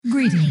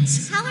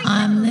Greetings.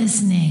 I'm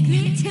listening.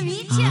 Good to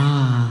meet you.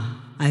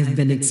 I've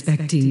been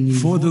expecting you.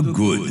 For the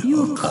good.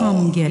 You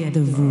come get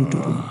the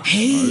voodoo.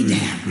 Hey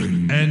there.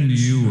 And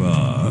you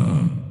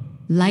are?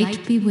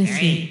 Light be with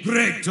you.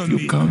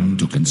 You come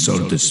to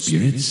consult the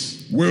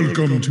spirits?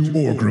 Welcome to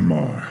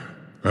Orgrimmar.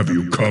 Have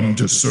you come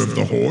to serve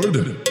the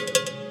Horde?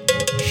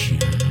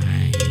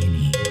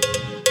 Shiny.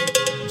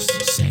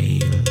 Sail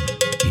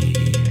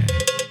here.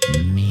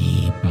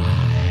 Me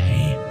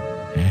buy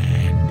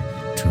and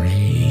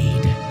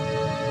trade.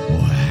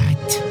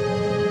 What?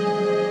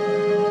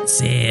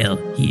 Sail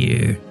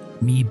here.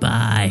 Me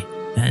buy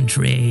and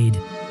trade.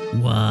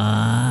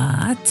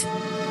 What?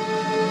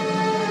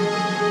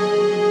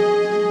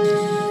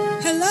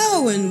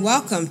 Hello and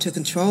welcome to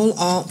Ctrl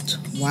Alt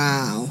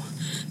WoW,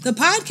 the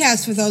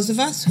podcast for those of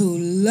us who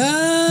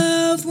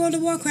love World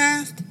of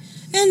Warcraft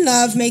and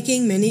love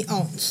making mini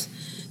alts.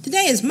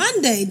 Today is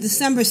Monday,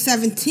 December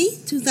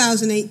 17th,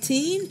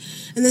 2018,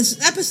 and this is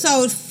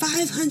episode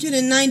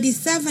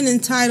 597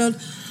 entitled,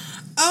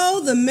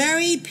 Oh, the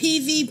Merry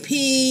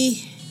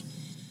PvP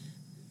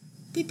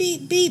Beep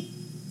Beep Beep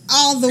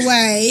All the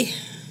Way.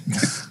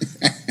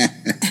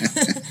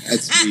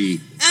 That's me.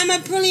 I'm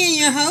Aprillian,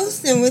 your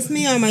host, and with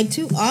me are my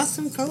two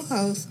awesome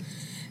co-hosts.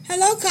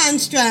 Hello,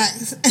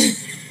 Constructs.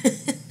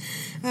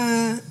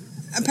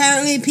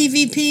 Apparently,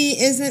 PvP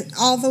isn't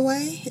all the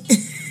way.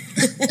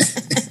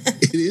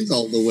 It is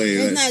all the way.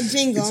 It's not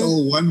jingle. It's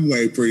all one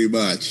way, pretty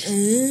much.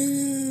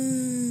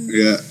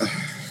 Yeah.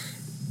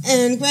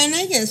 And Grand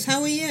Nagus,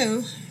 how are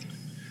you?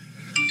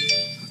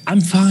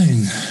 I'm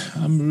fine.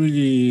 I'm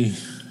really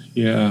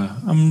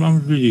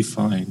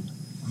fine.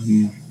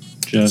 I'm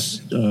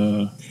just,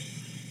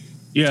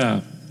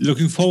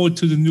 looking forward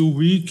to the new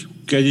week,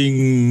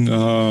 getting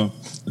a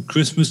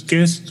Christmas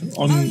guest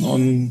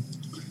on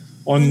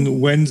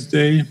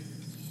Wednesday.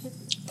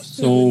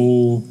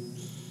 So,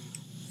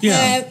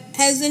 yeah.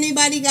 Has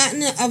anybody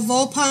gotten a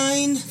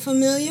Vulpine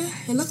familiar?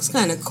 It looks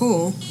kind of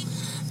cool.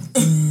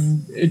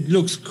 It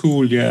looks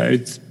cool, yeah.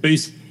 It's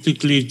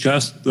basically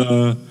just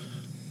the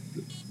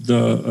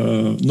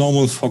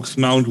normal fox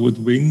mount with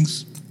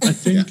wings, I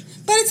think. Yeah.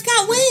 But it's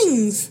got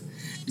wings.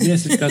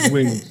 Yes, it got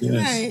wings,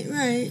 yes.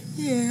 Right,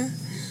 yeah.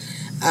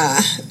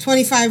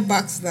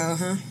 $25 though,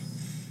 huh?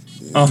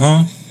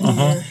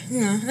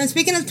 Yeah. And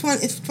speaking of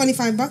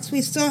 $25,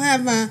 we still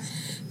have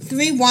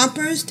 3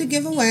 Whoppers to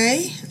give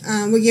away.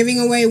 We're giving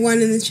away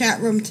one in the chat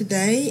room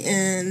today,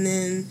 and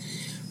then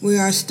we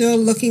are still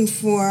looking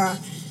for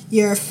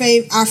our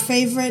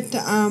favorite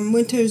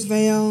Winter's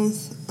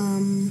Veil's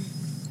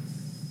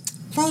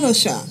photo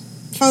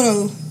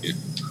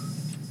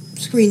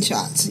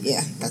screenshots.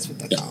 Yeah, that's what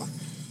they're called.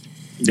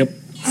 Yep.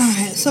 All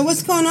right, so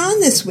what's going on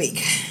this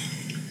week?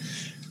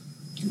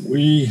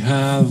 We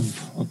have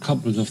a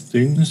couple of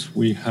things.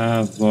 We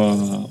have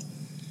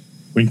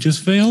Winter's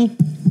Veil.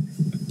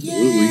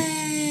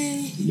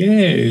 Yay!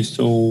 Yay!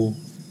 So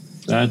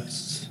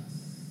that's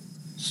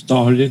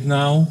started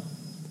now.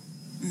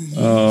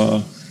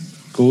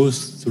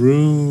 Goes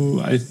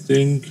through, I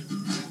think,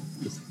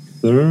 the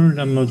 3rd.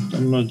 I'm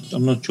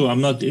not sure.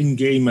 I'm not in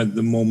game at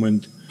the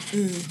moment.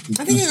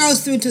 I think it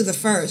goes through to the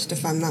 1st,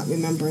 if I'm not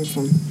remembering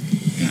from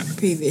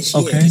previous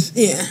years.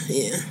 Okay.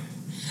 Yeah.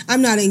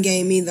 I'm not in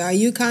game either. Are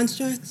you,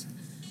 Constructs?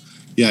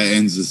 Yeah, it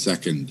ends the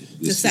 2nd.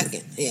 The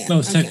 2nd, yeah. No,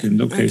 2nd.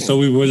 Okay. So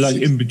we were like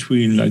in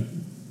between, like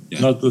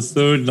not the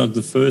 3rd, not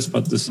the 1st,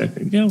 but the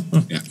 2nd. Yeah.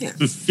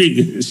 The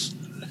figures.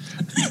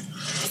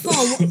 For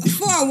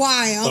a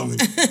while.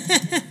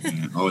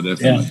 Oh,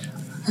 definitely.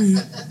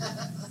 Yeah.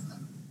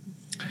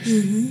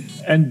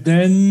 And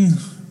then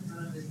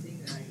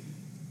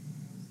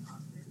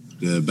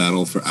The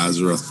Battle for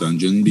Azeroth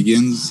Dungeon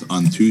begins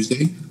on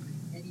Tuesday.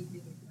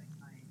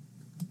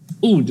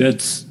 Oh,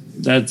 that's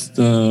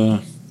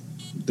the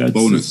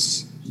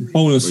bonus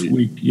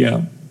week.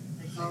 Yeah.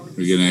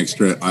 We get an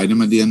extra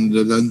item at the end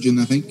of the dungeon,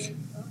 I think.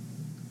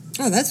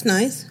 Oh, that's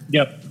nice.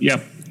 Yep.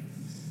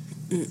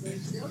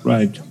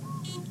 Right.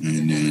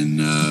 And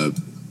then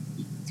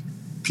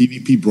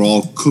PvP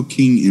Brawl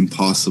Cooking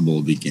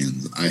Impossible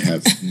begins. I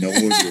have no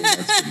idea what's going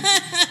on.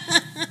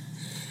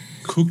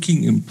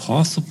 Cooking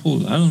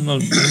Impossible? I don't know. I'm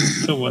not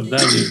sure what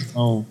that is.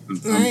 Oh,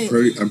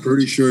 I'm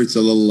pretty sure it's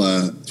a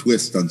little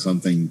twist on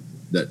something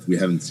that we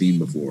haven't seen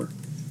before.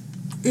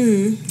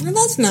 Well,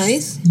 that's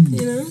nice.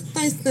 You know,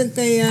 nice that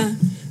they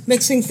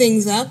mixing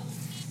things up.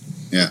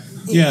 Yeah,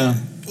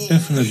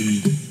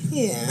 definitely.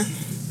 Yeah.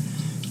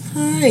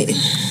 All right.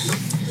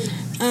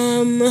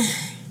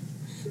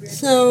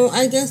 So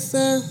I guess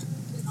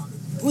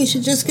we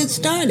should just get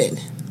started.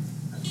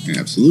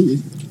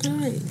 Absolutely. All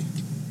right.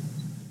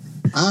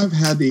 I've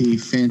had a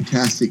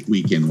fantastic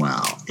weekend.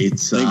 WoW.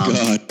 It's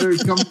very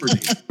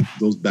comforting.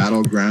 Those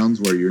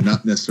battlegrounds where you're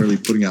not necessarily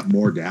putting out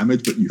more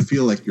damage, but you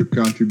feel like you're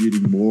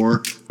contributing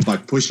more by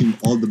pushing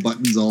all the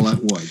buttons all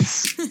at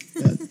once.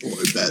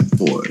 Bad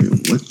boy.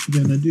 What you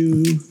gonna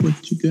do?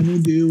 What you gonna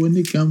do when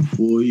they come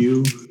for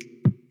you?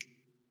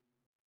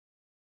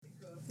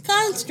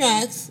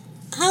 Constructs,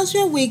 how's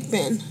your week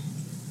been?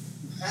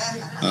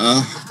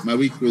 My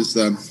week was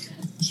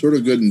sort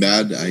of good and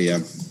bad.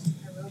 I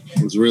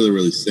was really,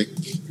 really sick.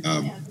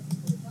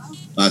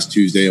 Last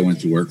Tuesday, I went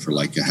to work for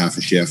like a half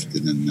a shift,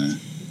 and then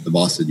the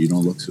boss said, "You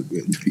don't look so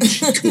good. You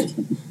should go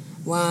home."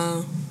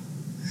 Wow.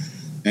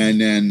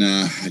 And then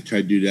I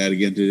tried to do that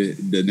again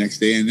the next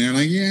day, and they're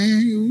like, "Yeah,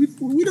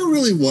 we don't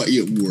really want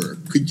you at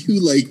work. Could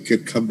you like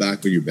come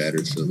back when you're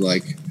better?" So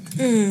like,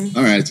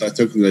 all right. So I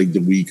took like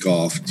the week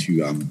off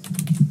to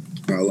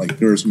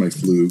like nurse my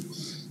flu,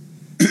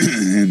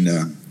 and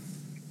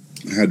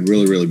I had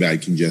really, really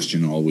bad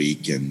congestion all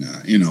week, and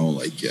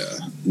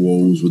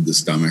woes with the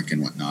stomach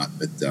and whatnot.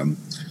 But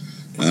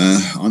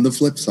on the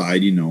flip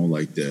side,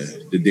 like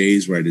the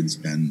days where I didn't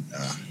spend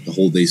the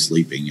whole day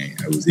sleeping,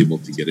 I was able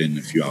to get in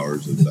a few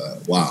hours of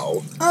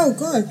WoW. Oh,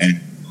 good.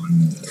 And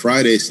on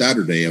Friday,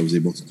 Saturday, I was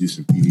able to do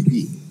some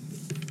PvP.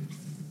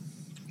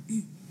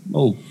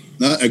 Oh.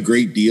 Not a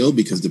great deal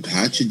because the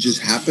patch had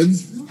just happened,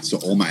 so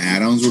all my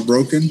add-ons were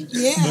broken.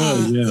 Yeah,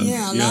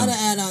 a lot of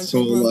add-ons.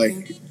 So were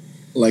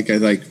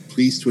broken.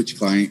 Please Twitch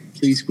client,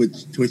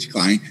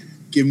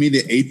 give me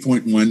the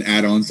 8.1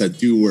 add-ons that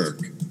do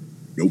work.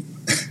 Nope.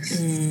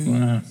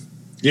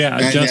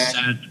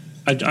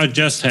 I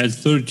just had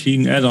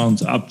 13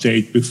 add-ons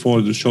update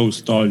before the show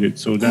started,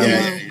 so that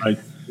was like,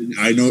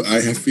 I know,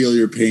 I feel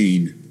your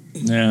pain.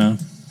 Yeah,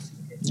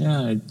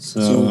 it's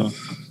so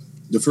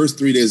the first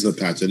 3 days of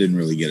the patch, I didn't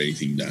really get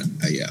anything done.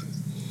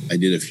 I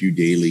did a few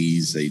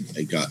dailies.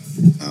 I got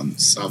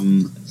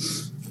some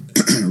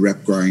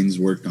rep grinds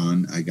worked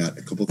on. I got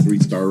a couple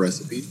 3-star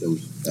recipes. I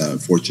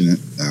was fortunate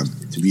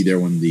to be there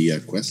when the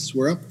quests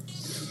were up.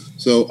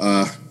 So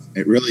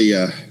it really,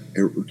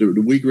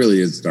 the week really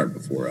didn't start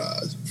before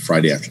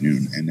Friday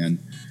afternoon, and then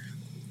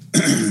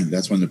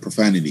that's when the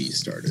profanity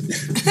started,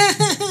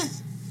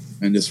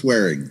 and the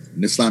swearing,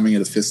 and the slamming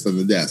of the fist on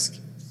the desk,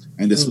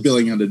 and the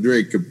spilling of the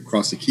drink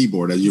across the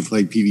keyboard as you're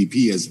playing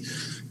PvP. As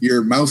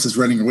your mouse is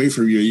running away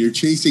from you, you're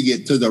chasing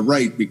it to the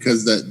right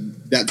because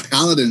that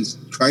paladin's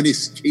trying to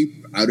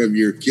escape out of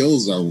your kill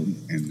zone,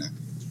 and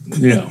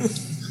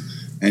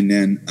and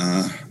then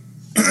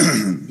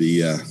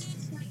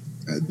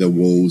the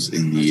woes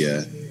in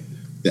the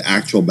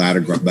actual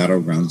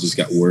battlegrounds just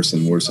got worse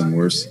and worse and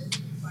worse.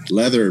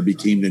 Leather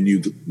became the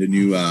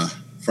new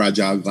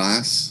fragile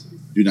glass.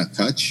 Do not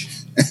touch.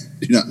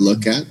 Do not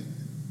look at.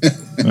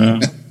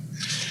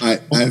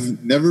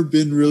 I've never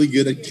been really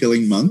good at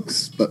killing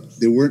monks, but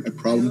they weren't a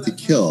problem to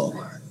kill.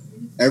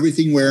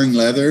 Everything wearing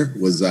leather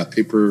was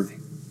paper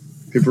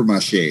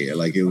mache.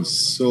 Like, it was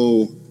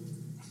so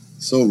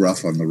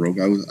rough on the rogue.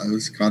 I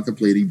was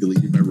contemplating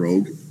deleting my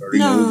rogue,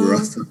 starting over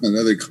on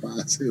another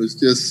class. It was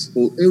just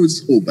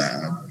so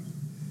bad.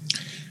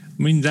 I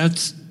mean,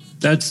 that's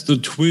the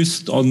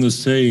twist on the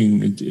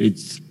saying.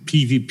 It's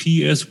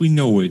PvP as we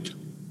know it.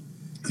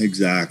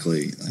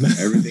 Exactly.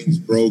 Everything's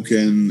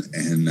broken,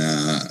 and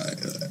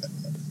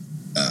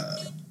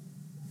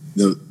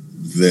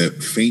the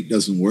feint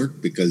doesn't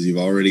work because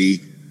the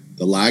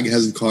lag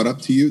hasn't caught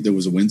up to you. There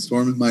was a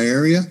windstorm in my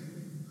area,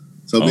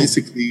 so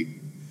basically,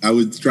 I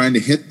was trying to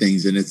hit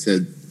things, and it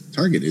said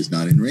target is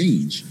not in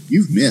range.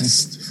 You've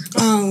missed.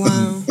 Oh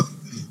wow.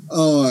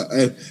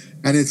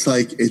 And it's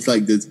like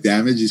this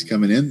damage is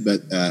coming in,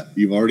 but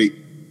you've already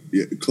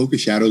Cloak of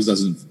Shadows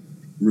doesn't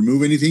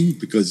remove anything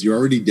because you're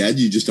already dead.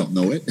 You just don't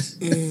know it.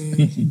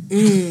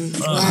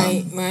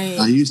 Right.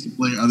 I used to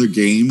play other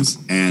games,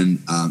 and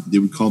they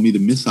would call me the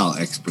missile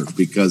expert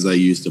because I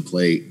used to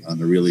play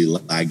on a really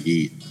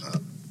laggy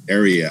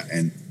area,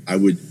 and I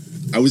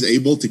was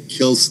able to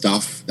kill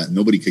stuff that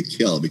nobody could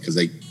kill because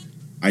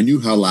I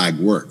knew how lag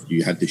worked.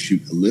 You had to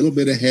shoot a little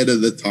bit ahead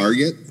of the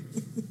target,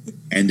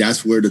 and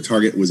that's where the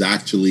target was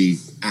actually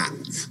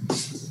at.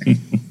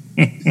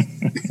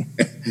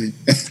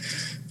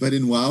 But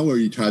in WoW, where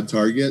you try to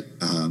target,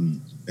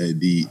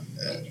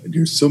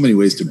 there's so many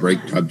ways to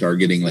break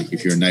targeting. Like,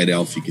 if you're a night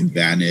elf, you can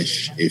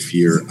vanish. If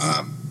you're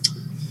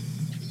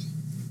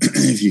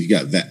if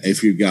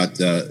you've got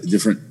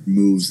different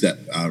moves that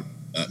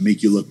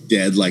make you look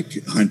dead,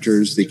 like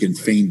hunters, they can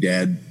feign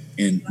dead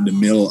in the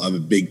middle of a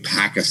big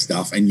pack of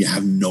stuff, and you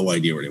have no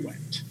idea where they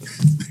went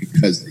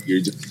because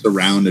you're just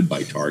surrounded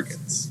by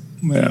targets.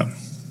 Yeah,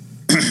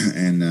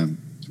 and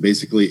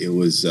basically, it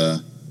was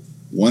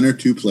 1 or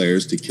 2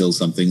 players to kill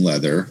something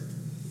leather,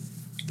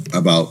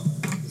 about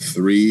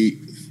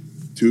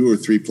 2 or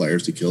 3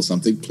 players to kill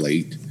something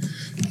plate,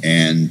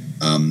 and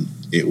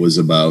it was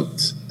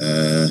about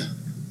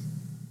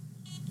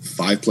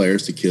 5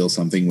 players to kill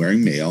something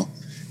wearing mail.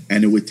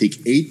 And it would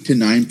take 8 to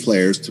 9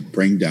 players to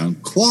bring down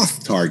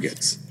cloth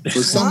targets.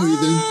 For some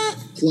reason,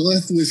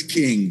 cloth was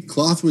king.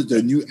 Cloth was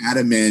the new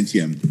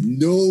adamantium.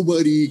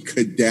 Nobody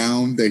could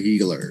down the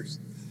healers.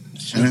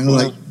 And I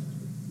was like,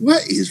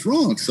 what is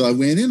wrong? So I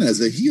went in as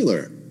a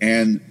healer.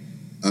 And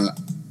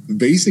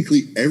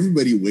basically,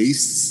 everybody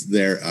wastes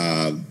their,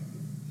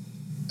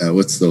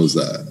 what's those,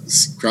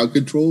 crowd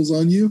controls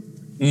on you?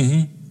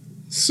 Mm-hmm.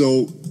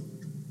 So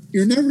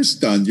you're never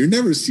stunned. You're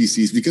never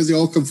CCs because they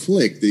all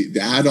conflict. The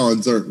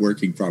add-ons aren't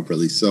working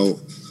properly.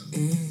 So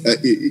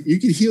you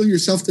can heal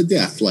yourself to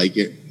death. Like,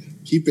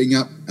 keeping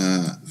up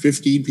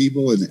 15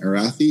 people in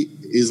Arathi,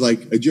 is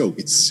like a joke.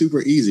 It's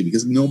super easy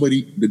because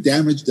the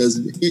damage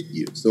doesn't hit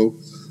you. So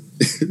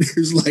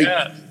there's like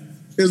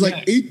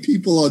 8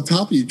 people on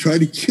top of you trying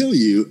to kill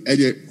you, and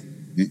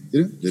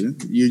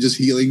you're just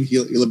healing,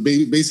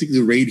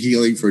 basically raid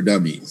healing for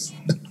dummies.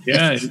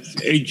 Yeah, it's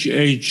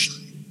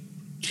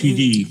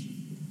HHTD.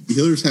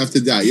 Healers have to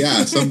die.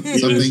 Yeah,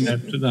 something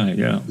have to die.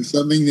 Yeah,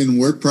 something didn't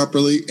work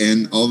properly,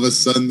 and all of a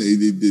sudden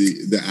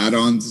the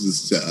add-ons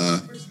just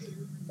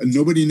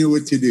nobody knew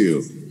what to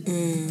do.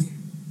 And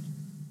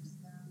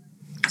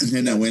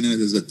then I went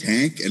in as a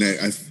tank, and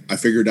I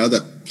figured out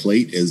that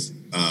plate is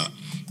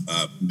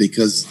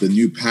because the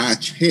new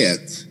patch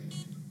hit.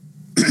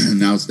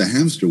 Now it's the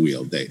hamster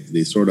wheel.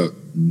 They sort of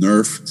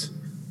nerfed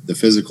the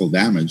physical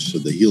damage, so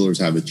the healers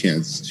have a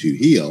chance to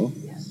heal,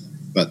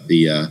 but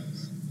the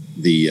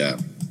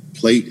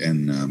plate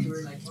and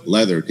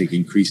leather take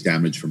increased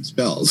damage from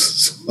spells.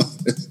 So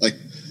it's like,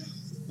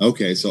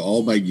 okay, so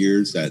all my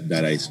gears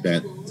that I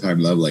spent time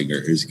leveling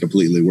is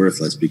completely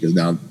worthless because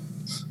now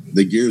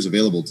the gear is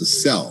available to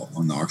sell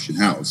on the auction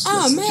house.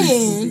 Oh,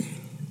 man.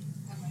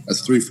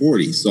 That's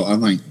 $340. So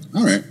I'm like,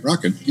 all right,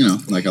 rocking.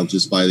 Like I'll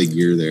just buy the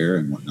gear there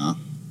and whatnot.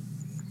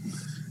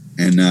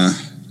 And I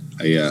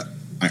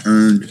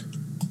earned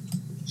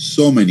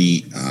so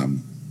many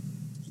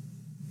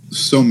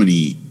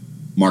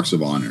marks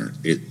of honor.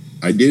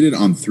 I did it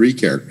on 3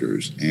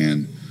 characters,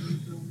 and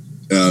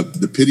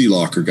the pity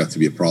locker got to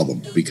be a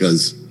problem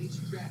because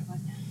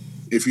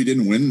if you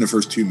didn't win in the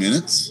first 2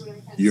 minutes,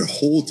 your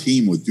whole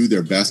team would do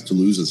their best to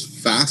lose as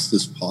fast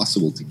as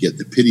possible to get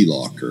the pity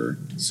locker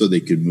so they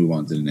could move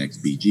on to the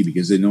next BG,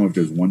 because they know if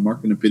there's 1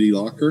 mark in the pity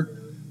locker,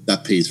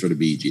 that pays for the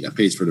BG, that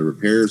pays for the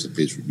repairs, that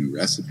pays for new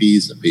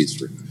recipes, that pays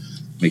for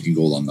making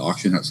gold on the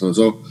auction house. So I was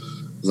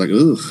like,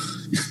 ugh.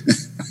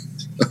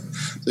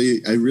 So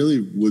I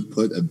really would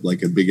put a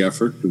big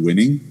effort to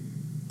winning,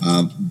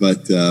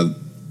 but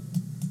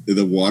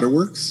the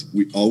waterworks,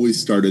 we always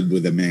started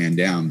with a man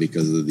down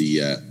because of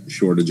the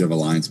shortage of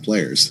alliance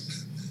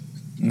players.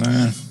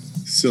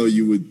 So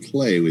you would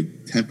play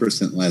with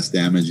 10% less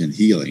damage and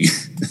healing.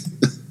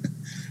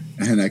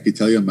 And I could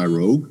tell you on my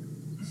rogue,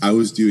 I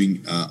was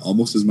doing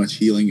almost as much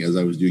healing as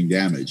I was doing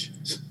damage.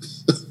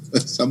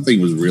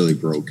 Something was really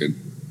broken.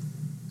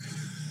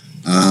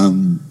 I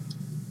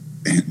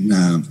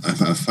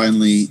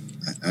finally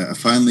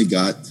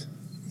got to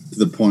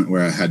the point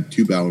where I had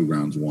 2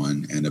 battlegrounds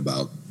won and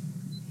about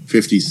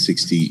 50,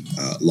 60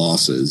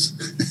 losses.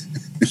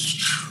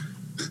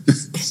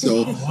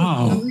 So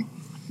wow.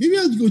 Maybe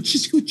I'll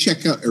just go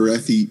check out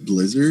Erethi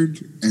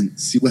Blizzard and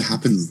see what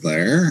happens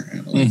there.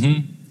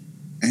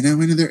 And I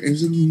went in there. It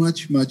was a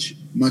much, much,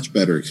 much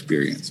better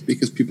experience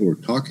because people were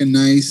talking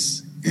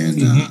nice,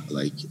 and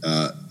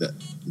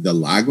the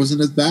lag wasn't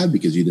as bad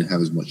because you didn't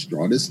have as much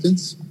draw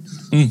distance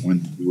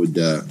when you would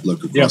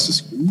look across the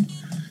screen.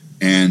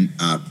 And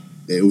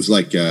it was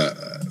like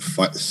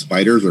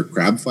spiders or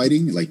crab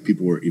fighting. Like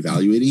people were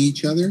evaluating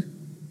each other,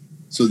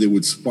 so they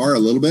would spar a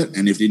little bit,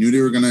 and if they knew they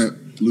were going to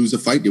lose a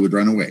fight, they would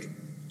run away.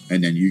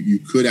 And then you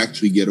could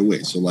actually get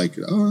away. So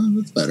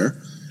that's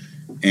better.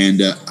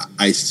 And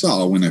I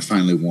saw when I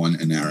finally won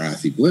an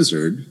Arathi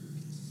Blizzard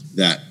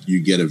that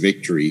you get a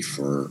victory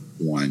for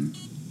one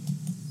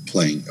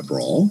playing a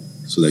brawl.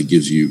 So that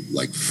gives you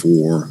like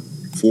four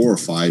or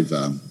five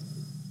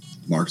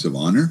marks of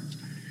honor.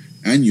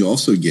 And you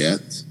also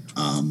get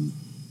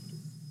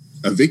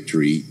a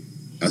victory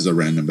as a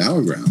random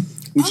battleground,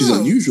 which is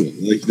unusual.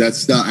 Like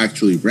that's not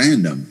actually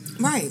random.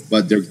 Right.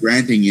 But they're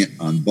granting it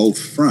on both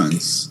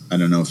fronts. I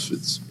don't know if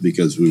it's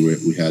because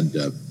we had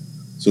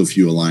so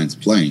few alliance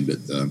playing,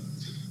 but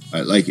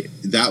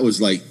that was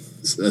like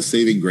a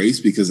saving grace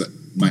because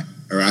my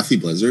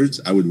Arathi Blizzards,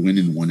 I would win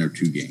in 1 or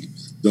 2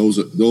 games.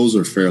 Those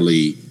are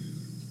fairly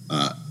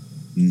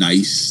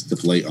nice to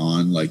play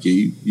on. Like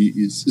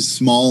it's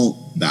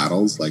small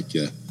battles, like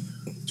 2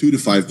 to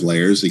 5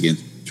 players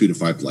against 2 to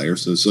 5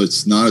 players. So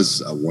it's not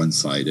as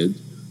one-sided.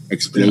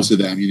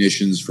 Explosive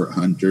ammunitions for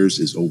hunters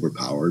is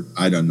overpowered.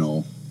 I don't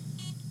know.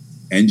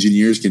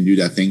 Engineers can do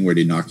that thing where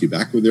they knock you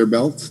back with their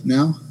belt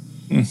now.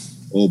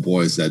 Oh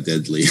boy, is that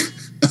deadly.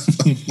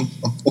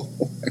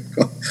 Oh my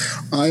God.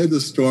 I had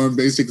the storm.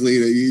 Basically,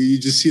 you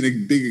just seen a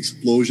big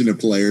explosion of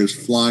players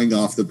flying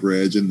off the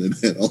bridge in the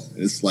middle.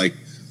 It's like,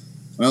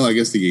 well, I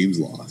guess the game's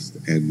lost.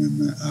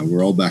 And then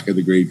we're all back at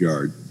the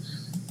graveyard.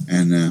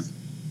 And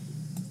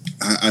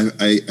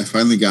I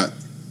finally got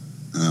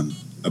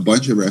a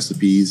bunch of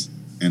recipes,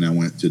 and I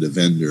went to the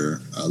vendor,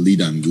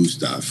 Lidan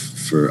Gustav,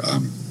 for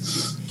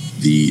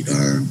the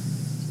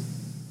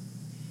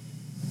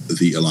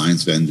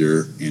Alliance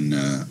vendor in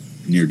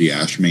near the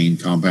Ashmain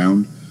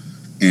compound.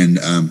 And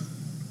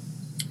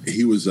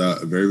he was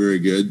very, very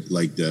good.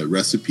 Like the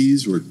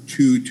recipes were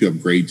 2 to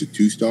upgrade to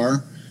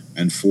 2-star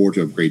and 4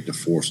 to upgrade to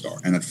 4-star.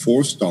 And at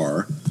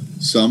 4-star,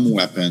 some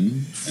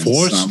weapon...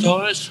 4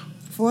 stars?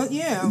 4,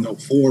 yeah. No,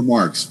 4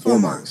 marks. 4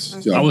 marks.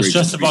 Okay. I was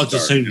just about to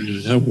say,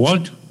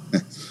 what?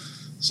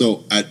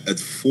 So at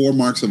 4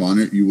 marks of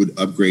honor, you would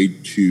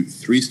upgrade to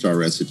 3-star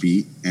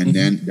recipe, and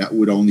then that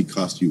would only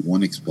cost you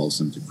 1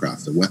 expulsum to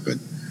craft a weapon.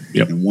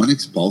 Yep. And one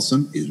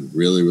expulsum is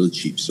really, really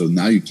cheap. So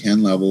now you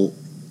can level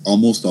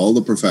almost all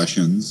the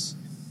professions,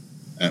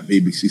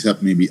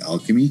 except maybe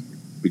alchemy,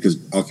 because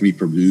alchemy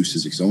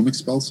produces its own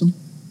expulsum.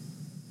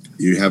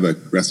 You have a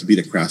recipe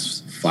that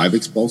crafts 5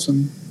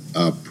 expulsum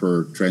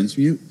per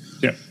transmute.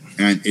 Yeah.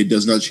 And it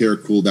does not share a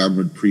cooldown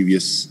with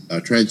previous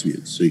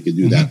transmutes. So you can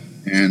do that.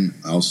 And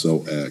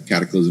also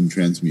Cataclysm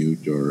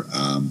transmute or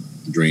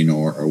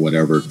Draenor or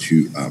whatever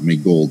to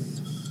make gold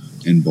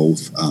in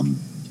both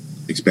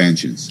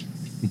expansions.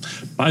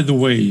 By the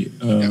way,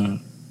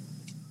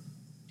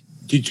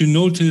 did you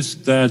notice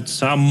that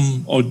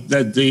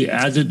that they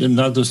added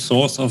another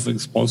source of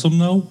expulsum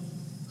now?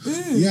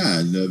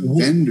 Yeah, the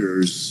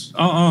vendors.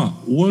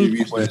 World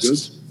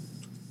Quest.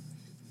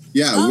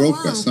 Yeah, World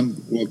Quest. Some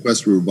World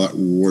Quest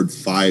reward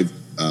 5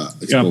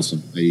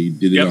 expulsum. They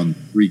did it on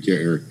 3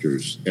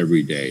 characters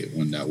every day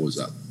when that was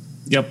up.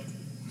 Yep.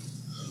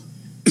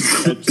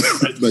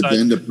 But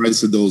then the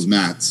price of those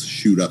mats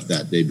shoot up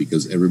that day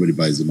because everybody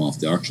buys them off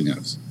the auction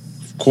house.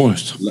 Of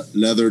course.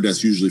 Leather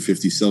that's usually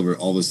 50 silver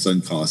all of a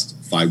sudden costs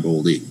 5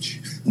 gold each.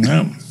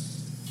 Yeah.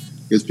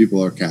 Because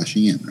people are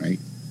cashing in, right?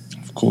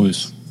 Of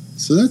course.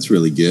 So that's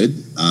really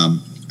good.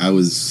 I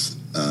was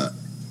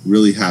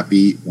really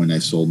happy when I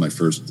sold my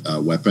first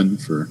weapon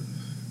for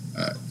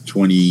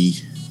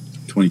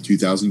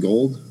 22,000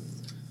 gold.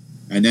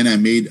 And then I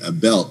made a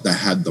belt that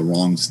had the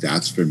wrong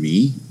stats for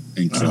me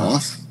in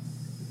cloth.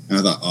 And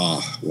I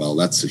thought, well,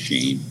 that's a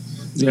shame.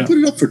 So I put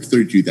it up for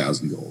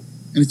 32,000 gold.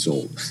 And it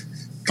sold.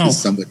 Because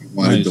somebody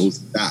wanted those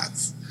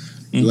stats.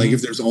 Like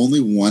if there's only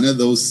one of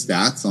those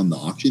stats on the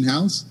auction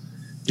house,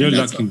 you're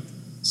lucky.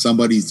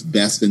 Somebody's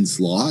best in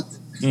slot,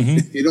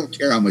 they don't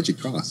care how much it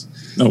costs.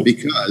 No.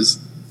 Because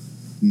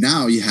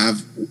now you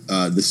have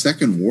the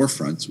second war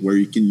fronts where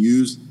you can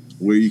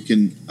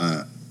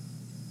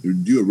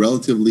do a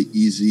relatively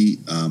easy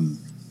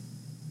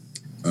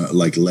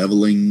like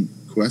leveling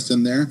quest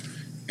in there,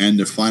 and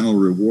the final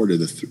reward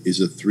is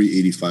a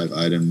 385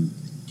 item.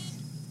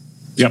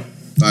 Yep.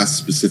 Class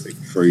specific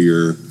for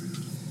your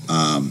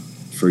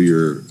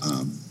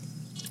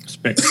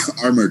spec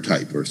armor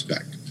type or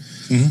spec.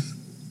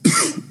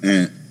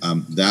 And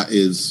that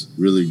is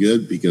really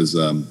good because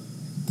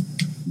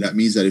that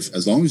means that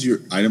as long as your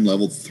item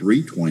level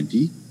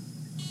 320,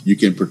 you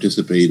can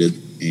participate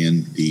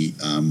in the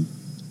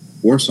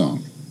war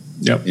song,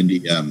 in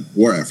the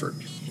war effort.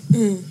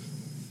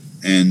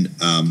 And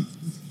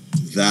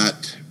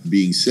that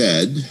being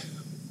said,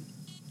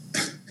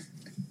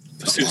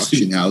 the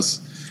auction house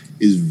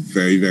is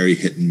very, very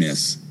hit and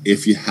miss.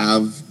 If you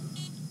have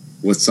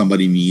what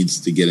somebody needs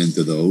to get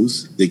into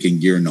those, they can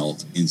gear and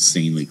alt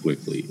insanely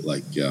quickly.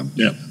 Like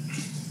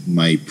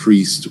my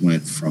priest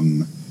went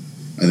from,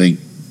 I think,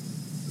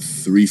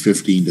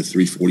 315 to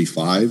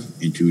 345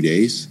 in 2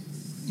 days.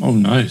 Oh,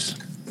 nice.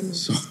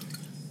 So,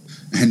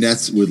 and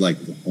that's with like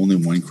only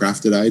one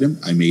crafted item.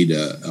 I made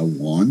a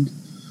wand.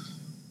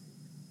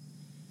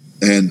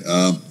 And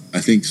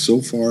I think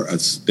so far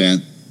I've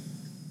spent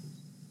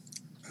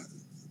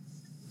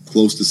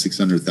close to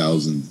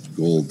 600,000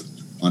 gold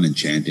on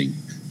enchanting.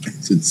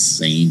 It's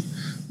insane.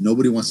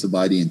 Nobody wants to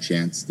buy the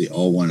enchants. They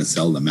all want to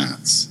sell the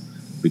mats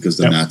because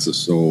the mats are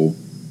so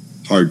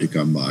hard to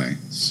come by.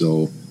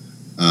 So,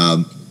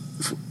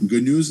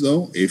 good news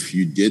though, if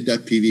you did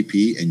that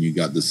PvP and you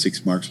got the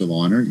 6 marks of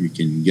honor, you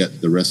can get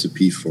the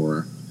recipe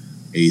for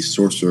a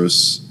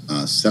sorceress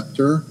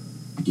scepter,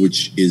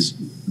 which is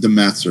the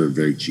mats are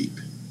very cheap.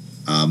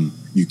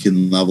 You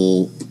can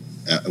level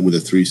with a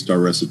 3-star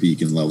recipe. You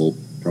can level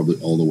probably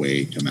all the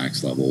way to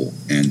max level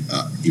and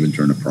even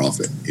turn a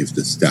profit if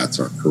the stats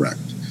are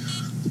correct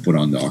to put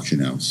on the auction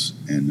house.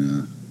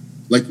 And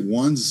like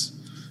wands,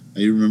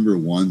 I remember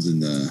wands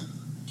in the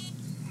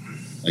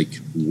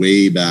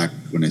way back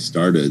when I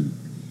started,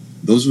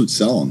 those would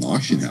sell on the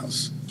auction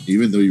house,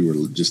 even though you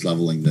were just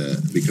leveling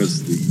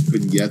because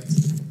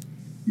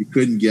you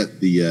couldn't get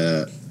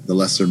the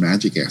lesser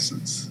magic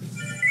essence.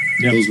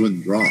 Those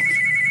wouldn't drop.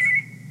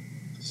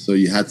 So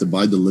you had to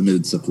buy the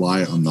limited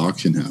supply on the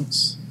auction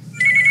house.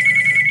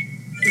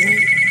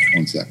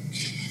 One sec.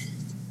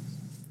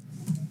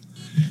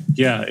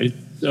 Yeah,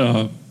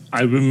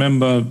 I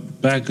remember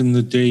back in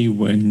the day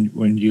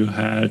when you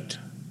had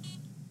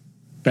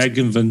back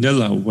in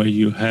vanilla where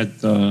you had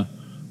the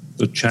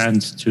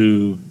chance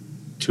to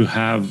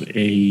have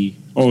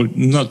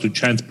not the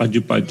chance, but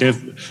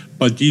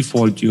by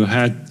default you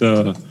had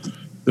the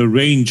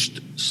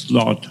ranged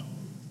slot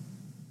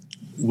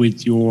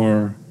with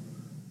your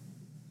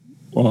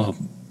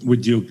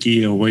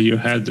gear, where you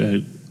had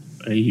a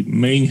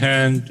main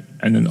hand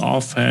and an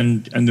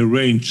offhand and a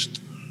ranged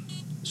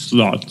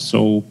slot.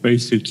 So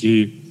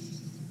basically,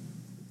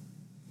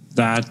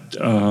 that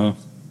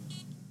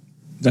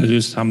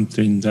is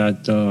something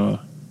that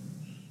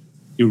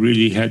you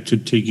really had to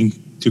take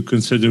into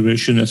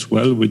consideration as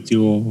well with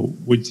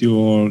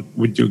your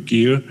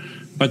gear.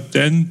 But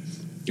then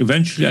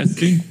eventually, I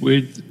think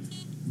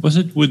was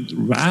it with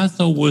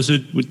Wrath or was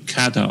it with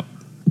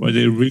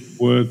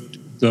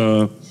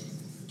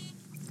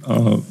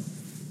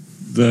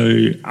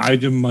the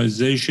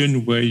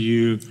itemization where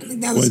you I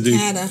think that was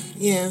Cata,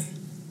 yeah.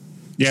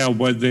 Yeah,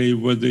 where they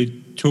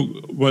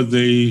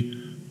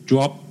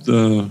dropped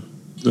the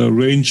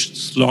ranged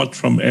slot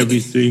from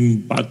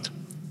everything but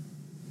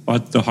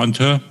the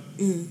hunter,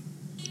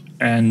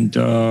 and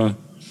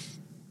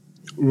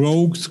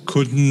rogues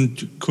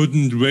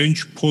couldn't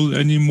range pull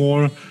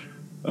anymore.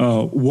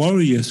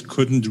 Warriors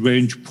couldn't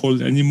range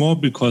pull anymore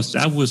because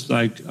that was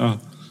like a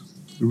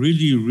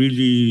really,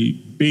 really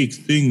big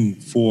thing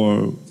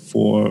for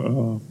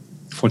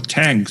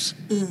tanks,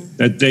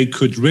 that they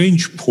could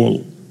range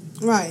pull.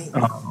 Right.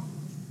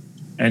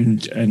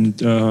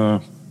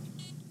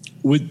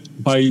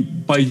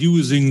 By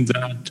using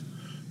that,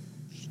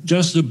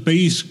 just a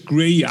base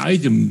gray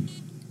item,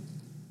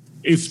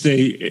 if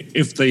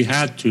they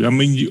had to. I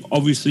mean,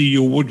 obviously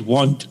you would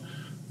want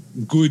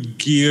good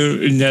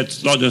gear in that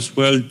slot as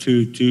well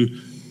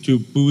to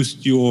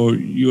boost your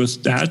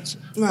stats.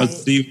 Right.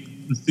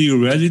 But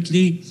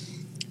theoretically,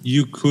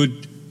 you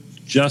could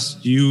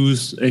just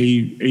use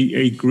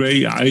a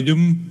gray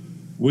item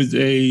with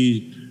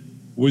a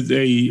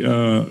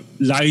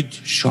light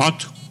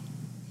shot,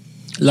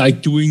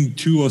 like doing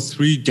 2 or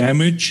 3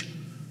 damage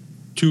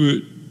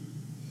to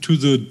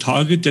the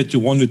target that you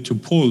wanted to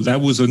pull.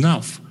 That was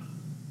enough.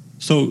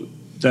 So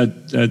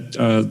that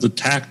the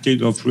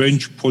tactic of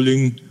range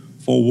pulling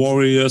for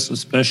warriors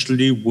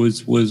especially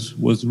was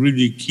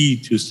really key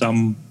to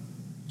some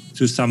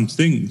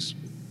things,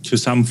 to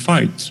some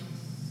fights.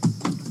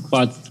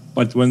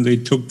 But when they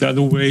took that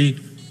away,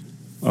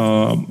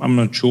 I'm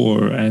not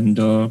sure. And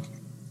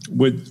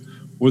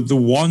with the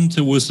wands,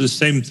 it was the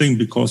same thing,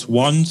 because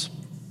wands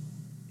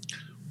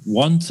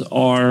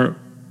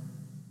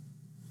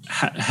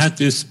had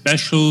this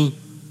special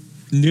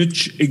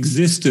niche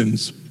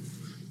existence.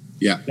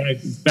 Yeah.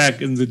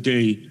 Back in the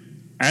day,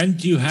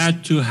 and you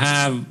had to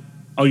have,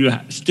 or you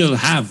still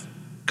have,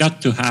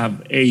 got to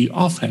have a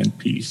offhand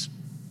piece.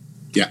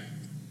 Yeah.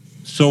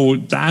 So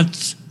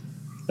that's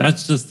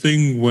the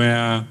thing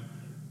where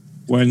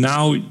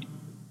now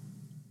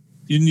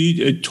you need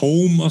a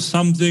tome or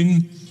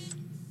something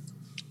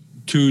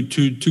to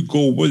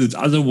go with it.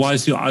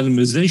 Otherwise, your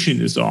itemization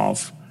is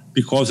off,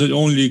 because it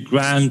only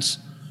grants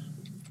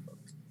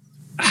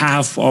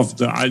half of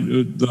the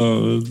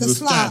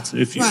stats.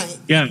 If you,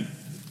 right.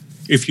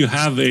 If you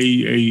have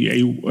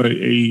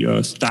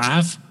a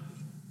staff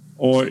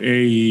or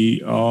a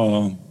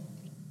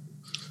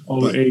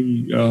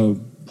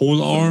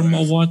pole arm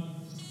or what.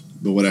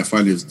 But what I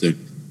find is the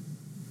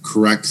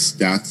correct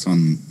stats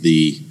on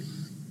the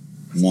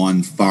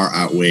wand far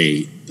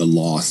outweigh the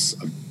loss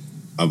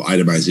of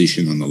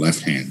itemization on the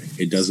left hand.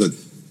 It doesn't,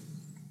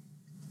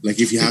 like,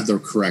 if you have the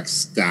correct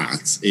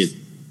stats,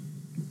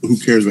 who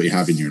cares what you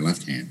have in your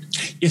left hand?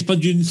 Yes,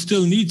 but you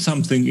still need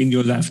something in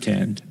your left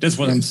hand. That's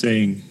what I'm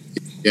saying.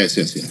 Yes.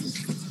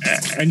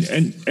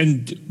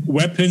 And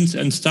weapons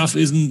and stuff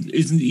isn't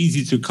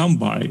easy to come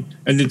by,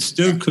 and it's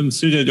still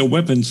considered a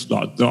weapon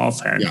slot, the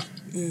offhand. Yeah.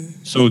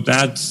 So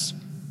that's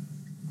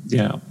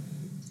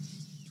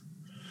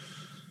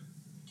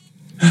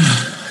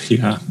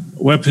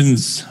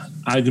weapons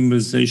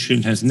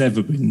itemization has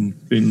never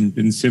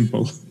been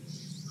simple.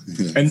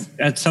 And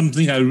that's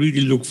something I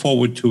really look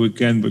forward to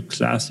again with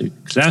Classic.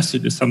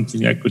 Classic is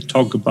something I could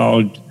talk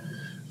about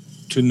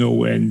to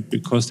no end,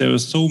 because there are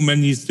so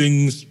many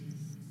things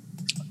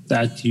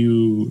that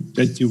you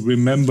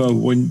remember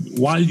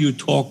while you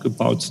talk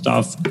about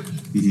stuff.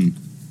 Mm-hmm.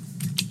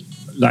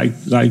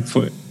 Like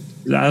for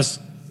last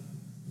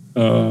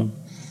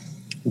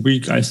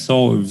week, I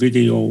saw a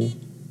video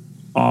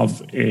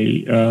of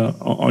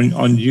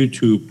on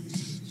YouTube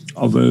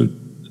of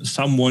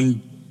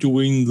someone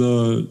doing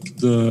the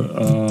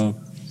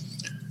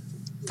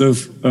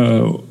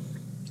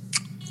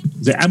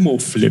ammo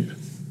flip.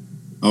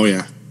 Oh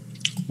yeah.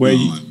 Where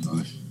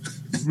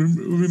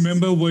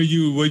remember where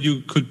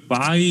you could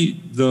buy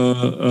the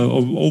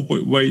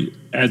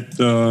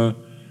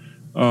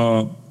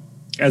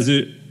as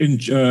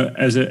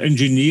an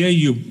engineer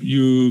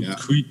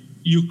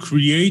you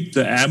create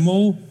the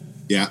ammo.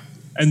 Yeah.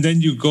 And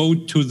then you go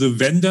to the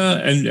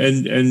vendor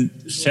and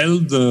sell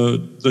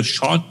the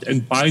shot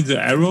and buy the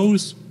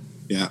arrows.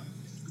 Yeah.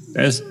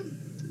 It's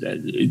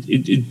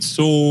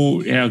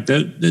so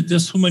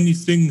there's so many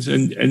things,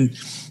 and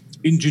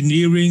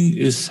engineering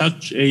is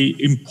such a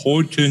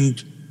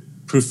important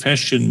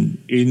profession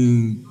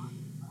in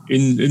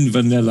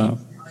vanilla.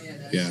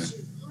 Yeah.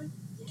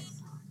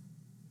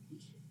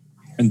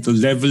 And the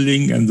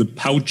leveling and the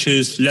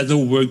pouches,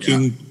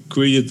 leatherworking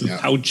created the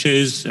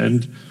pouches,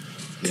 and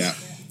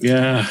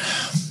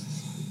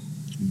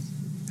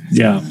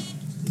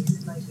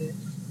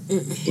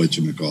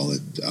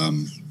whatchamacallit.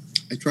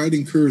 I tried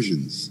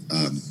incursions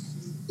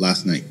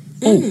last night.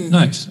 Oh,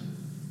 nice.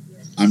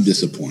 I'm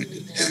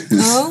disappointed.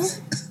 Oh?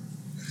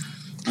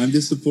 I'm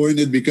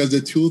disappointed because the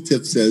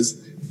tooltip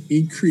says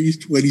increase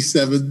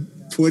 20%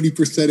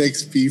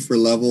 XP for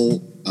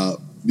level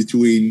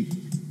between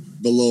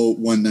below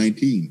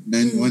 119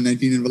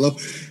 and below.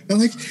 I'm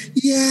like,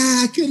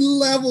 yeah, I can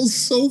level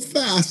so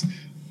fast.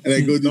 And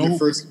I go do the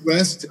first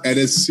quest, and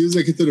as soon as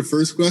I get to the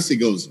first quest, it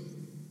goes,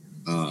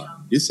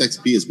 this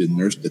XP has been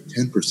nerfed to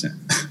 10%.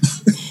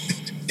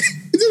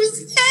 It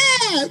was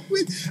sad.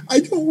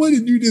 I don't want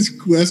to do this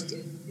quest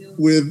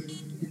with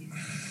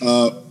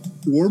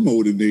war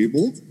mode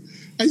enabled.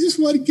 I just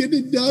want to get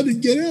it done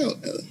and get out.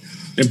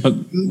 Yeah, but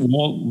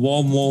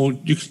war mode,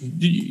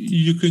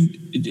 you can.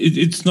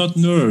 It's not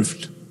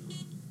nerfed.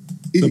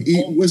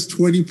 It was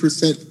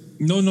 20%.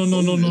 No.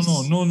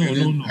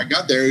 I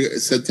got there.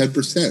 It said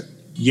 10%.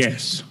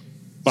 Yes,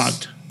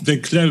 but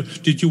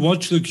did you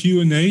watch the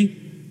Q&A?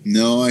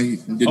 No, I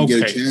didn't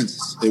get a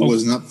chance. It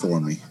wasn't up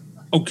for me.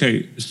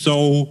 Okay,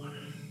 so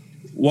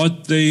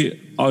what they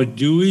are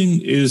doing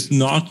is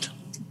not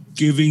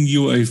giving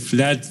you a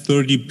flat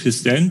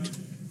 30%.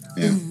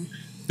 Yeah.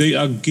 They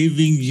are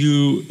giving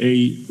you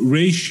a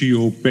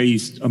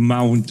ratio-based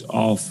amount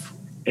of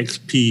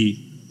XP,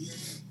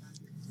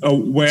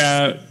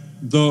 where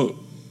the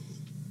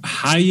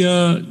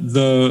higher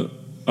the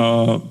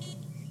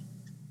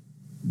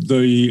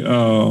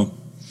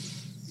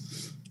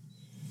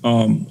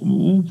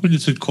what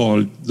is it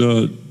called?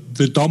 The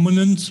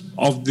dominance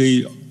of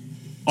the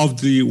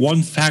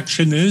one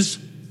faction is.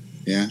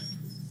 Yeah.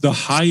 The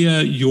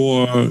higher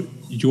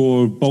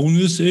your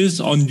bonus is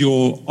on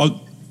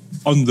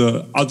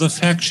the other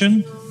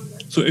faction.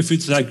 So if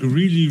it's like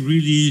really,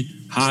 really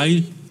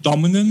high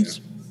dominance,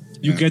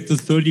 you get the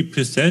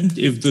 30%.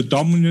 If the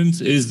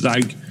dominance is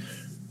like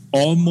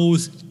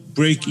almost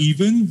break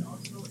even,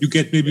 you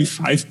get maybe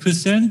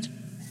 5%.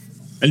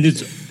 And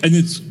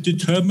it's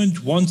determined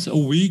once a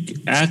week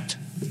at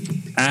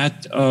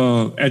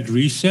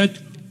reset,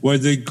 where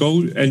they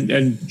go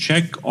and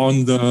check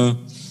on the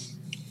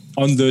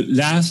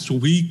last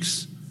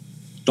week's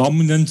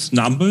dominance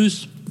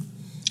numbers,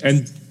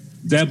 and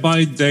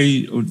thereby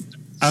they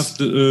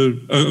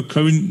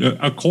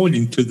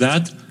according to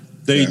that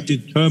they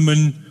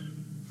determine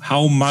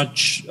how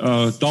much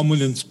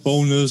dominance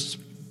bonus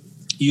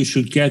you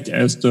should get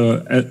as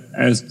the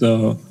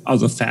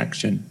other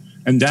faction,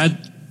 and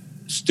that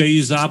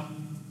stays up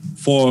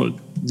for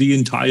the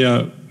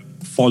entire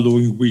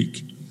following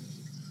week.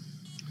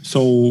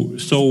 So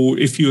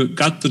if you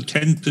got the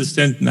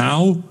 10%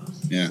 now,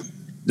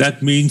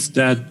 that means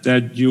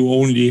that you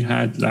only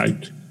had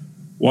like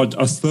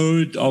a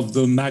third of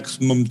the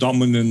maximum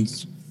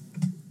dominance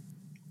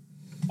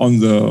on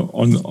the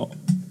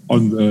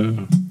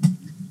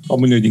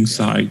dominating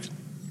side.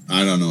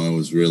 I don't know. It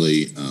was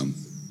really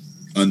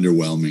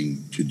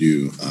underwhelming to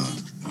do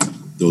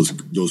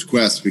those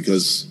quests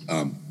because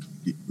I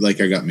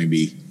got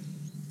maybe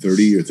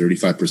 30 or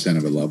 35%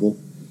 of a level.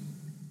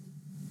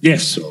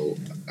 Yes. So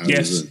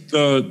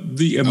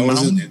the amount. I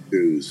wasn't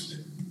enthused.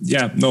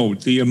 Yeah, no,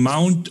 the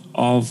amount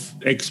of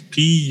XP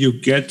you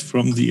get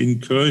from the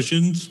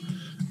incursions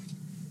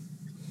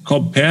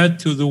compared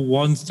to the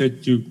ones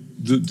that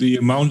the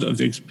amount of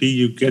XP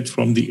you get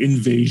from the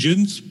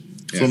invasions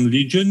from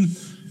Legion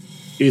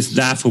is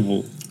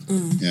laughable.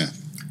 Yeah.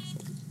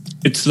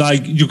 It's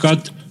like you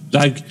got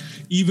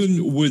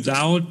even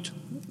without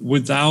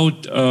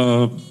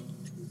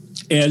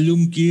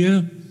heirloom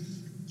gear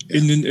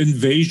in an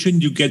invasion,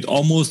 you get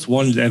almost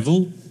one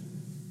level.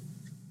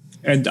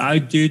 And I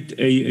did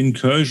a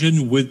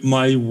incursion with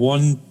my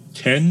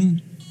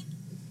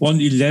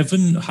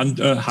 111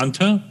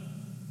 hunter,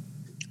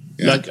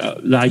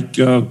 like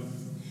 2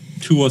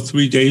 or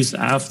 3 days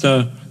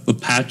after the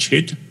patch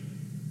hit,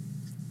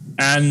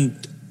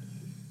 and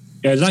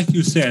like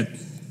you said,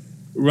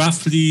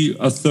 roughly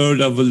a third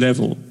of a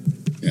level.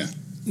 Yeah,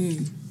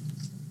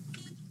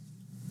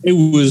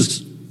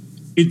 it's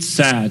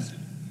sad.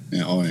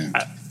 Yeah, oh yeah.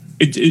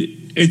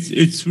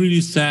 It's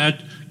really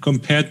sad.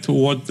 Compared to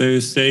what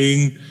they're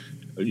saying,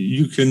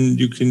 you can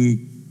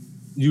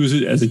use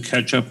it as a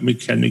catch-up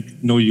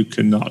mechanic. No, you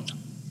cannot.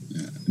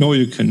 Yeah. No,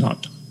 you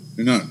cannot.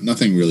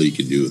 Nothing really you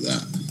can do with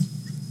that.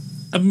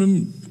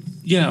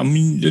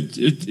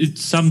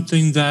 It's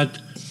something that,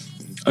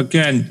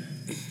 again,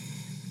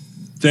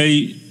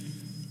 they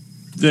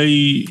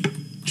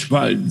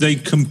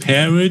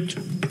compare it.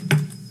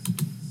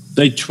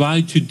 They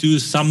try to do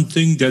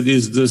something that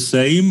is the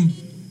same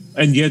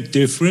and yet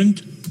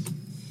different.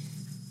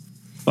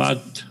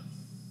 But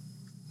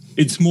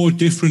it's more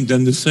different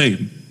than the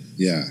same.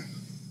 Yeah.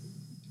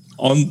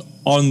 On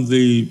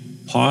the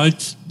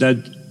parts that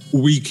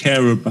we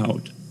care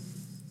about.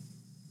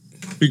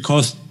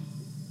 Because,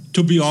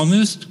 to be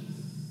honest,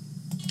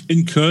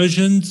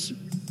 incursions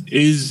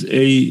is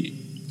a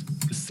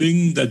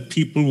thing that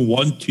people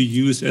want to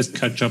use as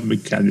catch-up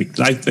mechanic,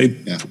 like they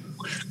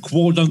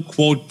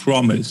quote-unquote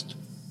promised.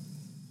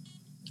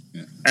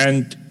 Yeah.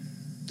 And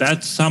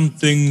that's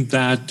something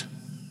that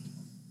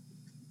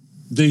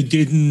they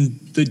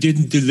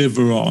didn't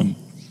deliver on.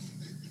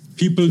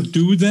 People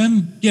do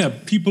them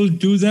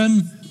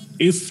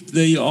if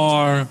they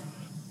are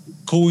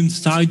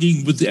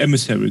coinciding with the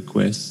emissary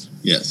quests.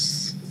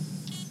 Yes.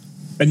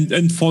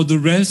 And for the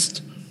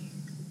rest,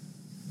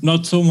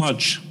 not so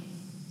much.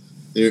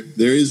 There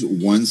is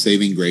one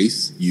saving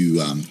grace. You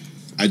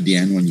at the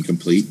end when you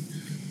complete,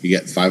 you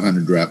get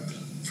 500 rep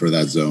for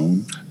that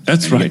zone.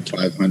 That's and right. get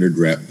 500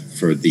 rep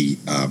for the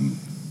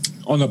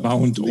Honor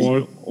Bound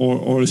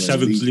or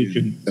Seventh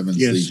Legion. Seventh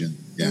Yes. Legion.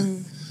 Yeah.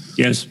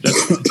 Yes,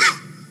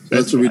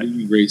 That's a right.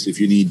 redeeming grace if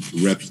you need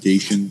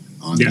reputation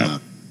on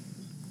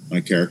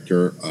my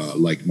character.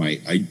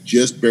 I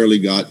just barely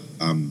got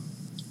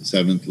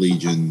Seventh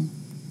Legion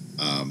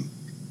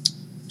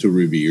to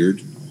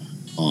Revered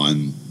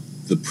on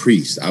the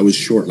priest. I was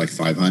short like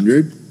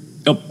 500,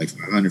 like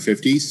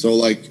 550. So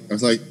like I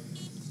was like,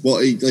 well,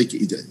 I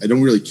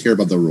don't really care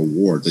about the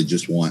rewards. I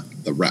just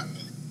want the rep.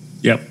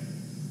 Yep.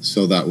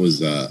 So that was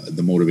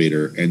the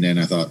motivator. And then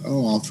I thought,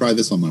 I'll try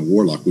this on my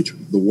Warlock, which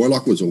the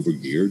Warlock was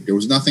overgeared. There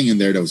was nothing in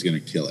there that was going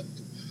to kill it.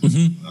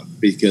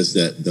 Because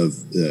the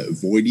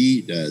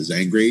Voidy,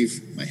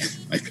 Zangrave,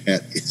 my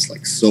pet, is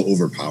like so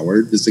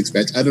overpowered this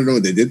expansion. I don't know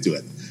what they did to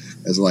it.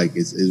 It's like,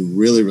 it's a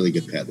really, really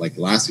good pet. Like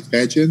last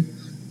expansion,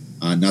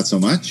 not so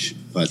much.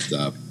 But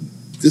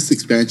this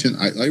expansion,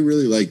 I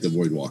really like the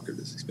Void Walker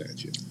this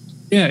expansion.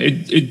 Yeah,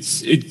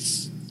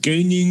 it's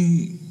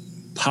gaining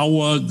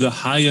power the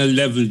higher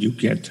level you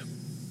get.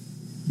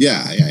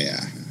 Yeah,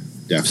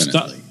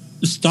 definitely.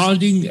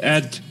 Starting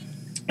at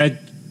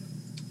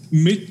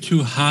mid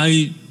to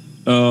high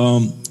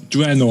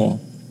Draenor.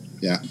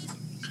 Yeah.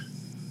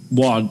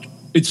 What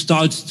it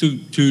starts to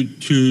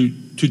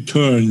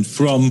turn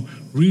from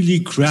really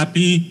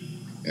crappy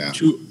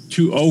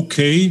to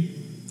okay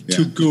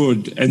to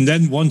good, and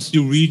then once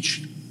you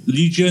reach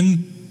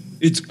Legion,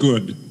 it's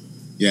good.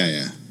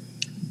 Yeah.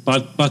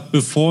 But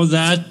before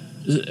that,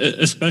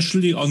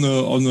 especially on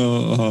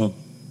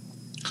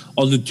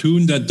a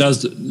tune that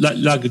does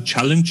like a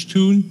challenge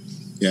tune,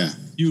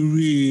 you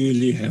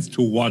really have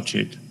to watch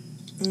it.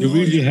 You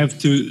really have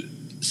to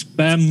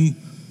spam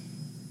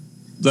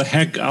the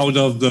heck out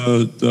of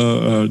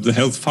the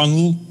health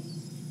funnel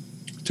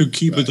to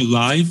keep it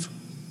alive.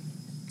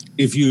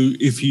 If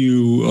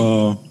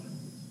you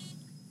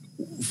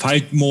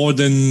fight more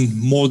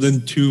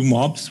than 2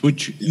 mobs,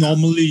 which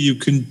normally you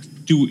can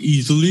do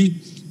easily.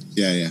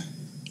 Yeah.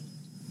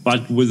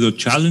 But with a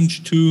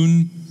challenge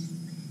tune,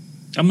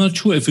 I'm not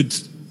sure if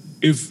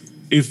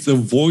the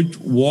Void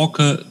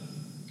Walker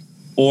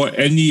or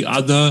any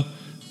other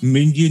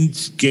minion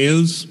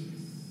scales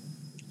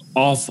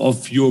off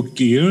of your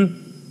gear,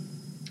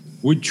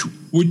 which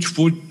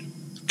would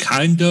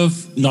kind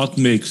of not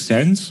make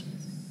sense,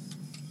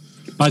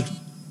 but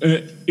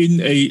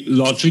in a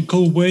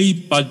logical way,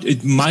 but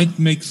it might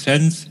make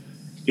sense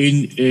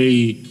in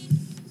a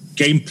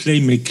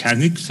gameplay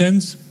mechanic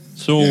sense.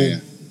 So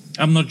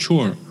I'm not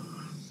sure.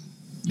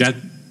 That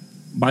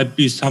might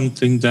be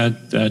something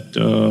that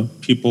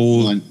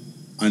people. Well,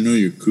 I know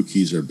your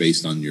cookies are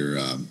based on your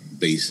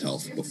base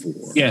health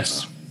before.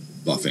 Yes.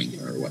 Buffing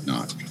or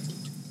whatnot.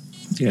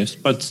 Yes,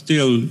 but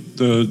still,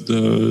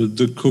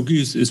 the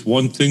cookies is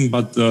one thing,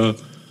 but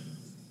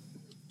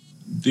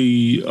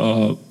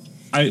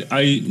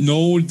I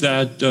know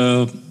that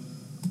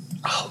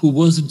who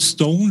was it,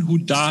 Stone, who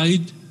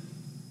died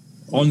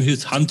on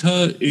his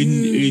hunter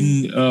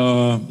in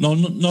no,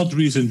 not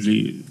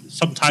recently,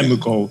 some time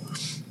ago.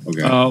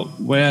 Okay.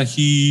 Where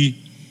he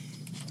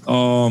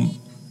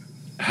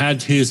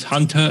had his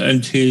hunter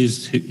and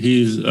his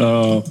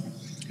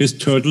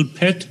turtle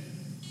pet,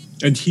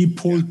 and he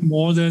pulled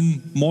more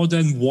than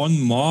one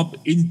mob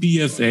in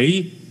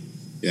BFA.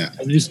 Yeah.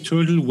 And his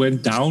turtle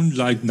went down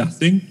like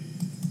nothing.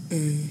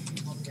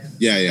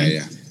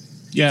 Yeah.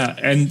 Yeah,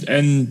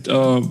 and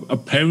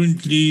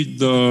apparently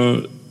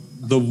the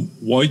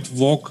White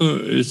Walker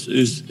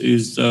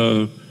is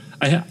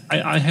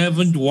I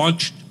haven't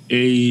watched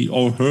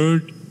or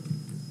heard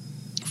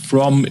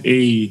from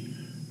a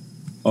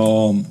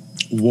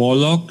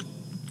warlock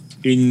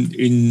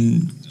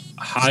in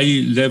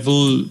high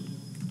level,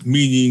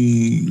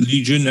 meaning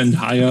Legion and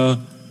higher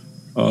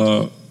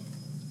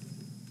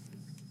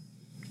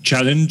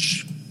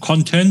challenge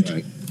content.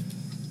 Right.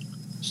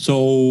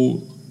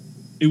 So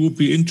it would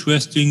be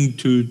interesting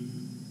to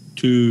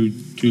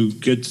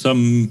get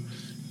some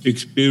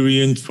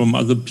experience from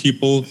other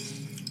people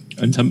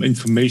and some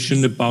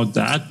information about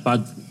that.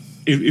 But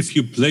if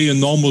you play a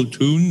normal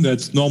tune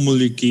that's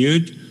normally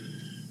geared,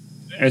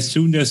 as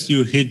soon as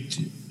you hit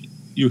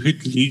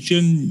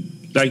Legion,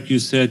 like you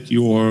said,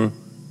 your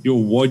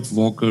Void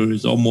Walker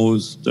is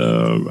almost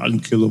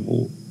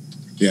unkillable.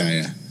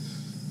 Yeah.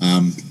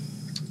 I'm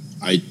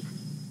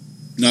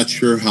not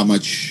sure how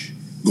much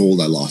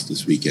gold I lost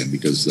this weekend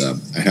because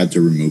I had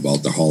to remove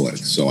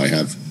alcoholics, so I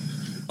have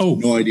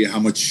no idea how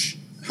much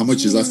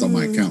is left on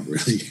my account,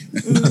 really.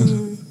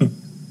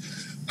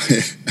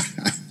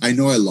 I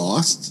know I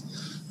lost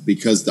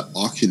because the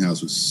auction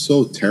house was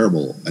so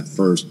terrible at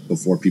first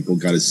before people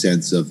got a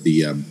sense of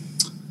the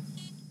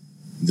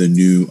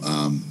new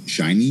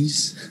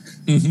shinies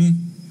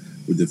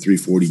with the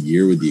 340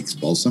 gear with the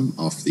expulsum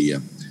off the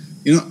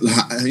you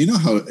know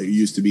how it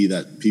used to be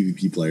that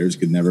PvP players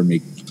could never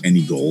make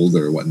any gold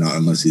or whatnot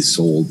unless they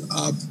sold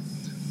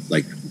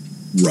like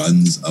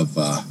runs of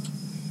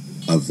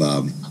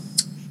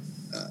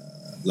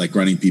like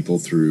running people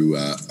through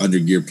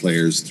undergear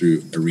players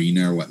through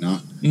arena or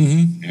whatnot,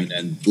 and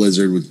then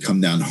Blizzard would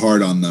come down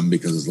hard on them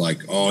because it's like,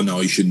 oh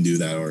no, you shouldn't do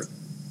that.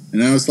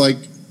 And I was like,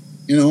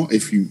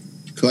 if you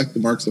collect the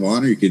marks of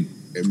honor, you can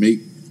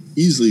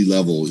easily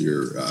level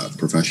your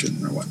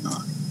profession or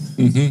whatnot,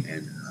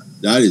 and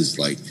that is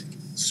like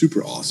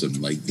super awesome.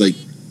 Like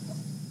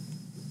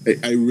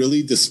I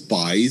really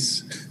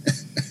despise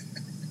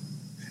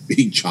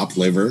being chopped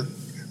liver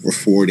for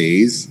 4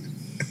 days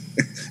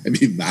and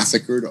being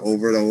massacred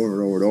over and over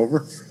and over and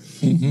over.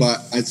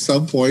 But at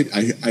some point,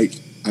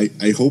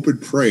 I hope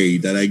and pray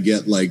that I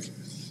get like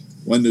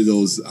one of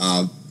those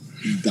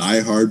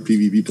die-hard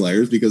PvP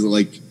players because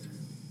like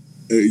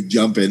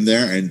jump in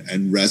there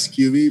and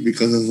rescue me,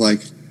 because it's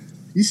like,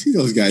 you see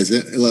those guys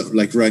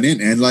like run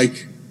in and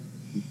like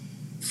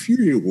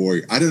Fury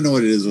Warrior. I don't know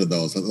what it is with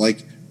those.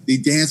 Like they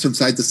dance from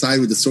side to side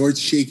with the swords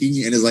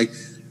shaking, and it's like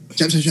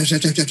chop, chop, chop,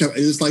 chop, chop, chop.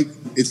 It's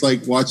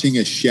like watching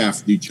a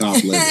chef do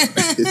chopped liver.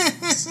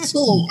 It's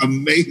so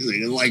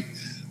amazing. And like,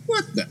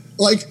 what the?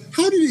 Like,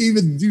 how did he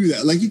even do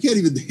that? Like, you can't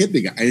even hit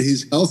the guy, and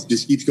his health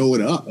just keeps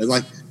going up. It's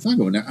like, it's not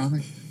going down. I'm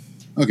like,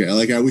 okay,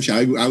 like I wish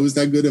I was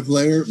that good a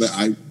player, but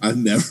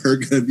I'm never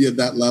gonna be at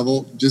that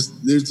level.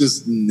 There's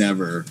just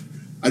never.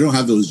 I don't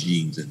have those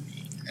genes in me.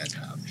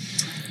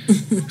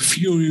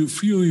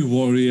 Fury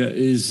Warrior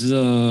is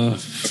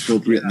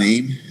appropriate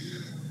name.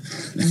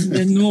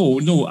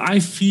 No. I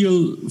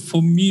feel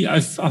for me,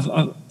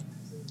 the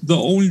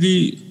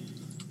only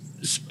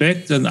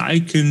spec that I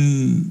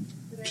can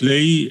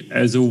play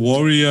as a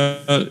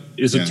warrior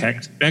is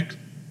attack spec.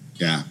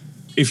 Yeah.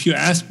 If you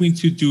ask me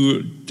to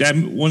do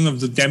one of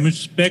the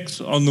damage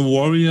specs on the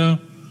warrior,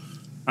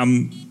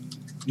 I'm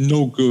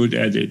no good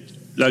at it.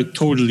 Like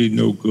totally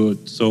no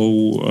good.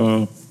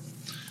 So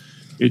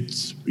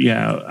it's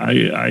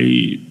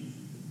I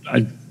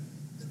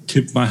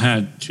tip my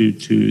hat to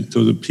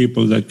the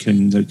people that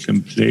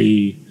can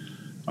play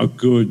a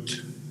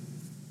good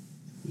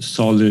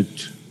solid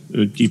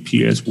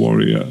DPS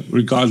warrior,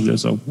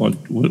 regardless of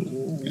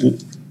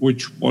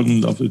which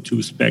one of the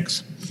two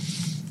specs.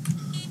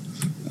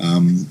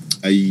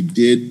 I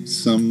did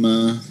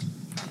some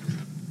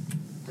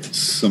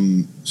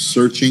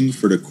searching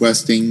for the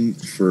questing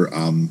for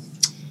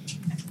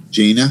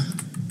Jaina,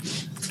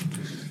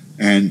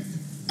 and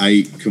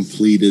I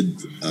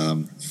completed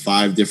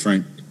 5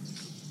 different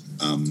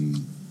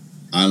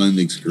island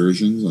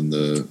excursions on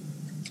the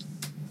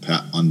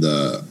not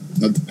the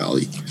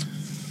Pally,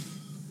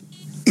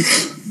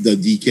 the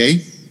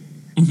DK.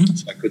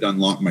 So I could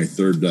unlock my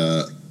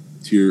 3rd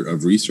tier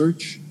of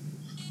research,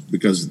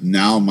 because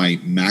now my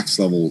max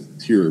level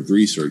tier of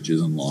research is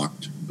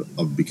unlocked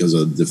because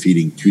of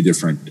defeating 2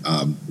 different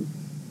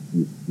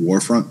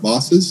Warfront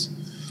bosses,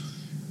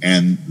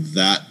 and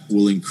that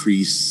will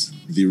increase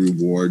the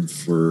reward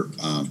for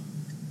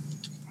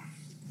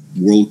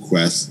world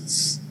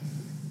quests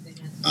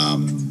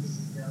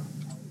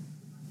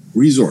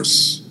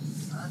resource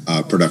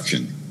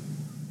production.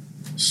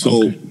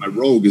 So my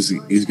rogue is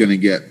going to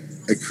get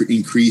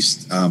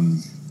increased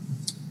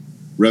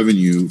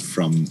revenue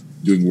from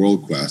doing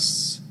world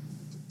quests,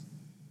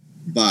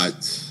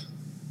 but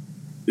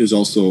there's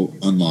also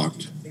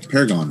unlocked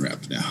Paragon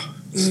rep now.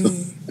 So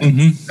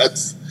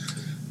that's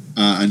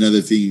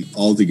another thing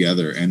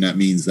altogether, and that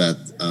means that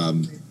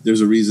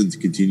there's a reason to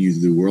continue to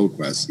do world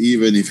quests,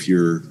 even if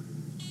you're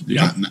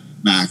not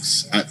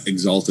max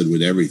exalted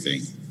with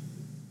everything.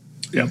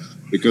 Yeah,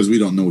 because we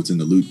don't know what's in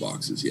the loot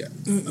boxes yet.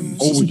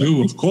 We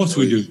do. Of course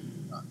we do.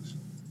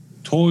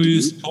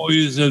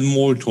 Toys, and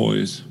more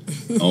toys.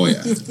 Oh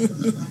yeah.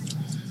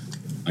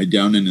 I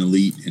downed an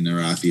elite in the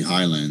Arathi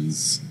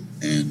Highlands,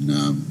 and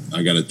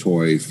I got a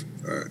toy,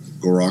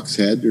 Gorok's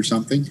head or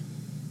something.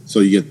 So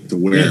you get to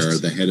wear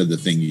the head of the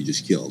thing you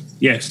just killed.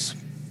 Yes.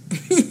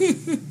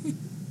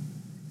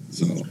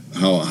 So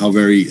how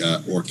very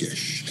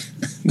orcish.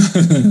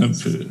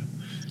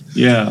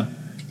 Yeah.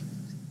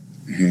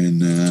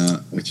 And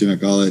what you gonna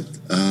call it?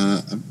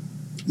 I'm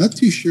not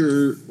too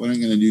sure what I'm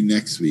gonna do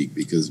next week,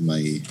 because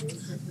my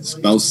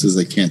spouse says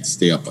I can't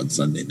stay up on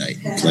Sunday night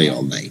and play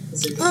all night.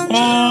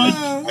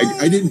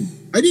 I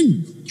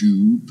didn't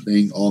do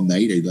playing all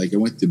night. I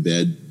went to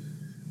bed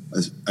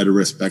at a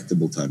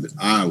respectable time, but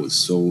I was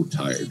so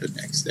tired the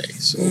next day.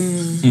 So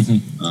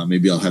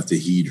maybe I'll have to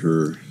heed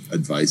her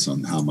advice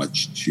on how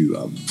much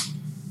to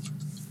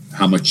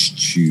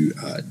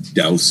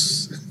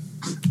douse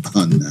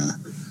on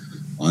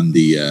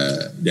the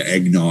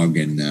eggnog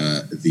and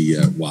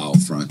the WoW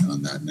front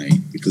on that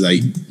night, because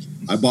I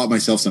bought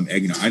myself some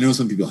eggnog. I know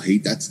some people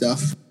hate that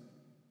stuff.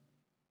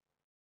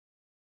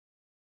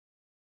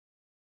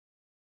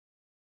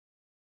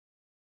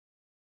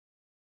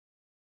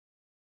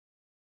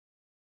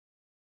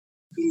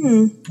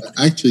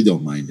 I actually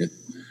don't mind it,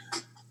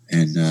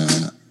 and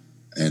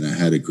I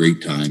had a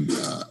great time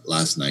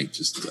last night,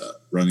 just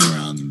running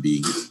around and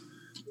being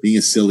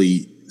a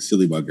silly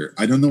bugger.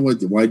 I don't know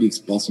why the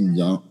expulsive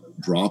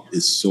drop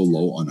is so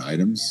low on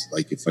items.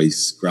 Like if I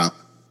scrap,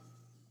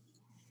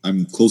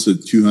 I'm close to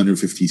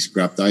 250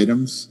 scrapped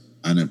items,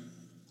 and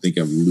think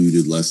I've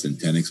looted less than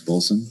 10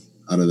 expulsion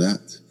out of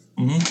that.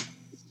 Mm-hmm.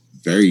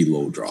 Very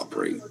low drop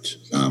rate.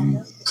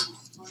 I'm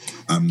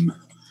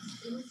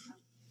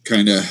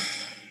kind of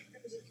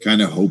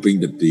hoping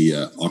that the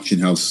auction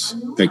house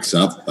picks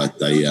up,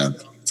 but I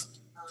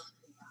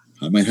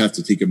might have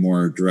to take a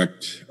more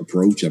direct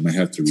approach. I might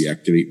have to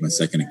reactivate my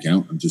second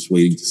account. I'm just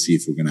waiting to see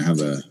if we're going to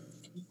have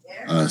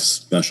a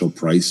special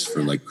price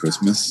for like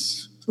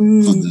Christmas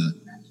on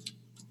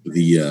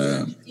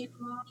the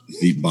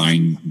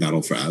buying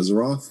Battle for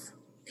Azeroth,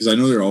 because I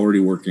know they're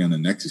already working on the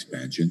next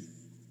expansion.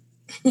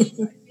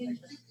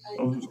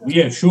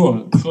 Yeah,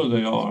 sure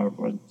they are,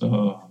 but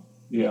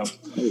yeah.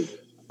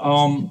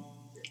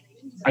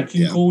 I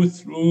can go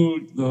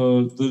through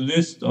the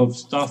list of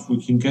stuff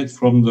we can get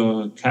from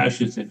the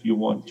caches if you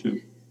want to.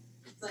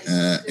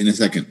 In a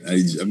second,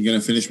 I'm going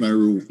to finish my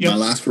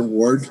last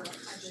reward.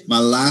 My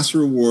last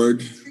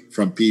reward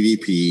from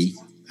PvP,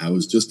 I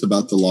was just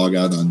about to log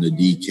out on the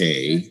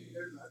DK,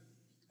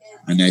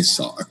 and I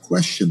saw a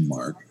question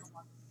mark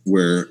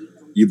where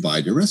you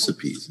buy the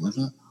recipes. And I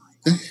thought,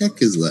 the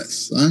heck is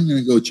this? So I'm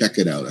going to go check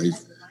it out. I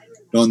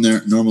don't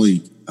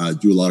normally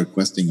do a lot of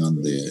questing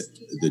on the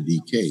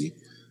DK,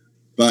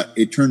 but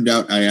it turned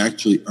out I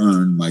actually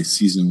earned my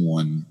Season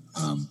 1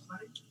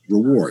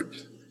 reward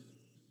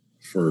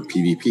for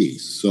PvP.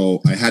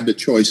 So I had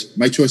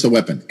my choice of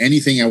weapon,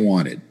 anything I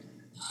wanted.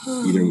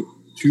 Either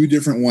 2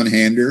 different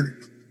one-hander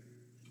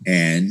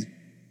and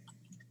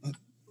a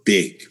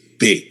big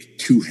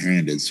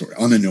 2-handed sword.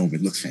 On the gnome,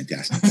 it looks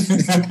fantastic.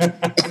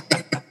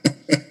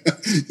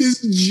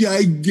 This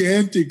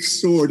gigantic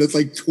sword that's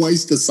like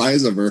twice the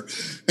size of her,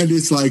 and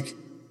it's like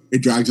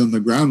it drags on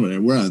the ground when it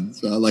runs.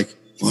 So I'm like,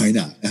 why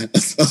not?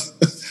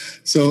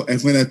 So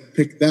and when I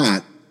picked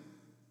that,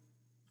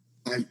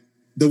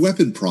 the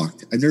weapon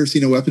procced. I've never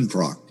seen a weapon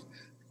procced.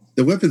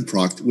 The weapon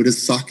procced with a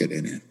socket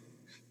in it.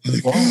 I'm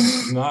like, wow,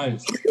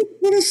 nice.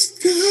 What a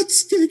stat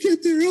stick in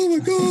there! Oh my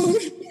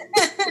god!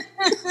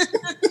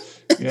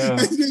 Yeah.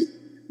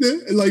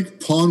 Like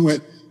Pawn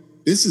went,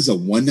 this is a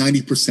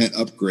 190%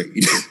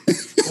 upgrade.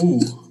 Ooh.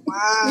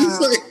 Wow.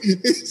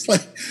 It's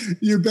like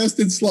your best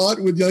in slot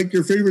with like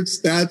your favorite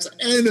stats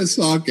and a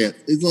socket.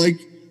 It's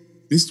like,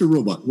 Mr.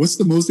 Robot, what's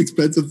the most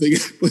expensive thing I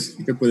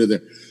can put in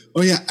there?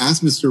 Oh yeah,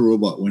 Ask Mr.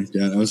 Robot went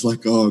down. I was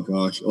like, oh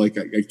gosh, like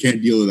I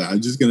can't deal with that.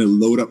 I'm just gonna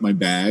load up my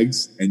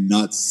bags and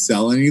not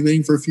sell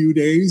anything for a few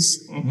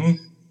days. Mm-hmm.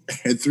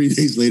 And 3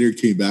 days later it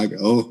came back.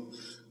 Oh,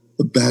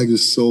 the bag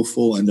is so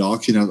full. And the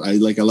auction house, I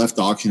left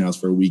the auction house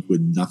for a week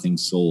with nothing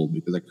sold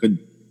because I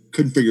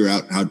couldn't figure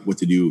out what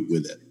to do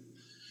with it.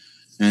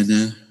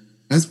 And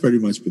that's pretty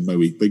much been my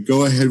week. But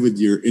go ahead with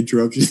your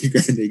interruption.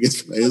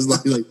 It was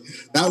like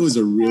that was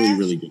a really,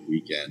 really good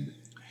weekend.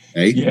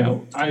 Hey? Yeah,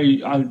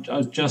 I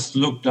just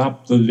looked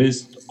up the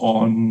list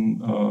on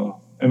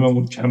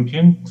MMO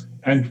Champion,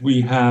 and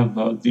we have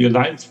the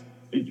Alliance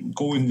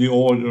go in the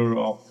order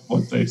of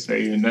what they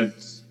say, and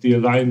that's the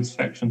Alliance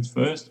factions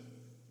first.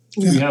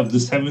 Yeah. We have the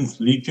 7th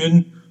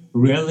Legion,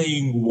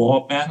 Rallying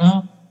War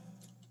Banner.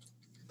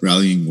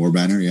 Rallying War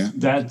Banner, yeah.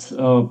 That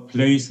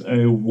place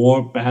a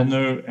war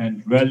banner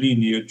and rally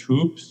near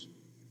troops.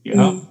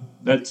 Yeah,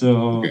 that's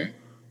a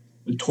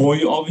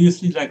toy,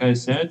 obviously, like I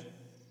said.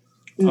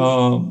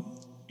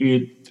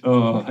 It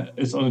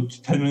is on a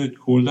 10-minute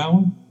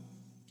cooldown.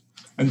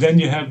 And then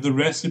you have the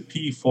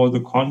recipe for the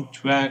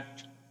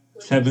contract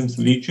 7th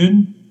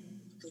Legion.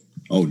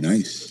 Oh,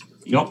 nice.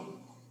 Yep.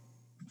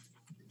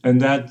 And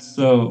that's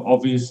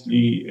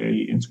obviously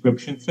a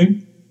inscription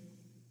thing.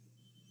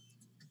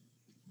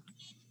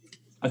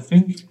 I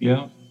think,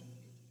 yeah.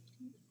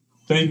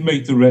 They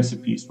make the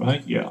recipes,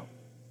 right? Yeah.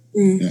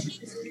 Yeah.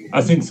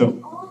 I think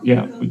so.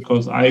 Yeah,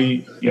 because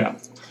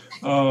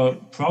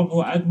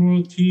Proudmoore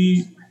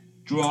Admiralty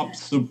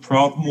drops the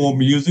Proudmoore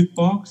music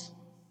box,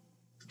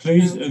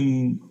 plays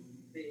an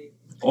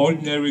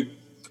ordinary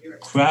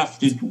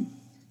crafted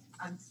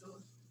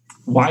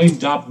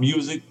wind-up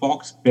music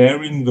box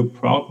bearing the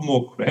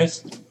Proudmoore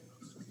crest,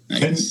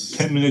 nice.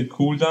 10-minute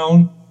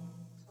cooldown.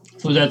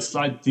 So that's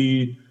like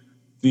the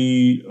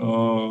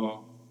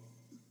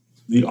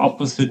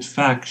opposite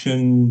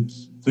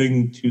factions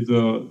thing to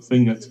the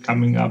thing that's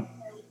coming up.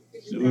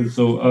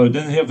 So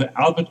then they have the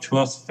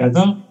Albatross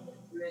Feather.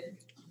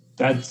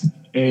 That's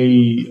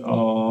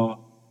a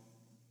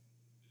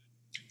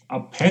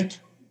pet.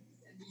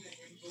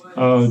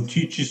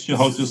 Teaches you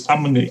how to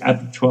summon the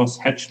Albatross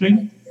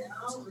hatchling.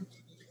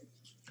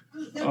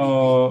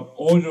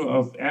 Order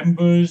of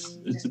Embers.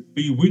 It's a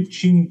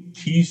bewitching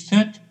tea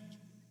set.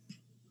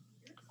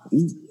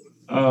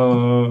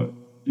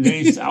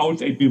 Lays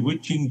out a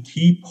bewitching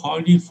tea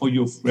party for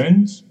your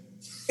friends.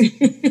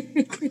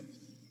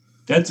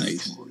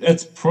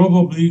 That's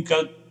probably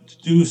got to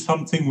do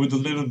something with the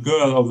little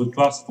girl of the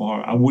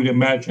Dustbar, I would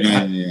imagine.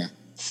 Yeah.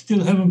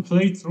 Still haven't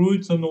played through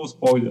it, so no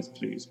spoilers,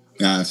 please.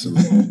 Yeah,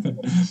 absolutely.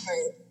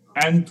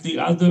 And the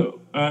other,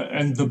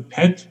 and the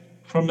pet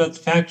from that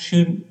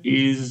faction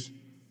is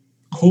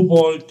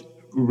Cobalt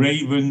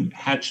Raven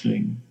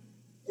Hatchling.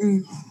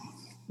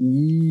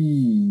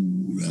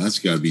 Ooh, that's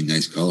got to be a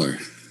nice color.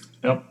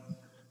 Yep.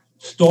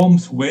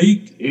 Storm's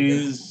Wake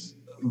is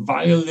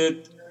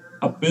Violet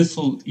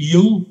Abyssal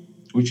Eel,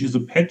 which is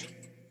a pet.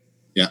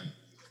 Yeah.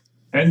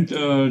 And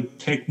a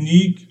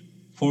technique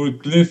for a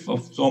glyph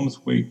of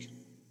Storm's Wake.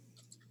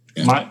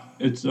 Yeah.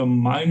 It's a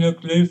minor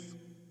glyph.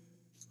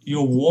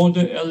 Your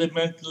water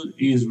elemental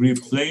is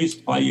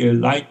replaced by a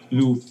light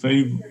blue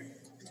favored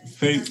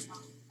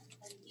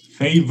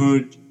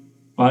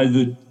by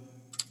the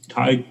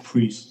Tide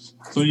Priests.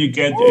 So you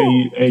get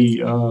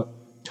a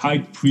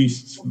Tide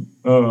Priest's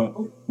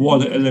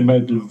water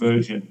elemental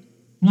version.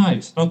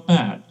 Nice, not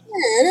bad.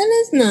 Yeah, that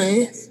is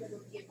nice.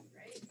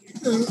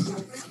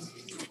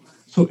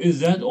 So is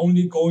that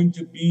only going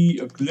to be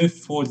a glyph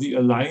for the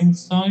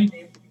Alliance side?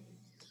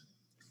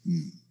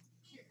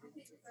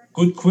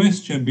 Good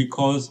question,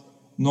 because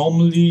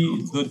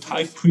normally the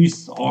Tide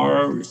Priests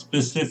are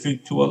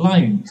specific to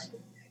Alliance.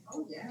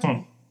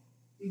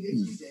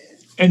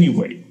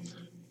 Anyway,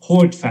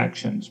 Horde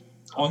factions.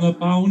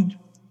 Honorbound,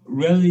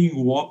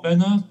 Rallying War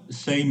Banner,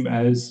 same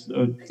as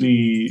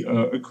the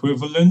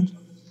equivalent.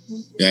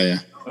 Yeah.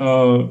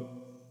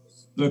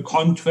 The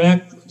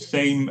contract,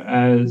 same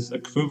as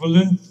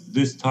equivalent.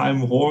 This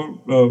time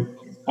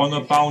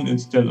Honorbound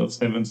instead of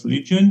 7th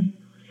Legion.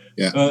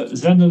 Yeah.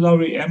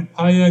 Zanalari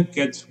Empire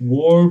gets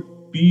War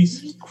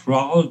Beast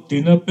Kral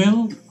Dinner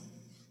Bell,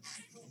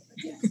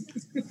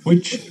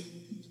 which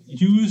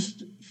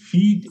used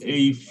feed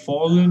a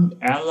fallen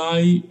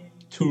ally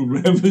to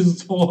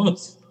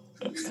Revisors.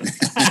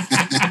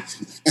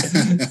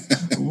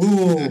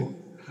 Ooh.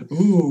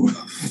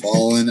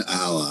 Fallen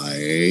ally,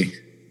 eh?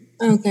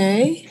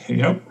 Okay.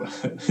 Yep.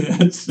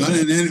 That's not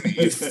an enemy.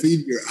 You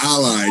feed your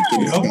ally to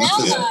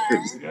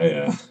the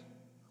Yeah.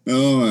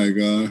 Oh my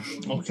gosh.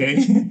 Okay.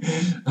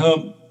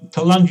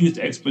 Talangi's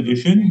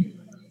Expedition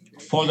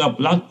for the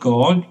Blood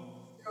God,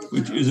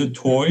 which is a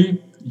toy.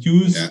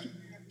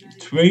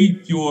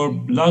 Trade your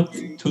blood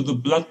to the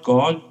Blood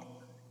God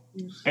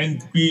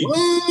and be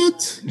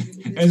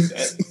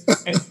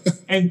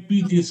and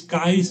be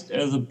disguised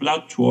as a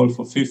blood troll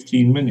for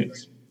 15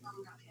 minutes.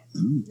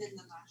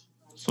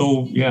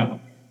 So yeah,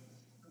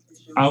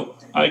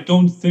 I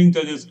don't think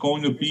that it's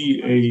going to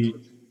be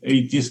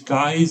a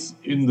disguise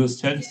in the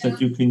sense that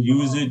you can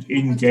use it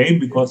in game,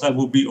 because that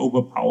will be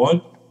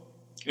overpowered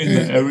in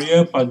the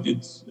area. But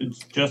it's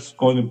just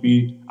going to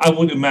be, I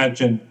would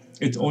imagine,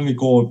 it's only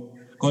going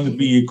to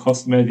be a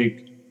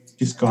cosmetic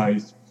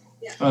disguise.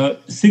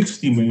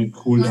 60-minute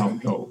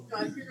cooldown though.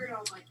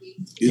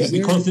 Yeah,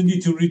 because you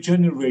need to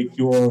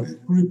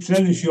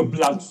replenish your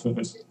blood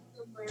first.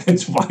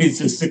 That's why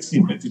it's a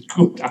 60-minute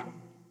cooldown.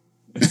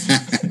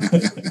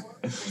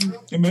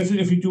 Imagine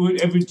if you do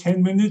it every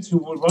 10 minutes, you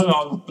would run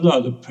out of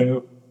blood,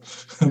 apparently.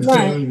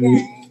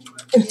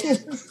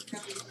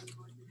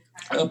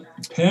 A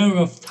pair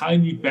of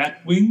tiny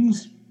bat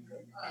wings,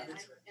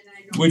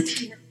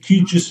 which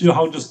teaches you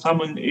how to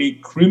summon a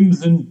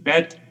crimson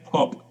bat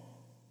pop.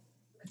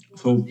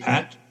 So a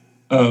pet.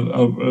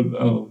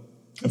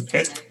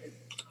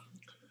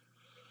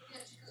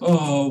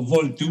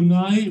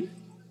 Voldunai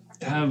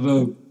have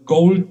a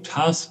gold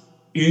tusk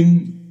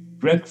in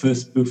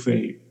breakfast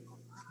buffet.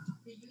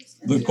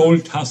 The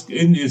gold tusk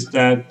inn is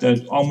that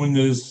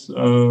ominous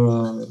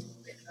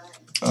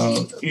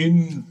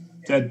inn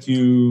that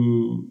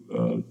you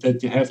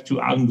have to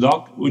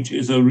unlock, which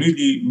is a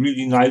really,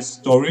 really nice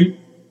story.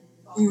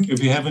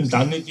 If you haven't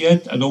done it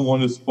yet, I don't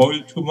want to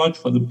spoil too much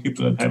for the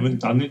people that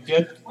haven't done it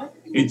yet.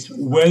 It's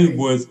well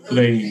worth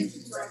playing.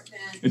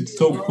 It's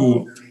so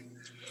cool.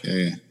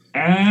 Yeah.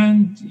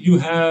 And you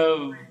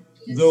have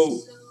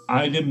the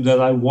item that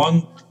I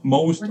want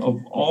most of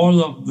all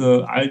of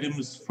the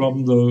items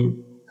from the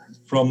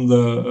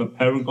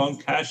Paragon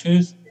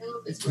caches,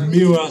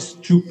 Mira's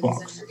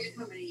Jukebox.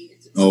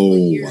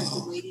 Oh,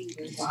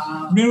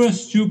 wow.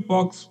 Mira's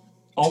Jukebox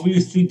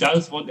obviously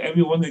does what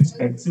everyone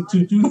expects it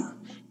to do.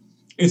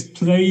 Is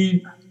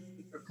play,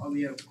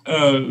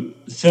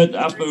 set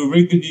up a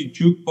rickety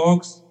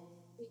jukebox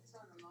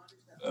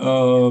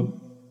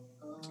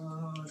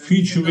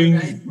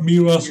featuring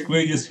Mira's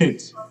greatest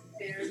hits,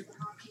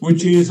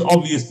 which is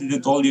obviously the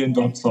Dolly and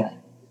Dot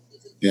song.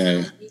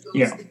 Yeah.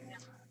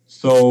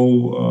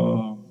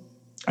 So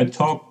I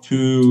talked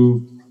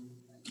to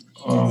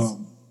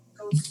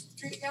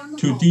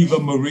Diva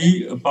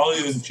Marie about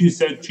it, and she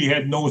said she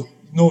had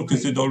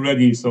noticed it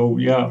already. So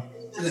yeah.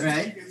 To the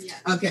right?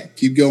 Okay.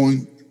 Keep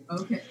going.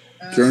 Okay.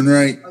 Turn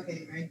right.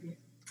 Okay, right here.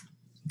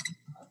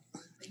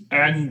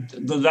 And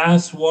the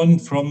last one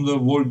from the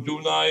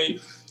Voldunai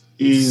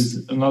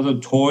is another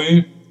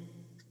toy.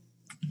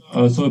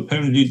 So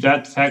apparently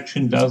that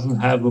faction doesn't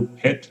have a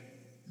pet.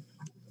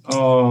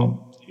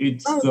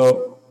 It's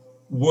the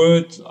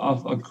Words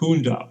of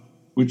Akunda,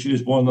 which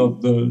is one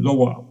of the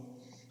lower.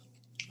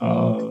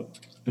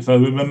 If I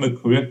remember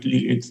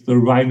correctly, it's the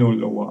Rhino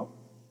lower.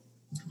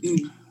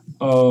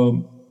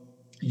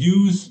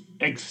 Use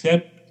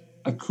accept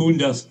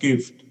Akunda's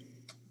gift,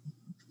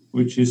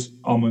 which is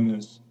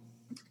ominous,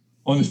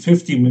 on a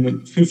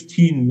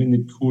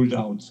 15-minute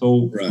cooldown.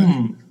 So,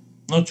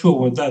 not sure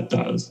what that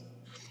does.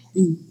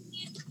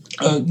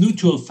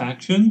 Neutral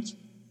factions.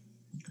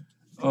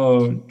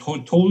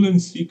 Tolan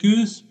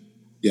Seekers.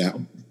 Yeah. A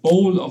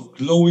bowl of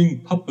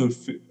glowing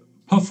pufferfish.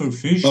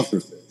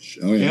 Pufferfish.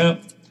 Oh, yeah.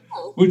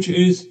 Which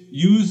is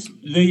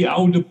lay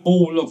out a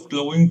bowl of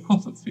glowing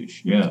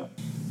pufferfish. Yeah.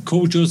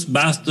 Kojo's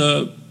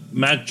master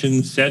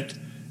matching set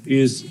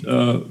is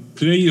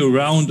play a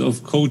round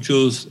of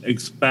Kojo's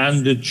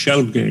expanded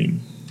shell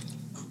game.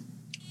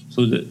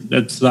 So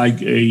that's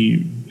like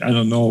I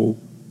don't know,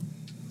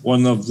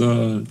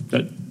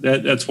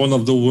 that's one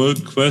of the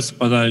world quests,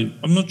 but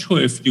I'm not sure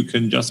if you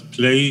can just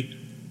play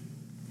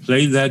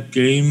that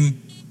game.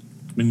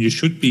 I mean, you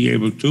should be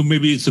able to.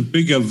 Maybe it's a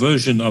bigger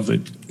version of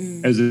it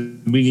as a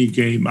mini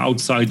game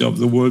outside of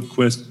the world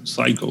quest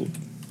cycle.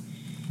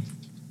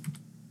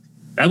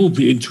 That would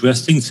be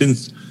interesting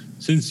since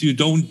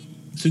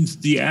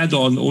the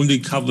add-on only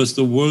covers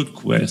the world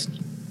quest.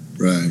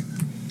 Right.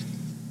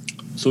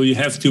 So you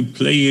have to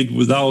play it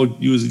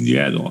without using the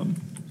add-on,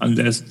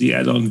 unless the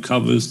add-on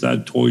covers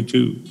that toy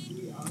too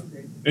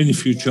in a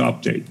future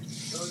update.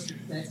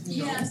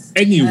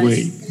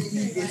 Anyway,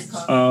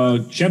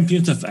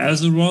 Champions of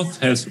Azeroth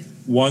has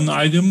one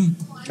item,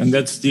 and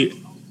that's the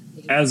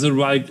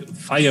Azerite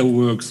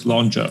Fireworks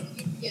Launcher,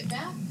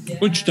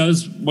 which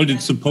does what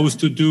it's supposed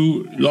to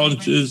do,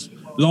 launch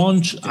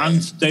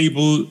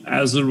unstable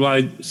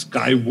Azerite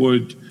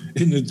skyward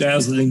in a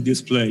dazzling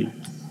display.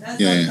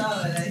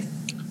 Yeah.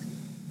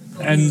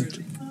 And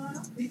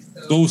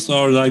those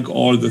are like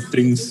all the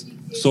things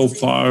so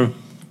far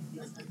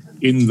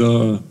in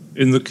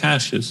the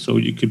caches. So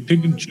you can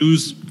pick and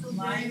choose.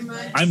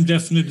 I'm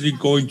definitely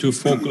going to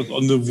focus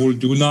on the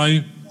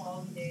Voldunai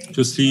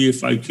to see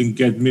if I can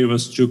get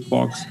Mira's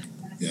Jukebox.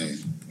 Yeah.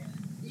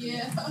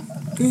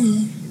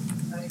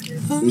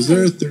 Was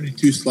there a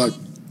 32 slot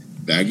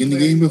bag in the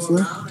game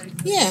before?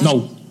 Yeah.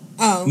 No.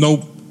 Oh.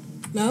 Nope.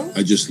 No?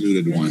 I just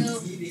looted one.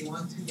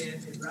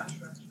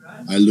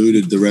 I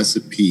looted the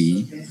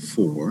recipe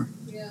for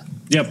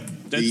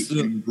that's the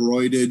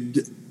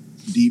embroidered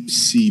deep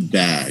sea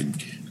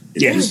bag.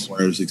 It Yes.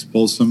 requires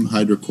Expulsum,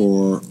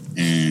 Hydrocore,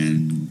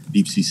 and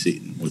Deep Sea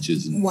Satan, which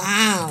is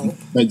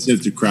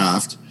expensive to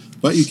craft,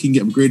 but you can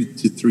get upgraded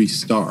to 3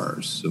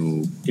 stars.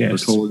 So for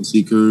Tolan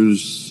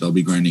Seekers, I'll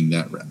be grinding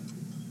that rep.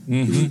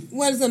 Mm-hmm.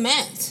 What is the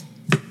match?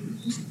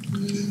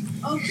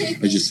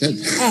 I just said.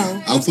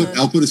 Oh,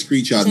 I'll put a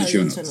screenshot in the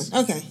show notes.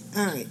 Okay,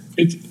 all right.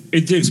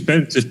 It's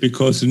expensive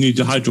because you need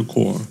the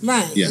Hydrocore.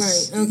 Right.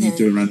 Yes, Right. you Okay. need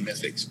to run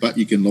mythics, but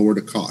you can lower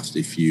the cost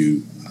if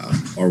you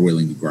are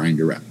willing to grind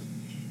a rep.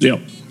 Yeah.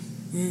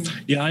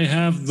 Yeah, I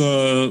have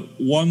the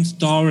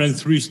 1-star and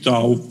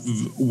 3-star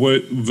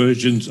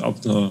versions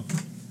of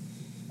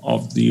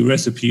the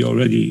recipe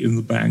already in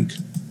the bank.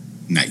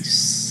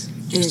 Nice.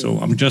 So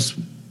I'm just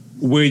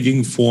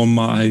waiting for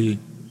my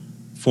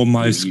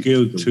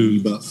skill to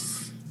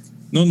buff.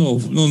 No,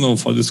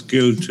 for the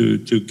skill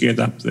to get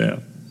up there.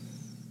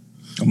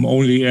 I'm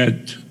only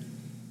at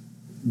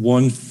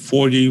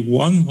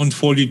 141,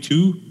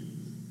 142.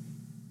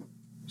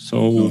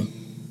 So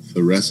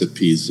the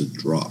recipe is a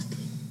drop.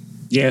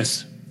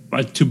 Yes,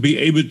 but to be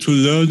able to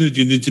learn it,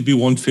 you need to be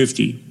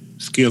 150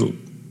 skill.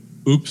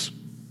 Oops.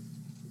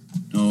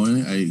 No,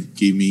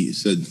 it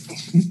said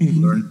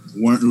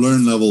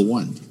learn level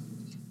 1.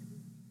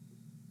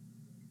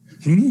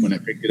 When I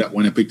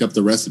picked up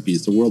the recipe,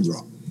 it's the world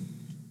drop.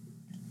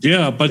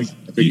 Yeah, but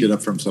I picked it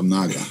up from some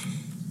Naga.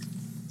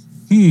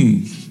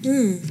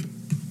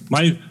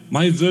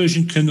 My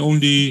version can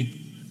only,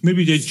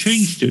 maybe they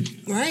changed it.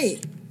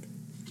 Right.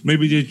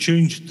 Maybe they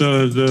changed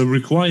the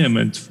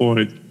requirement for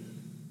it.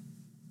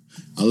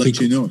 I'll let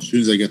you know as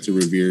soon as I get to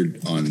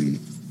Revered on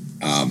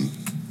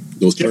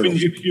those Kevin,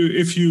 turtles.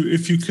 if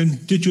you can,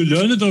 did you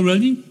learn it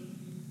already?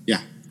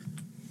 Yeah.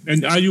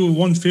 And are you a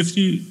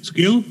 150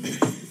 skill?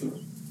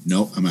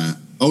 No, I'm at.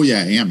 Oh yeah,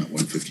 I am at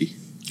 150.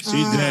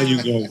 See, there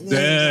you go.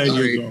 There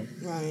Sorry. you go.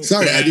 Right.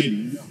 Sorry, I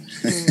didn't know.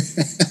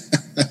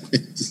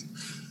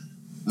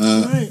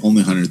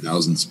 Only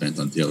 100,000 spent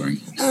on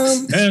tailoring.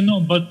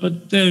 No,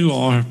 but there you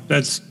are.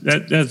 That's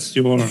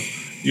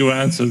your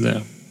answer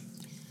there.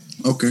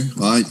 Okay,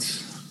 well,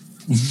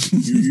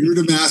 you're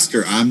the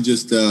master. I'm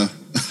just a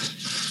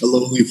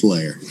lonely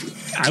player.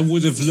 I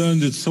would have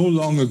learned it so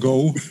long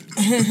ago,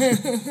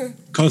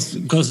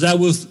 because that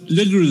was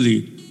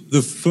literally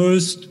the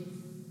first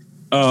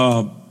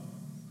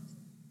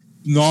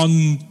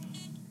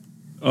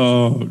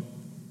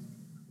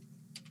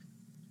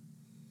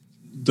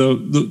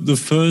the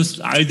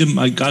first item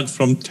I got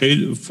from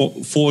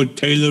for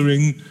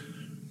tailoring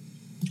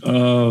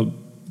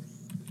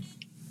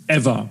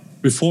ever.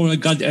 Before I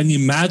got any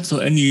mats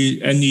or any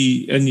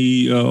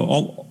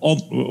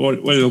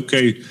well,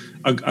 okay,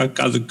 I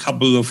got a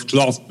couple of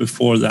cloth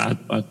before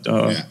that, but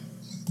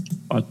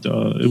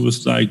it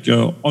was like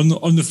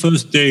on the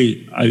first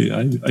day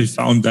I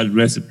found that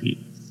recipe.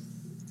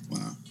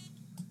 Wow!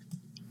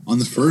 On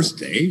the first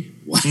day,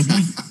 wow,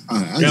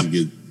 that's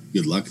good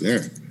luck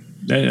there.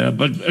 Yeah,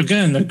 but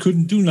again, I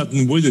couldn't do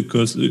nothing with it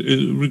because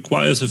it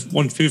requires a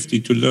 150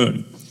 to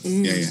learn.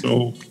 Yeah.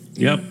 So,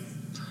 yep.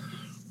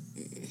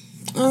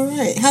 All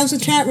right. How's the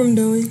chat room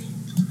doing?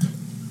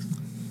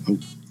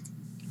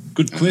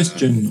 Good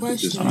question.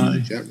 Just in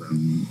the chat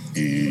room,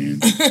 and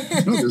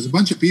no, there's a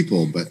bunch of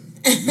people, but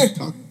there's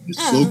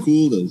Slow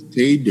Cool, there's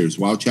Tade, there's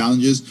WoW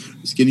Challenges,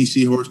 Skinny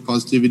Seahorse,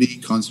 Positivity,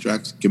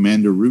 Constructs,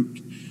 Commander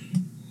Root,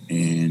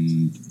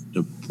 and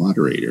the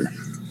Moderator.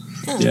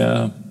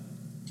 Yeah,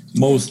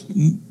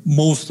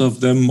 most of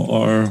them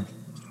are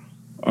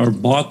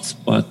bots,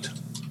 but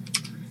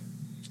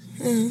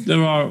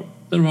there are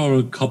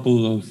a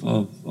couple of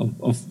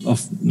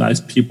nice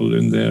people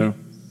in there.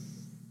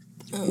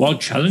 WoW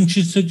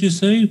Challenges, did you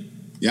say?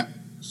 Yeah.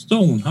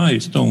 Stone, hi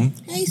Stone.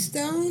 Hey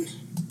Stone.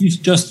 He's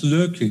just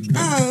lurking.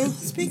 Oh,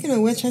 speaking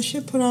of which, I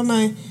should put on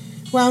my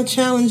WoW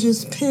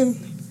Challenges pin.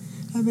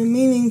 I've been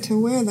meaning to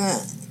wear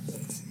that.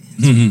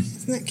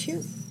 Isn't that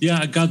cute? Yeah,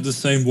 I got the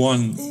same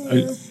one.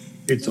 Yeah.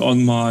 It's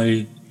on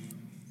my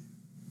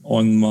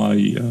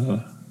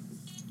BlizzCon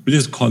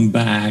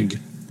bag.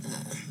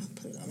 I'll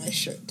put it on my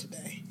shirt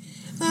today.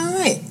 All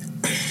right.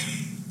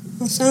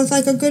 Well, sounds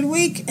like a good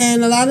week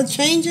and a lot of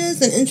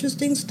changes and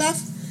interesting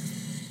stuff.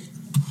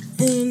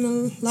 And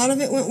a lot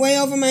of it went way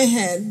over my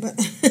head, but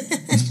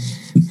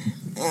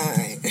all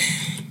right.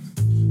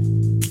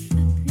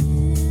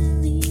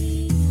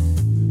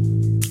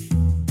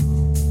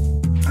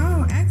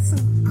 Oh,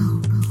 excellent.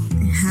 Oh,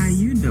 how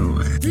you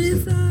doing?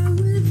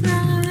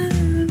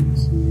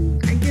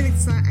 I get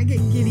excited, I get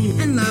giddy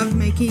and love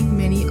making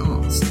mini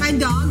alts. My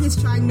dog is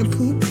trying to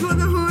poop for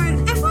the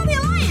Horde and for the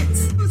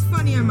Alliance. It was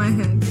funny in my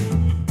head.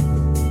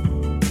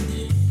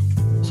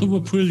 So,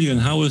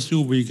 Brilliant, how has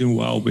your week in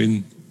WoW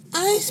been?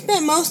 I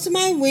spent most of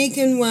my week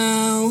in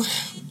WoW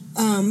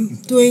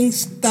doing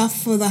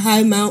stuff for the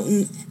High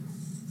Mountain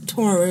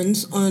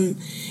Taurens on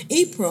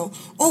April.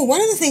 Oh, one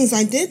of the things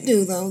I did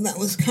do, though, that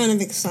was kind of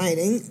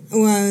exciting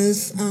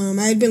was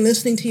I had been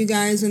listening to you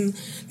guys in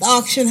the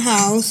auction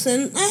house,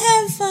 and I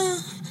have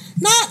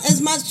not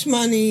as much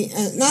money,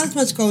 not as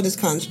much gold as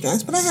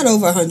Constructs, but I had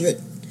over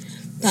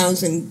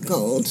 100,000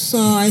 gold. So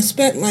I must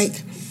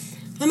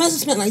have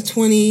spent like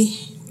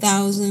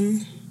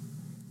 20,000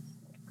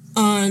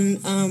 on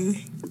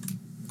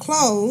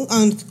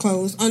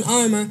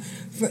armor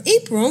for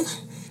April,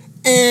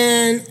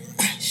 and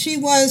she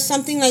was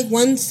something like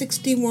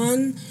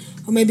 161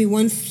 or maybe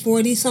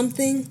 140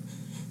 something,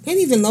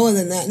 maybe even lower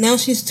than that. Now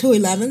she's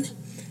 211.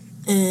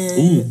 And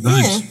ooh,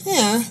 nice.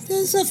 Yeah.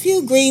 There's a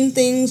few green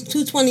things,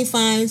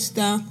 225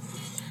 stuff,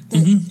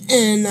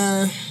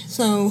 and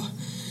so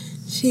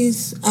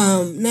she's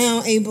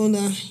now able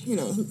to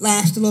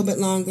last a little bit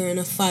longer in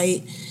a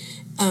fight.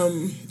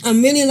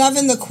 I'm really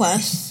loving the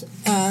quest.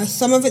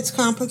 Some of it's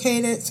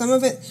complicated. Some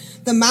of it,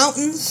 the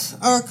mountains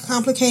are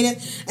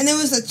complicated. And there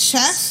was a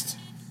chest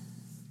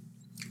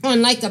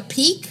on like a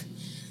peak,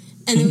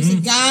 and there was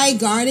a guy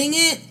guarding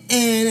it,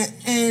 and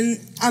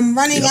I'm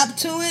running up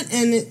to it,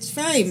 and it's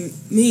very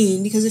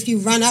mean because if you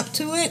run up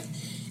to it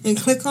and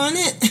click on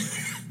it,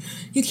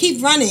 you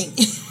keep running,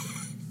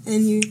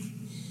 and you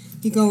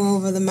go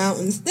over the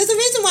mountains. There's a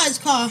reason why it's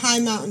called High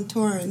Mountain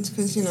Taurens,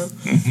 because you're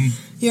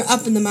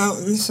up in the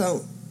mountains.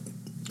 So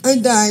I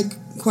died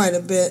quite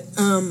a bit,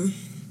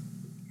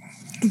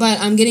 but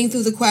I'm getting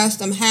through the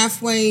quest. I'm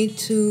halfway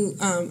to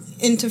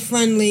into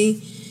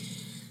friendly.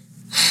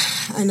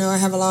 I know I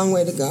have a long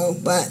way to go,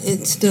 but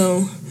it's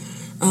still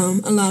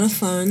a lot of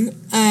fun.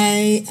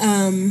 I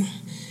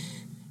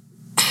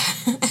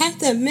have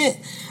to admit,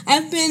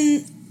 I've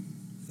been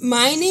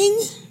mining,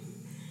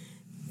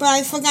 but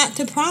I forgot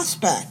to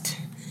prospect.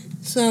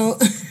 So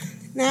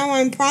now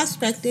I'm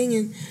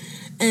prospecting,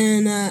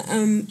 and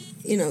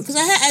because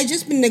I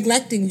just been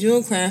neglecting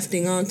jewel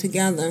crafting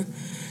altogether.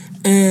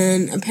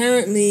 And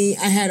apparently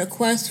I had a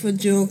quest for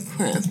jewel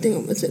crafting,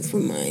 or was it for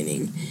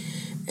mining?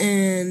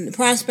 And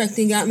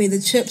prospecting got me the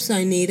chips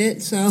I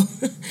needed, so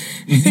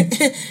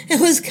it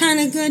was kind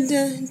of good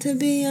to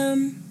be,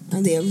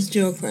 it was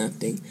jewel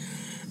crafting,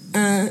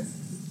 to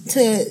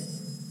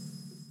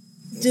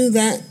do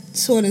that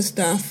sort of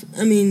stuff.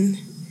 I mean,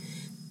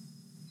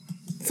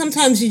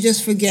 sometimes you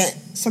just forget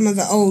some of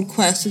the old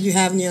quests that you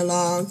have in your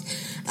log.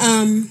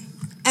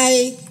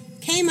 I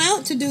came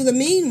out to do the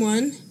mean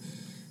one,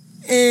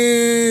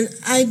 and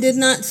I did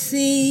not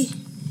see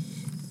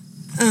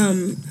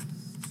the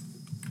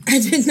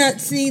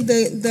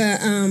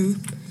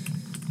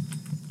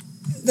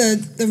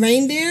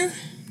reindeer.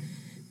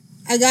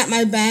 I got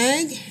my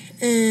bag,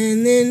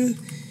 and then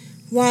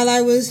while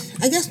I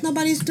guess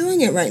nobody's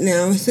doing it right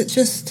now. Is it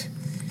just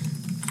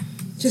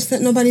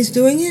that nobody's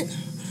doing it?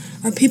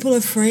 Are people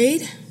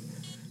afraid?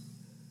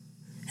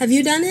 Have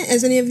you done it?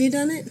 Has any of you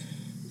done it?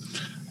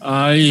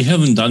 I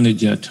haven't done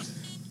it yet.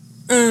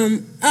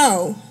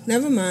 Oh,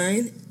 never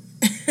mind.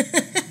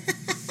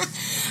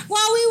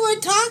 While we were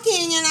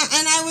talking and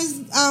I was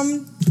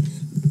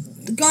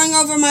going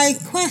over my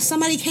quest,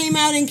 somebody came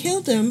out and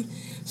killed him.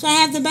 So I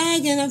have the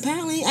bag, and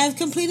apparently I've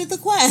completed the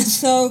quest.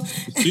 So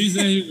see,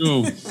 there you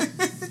go.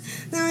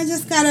 Now I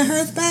just gotta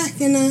hearth back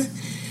and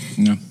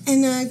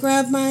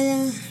grab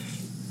my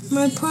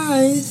my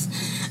prize.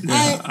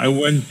 Yeah, I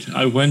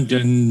went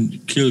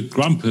and killed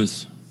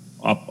Grumpus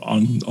up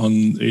in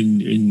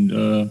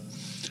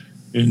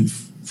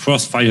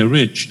Frostfire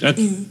Ridge. That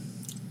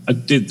I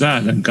did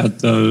that and got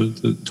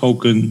the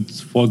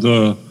tokens for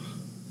the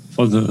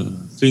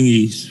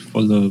thingies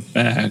for the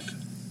bag.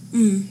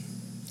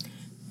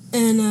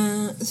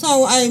 And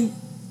so I'm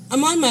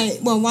on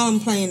while I'm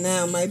playing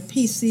now, my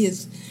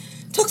PC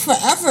took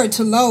forever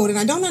to load, and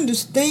I don't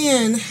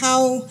understand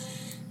how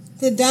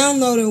the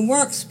downloader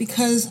works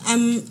because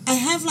I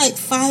have like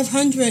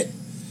 500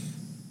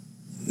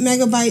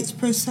 megabytes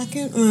per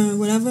second or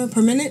whatever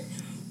per minute.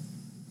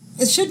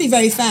 It should be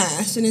very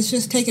fast, and it's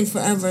just taking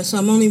forever. So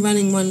I'm only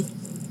running one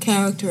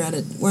client at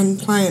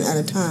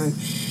a time,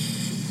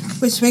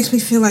 which makes me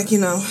feel like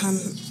my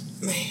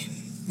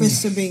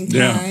wrists are being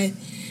tied.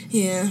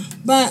 Yeah,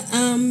 but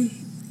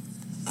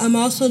I'm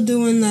also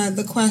doing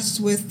the quest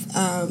with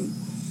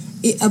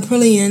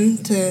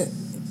Aprillian to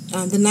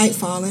the Night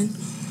Fallen,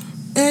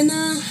 and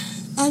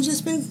I've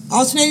just been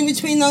alternating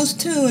between those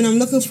two, and I'm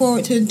looking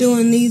forward to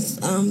doing these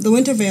the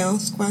Winter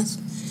Veils quest,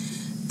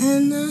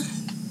 and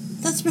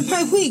that's been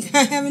my week.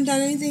 I haven't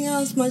done anything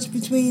else much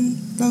between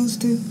those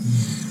two.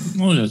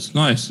 Oh, that's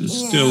nice. It's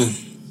still.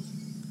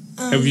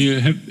 Have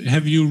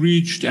you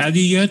reached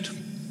Addie yet?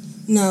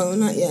 No,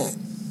 not yet.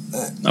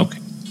 But, okay.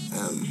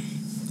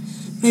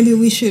 Maybe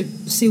we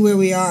should see where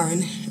we are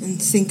and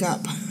sync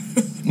up.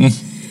 All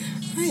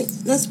right,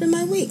 that's been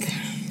my week.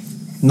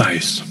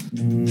 Nice.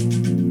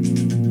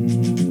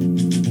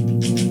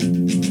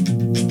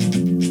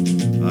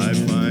 I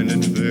find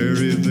it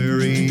very,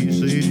 very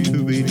easy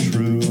to be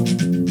true.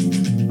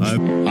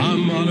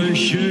 Am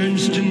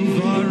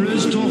allerschönsten war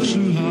es doch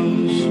zu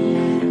Haus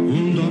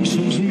und auch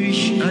sonst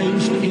mich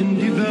einst in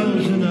die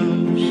Welt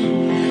hinaus.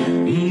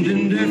 Und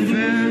in der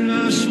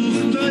Ferne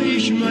suchte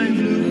ich mein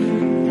Glück.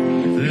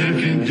 Wer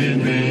kennt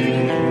den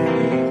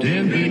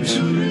Weg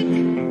zurück?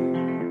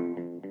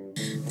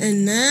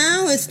 And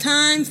now it's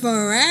time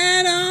for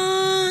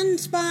Add-on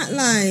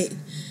Spotlight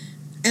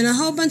and a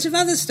whole bunch of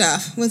other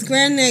stuff with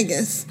Grand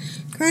Negus.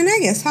 Grand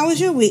Negus, how was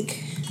your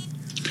week?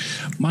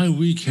 My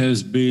week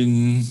has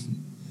been,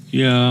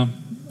 I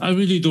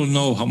really don't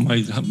know how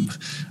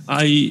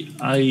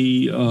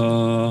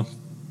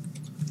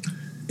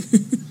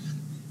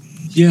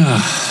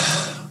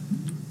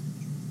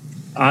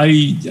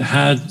I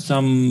had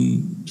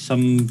some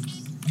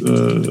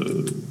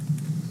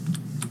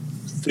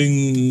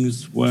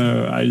things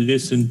where I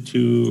listened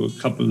to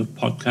a couple of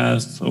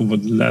podcasts over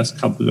the last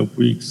couple of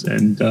weeks,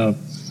 and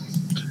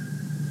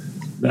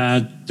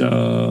that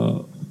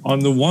on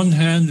the one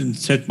hand it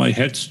set my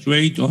head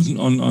straight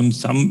on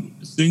some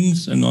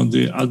things, and on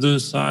the other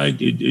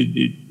side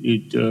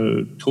it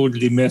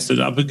totally messed it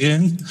up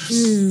again.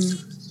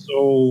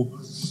 So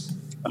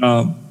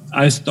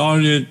I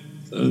started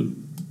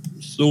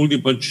slowly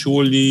but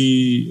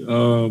surely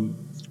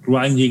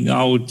grinding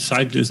out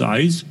Sightless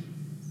Eyes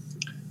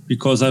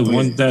because I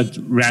want that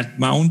rat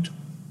mount.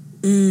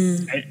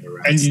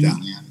 And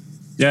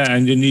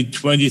you need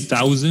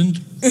 20,000.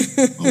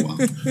 Oh, wow.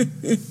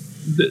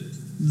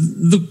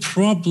 The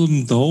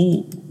problem,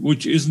 though,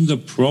 which isn't a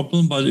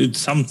problem, but it's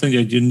something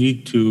that you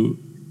need to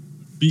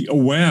be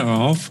aware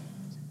of,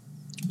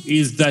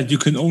 is that you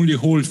can only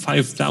hold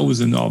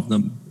 5,000 of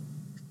them.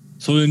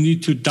 So you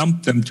need to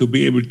dump them to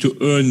be able to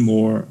earn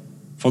more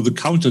for the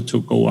counter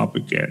to go up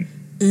again.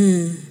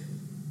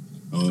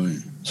 Oh, yeah.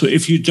 So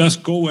if you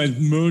just go and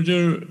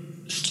murder,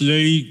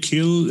 slay,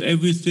 kill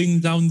everything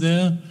down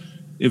there,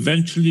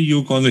 eventually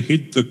you're going to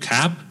hit the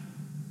cap.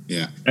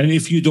 Yeah. And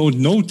if you don't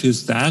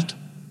notice that,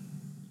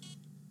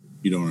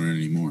 you don't earn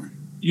any more.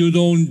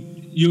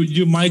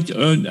 You might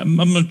earn,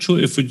 I'm not sure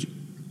if it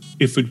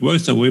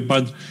works that way,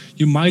 but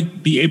you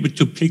might be able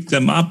to pick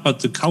them up,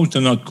 but the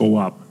counter not go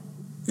up.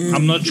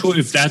 I'm not sure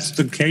if that's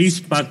the case,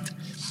 but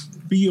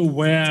be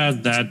aware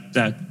that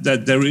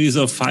there is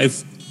a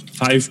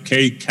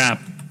 5K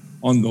cap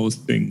on those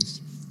things.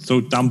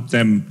 So dump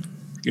them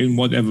in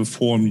whatever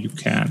form you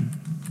can.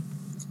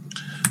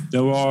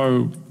 There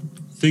are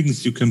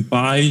things you can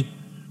buy,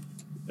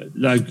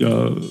 like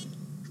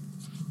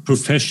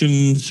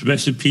professions,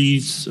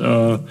 recipes,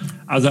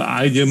 other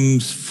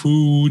items,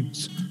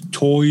 foods,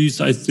 toys,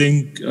 I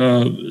think,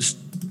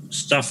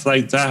 stuff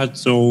like that.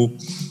 So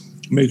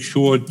make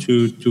sure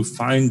to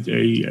find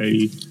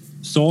a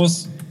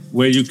source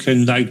where you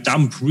can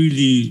dump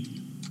really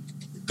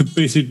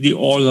basically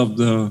all of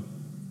the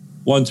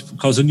ones,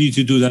 because you need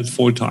to do that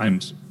 4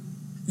 times,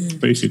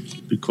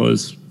 basically,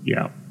 because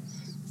you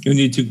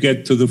need to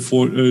get to the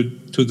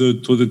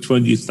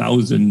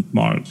 20,000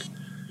 mark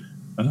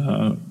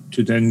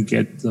to then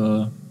get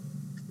the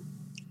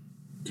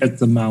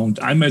mount.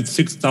 I'm at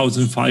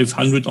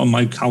 6,500 on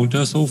my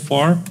counter so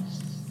far.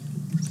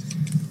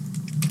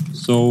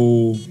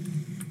 So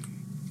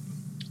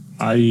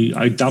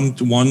I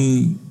dumped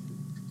one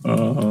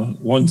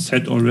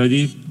set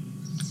already,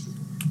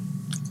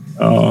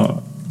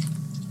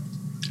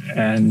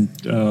 and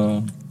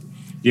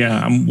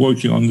I'm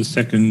working on the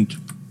second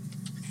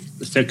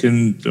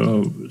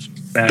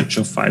batch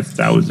of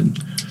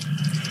 5,000.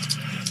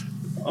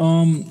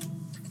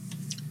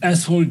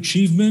 As for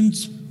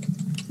achievements,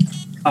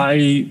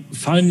 I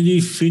finally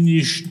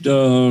finished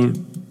the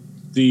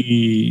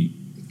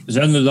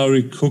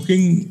Zanillary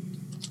cooking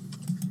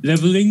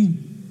leveling,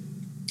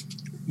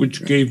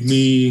 which gave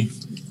me,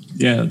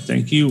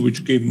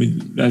 which gave me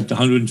that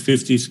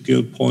 150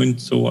 skill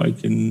points, so I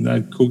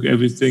can cook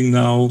everything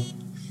now.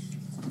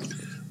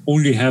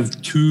 Only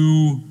have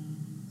 2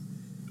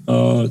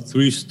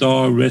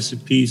 3-star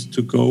recipes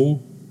to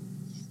go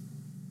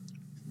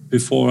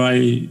before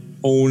I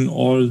own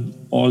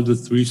all the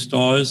 3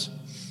 stars.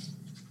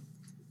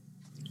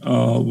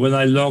 When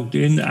I logged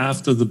in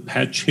after the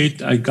patch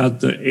hit, I got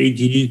the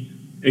 80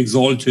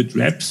 exalted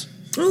reps.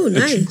 Oh,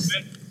 nice.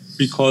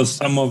 Because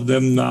some of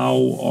them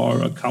now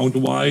are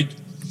account-wide.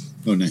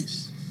 Oh,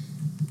 nice.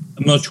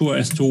 I'm not sure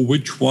as to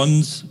which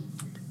ones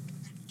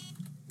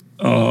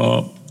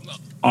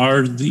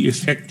are the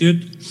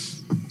affected,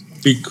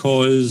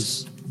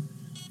 because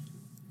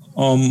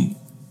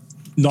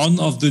none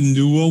of the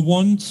newer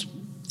ones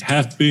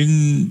have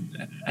been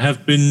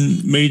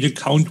made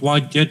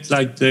account-wide yet,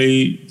 like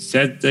they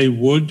said they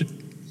would.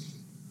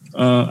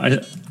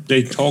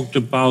 They talked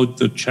about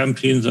the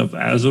Champions of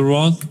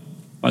Azeroth,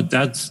 but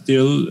that's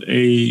still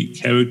a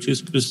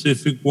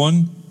character-specific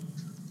one.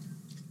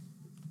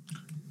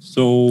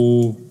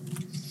 So,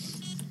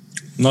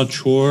 not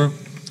sure.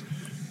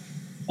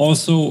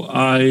 Also,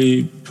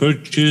 I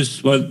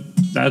purchased,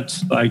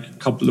 that's like a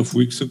couple of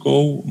weeks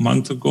ago, a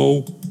month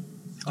ago,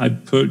 I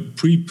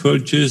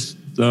pre-purchased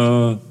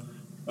the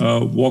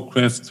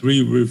Warcraft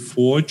 3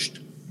 Reforged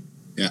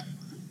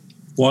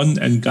one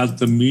and got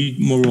the Meat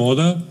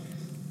Marauder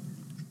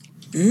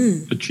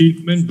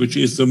achievement, which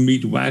is the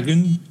Meat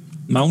Wagon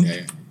mount,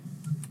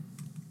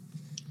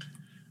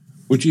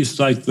 which is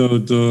like the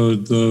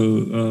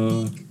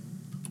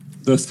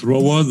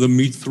thrower, the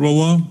meat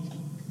thrower.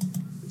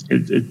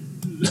 It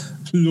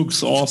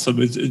looks awesome.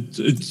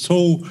 It's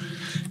so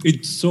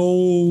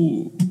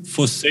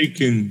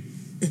forsaken.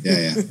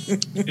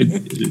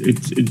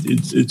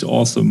 It's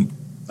awesome.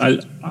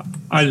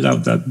 I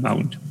love that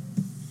mount.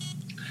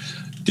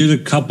 Did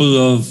a couple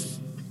of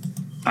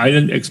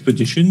island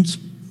expeditions.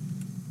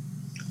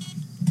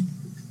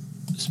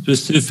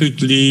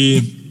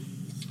 Specifically,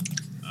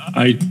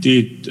 I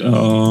did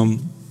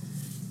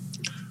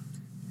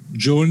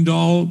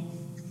Jorndal.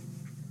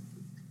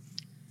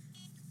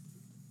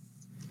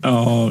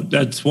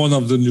 That's one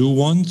of the new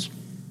ones.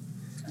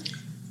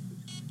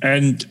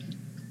 And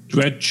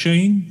Dread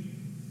Chain.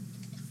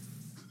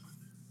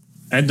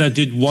 And I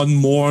did one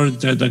more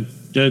that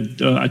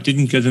I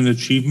didn't get an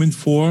achievement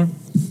for.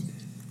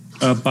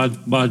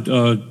 But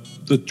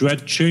the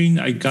Dread Chain,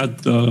 I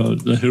got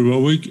the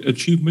heroic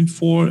achievement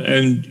for,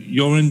 and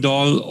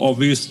Jorindal,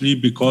 obviously,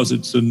 because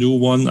it's a new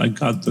one, I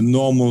got the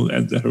normal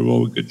and the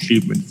heroic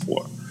achievement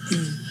for.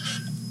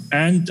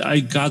 And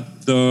I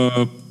got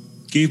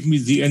gave me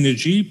the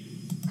energy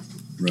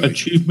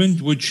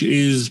achievement, which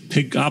is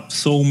pick up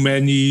so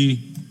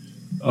many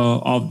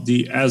of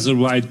the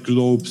Azerite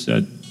globes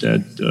that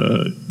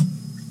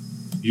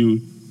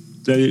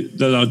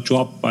are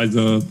dropped by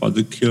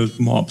the killed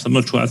mobs. I'm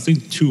not sure. I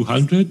think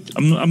 200.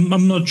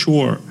 I'm not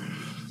sure.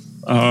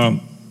 I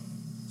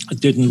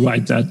didn't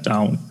write that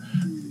down.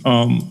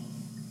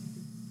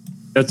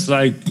 That's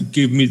like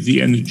give me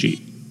the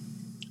energy.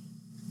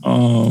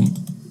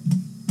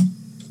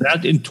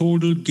 That in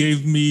total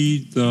gave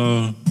me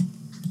the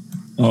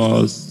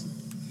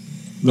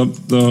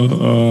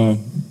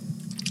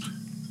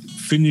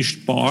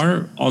finished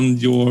bar on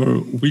your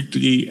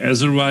weekly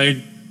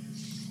Azerite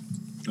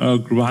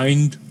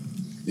grind.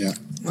 Yeah.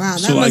 Wow,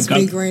 that must be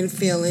a great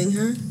feeling,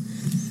 huh?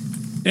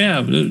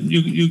 Yeah,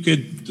 you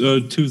get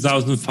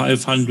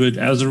 2,500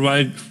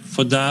 Azerite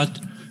for that,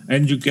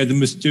 and you get a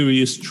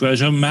mysterious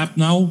treasure map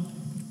now.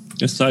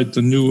 It's like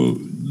the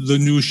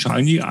new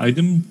shiny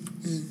item.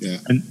 Yeah.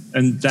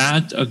 And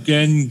that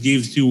again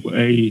gives you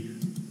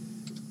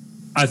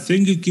I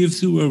think it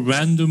gives you a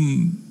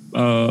random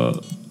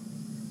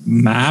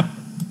map,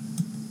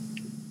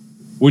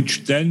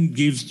 which then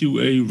gives you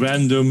a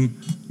random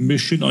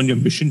mission on your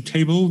mission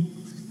table.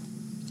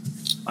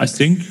 I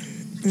think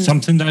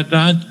something like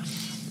that.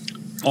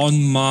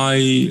 On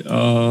my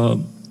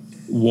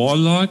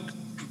Warlock,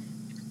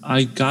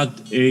 I got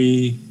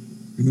a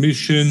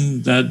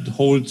mission that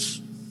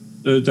holds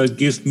that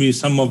gives me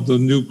some of the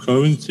new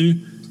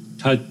currency,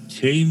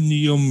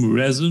 titanium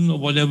resin or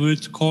whatever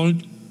it's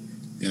called.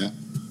 Yeah.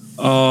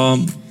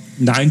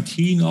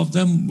 19 of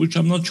them, which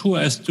I'm not sure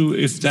as to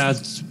if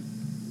that's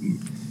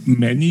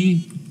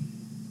many.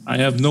 I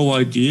have no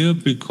idea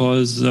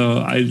because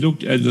I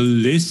looked at the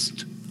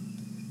list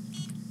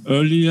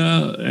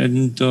earlier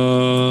and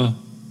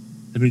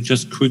let me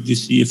just quickly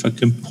see if I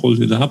can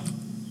pull it up.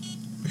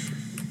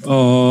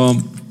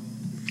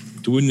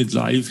 Doing it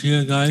live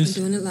here, guys.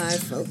 I'm doing it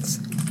live, folks.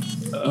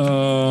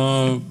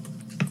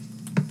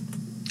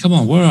 Come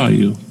on, where are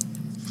you?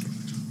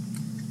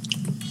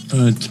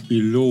 It's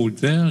below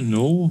there,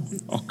 no?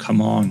 Oh,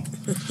 come on.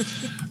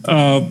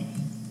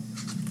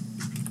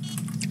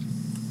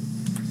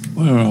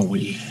 Where are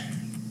we?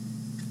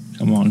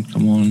 Come on,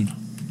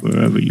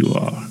 wherever you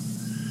are.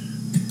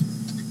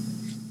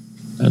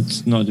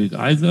 That's not it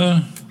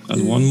either. Got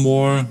one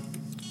more.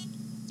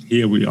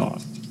 Here we are.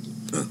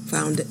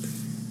 Found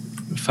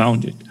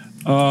it.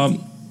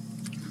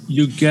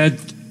 You get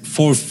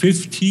for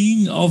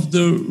 15 of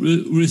the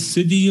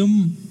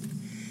residuum,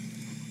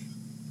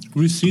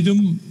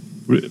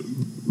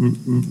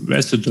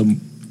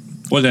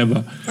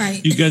 whatever.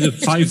 Right. You get a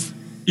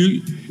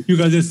you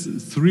got a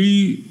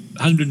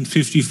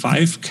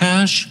 355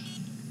 cash.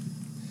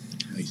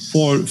 Nice.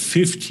 For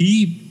 50,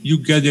 you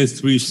get a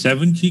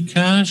 370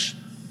 cash.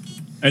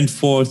 And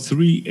for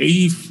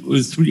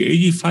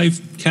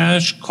 385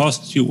 cash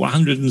costs you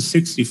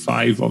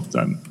 165 of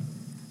them.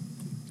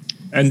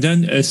 And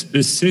then a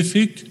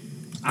specific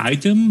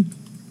item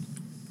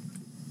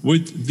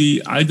with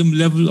the item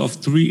level of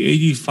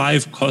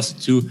 385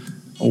 costs you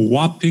a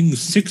whopping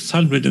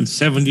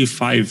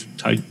 675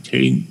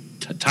 Titan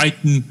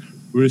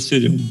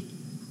Residuum.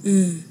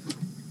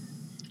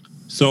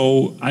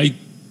 So I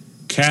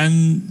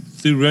can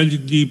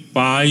theoretically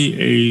buy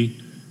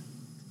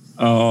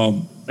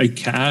a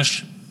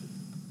cache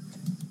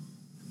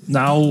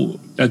now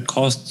that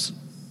costs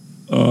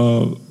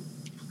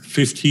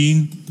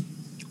 15.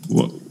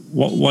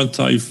 Once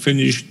I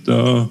finish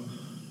the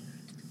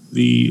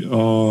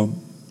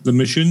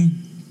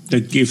mission,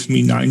 that gives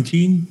me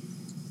 19,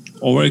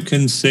 or I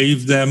can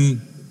save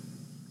them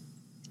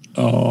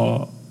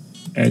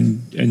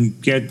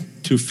and get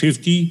to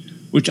 50,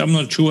 which I'm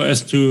not sure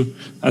as to.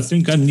 I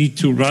think I need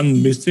to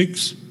run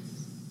mythics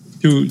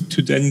to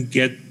then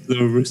get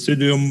the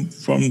residuum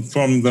from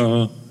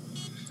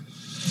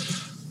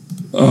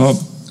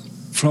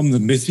the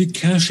mythic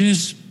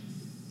caches.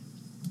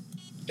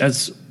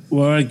 That's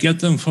where I get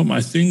them from,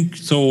 I think.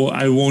 So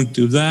I won't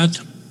do that.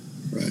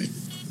 Right.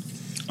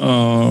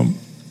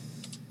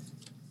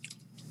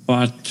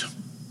 But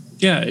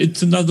yeah,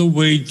 it's another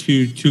way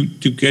to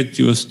get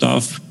your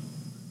stuff.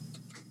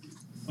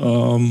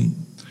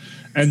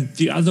 And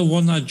the other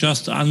one I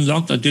just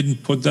unlocked, I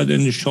didn't put that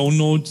in the show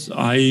notes.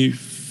 I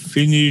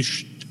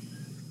finished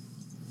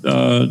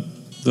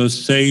the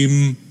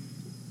same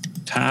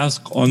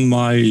task on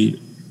my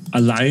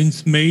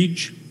Alliance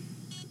Mage.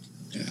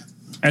 Yeah.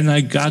 And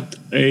I got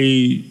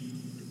a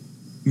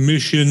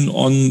mission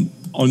on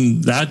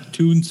that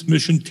Tune's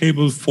mission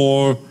table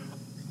for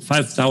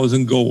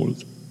 5,000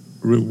 gold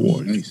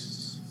reward.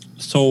 Nice.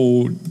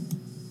 So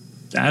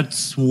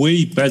that's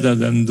way better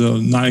than the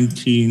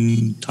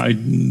 19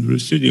 Titan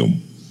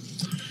Residuum.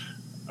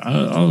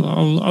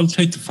 I'll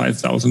take the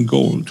 5,000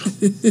 gold.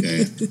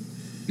 Yeah.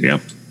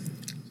 Yep.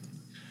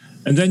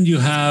 And then you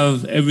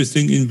have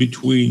everything in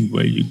between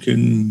where you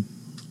can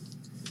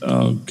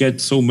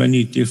get so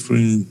many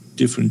different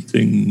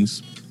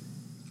things.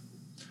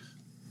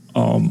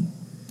 From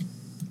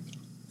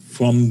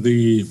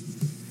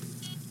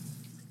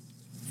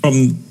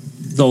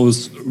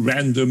those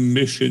random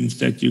missions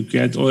that you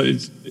get, or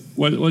it's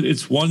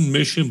one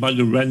mission but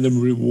a random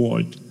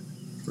reward.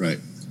 Right.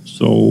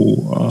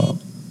 So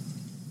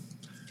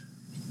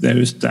there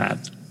is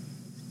that.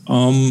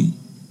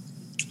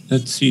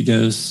 Let's see.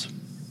 There's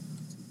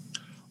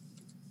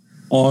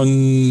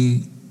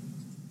on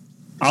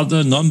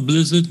other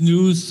non-Blizzard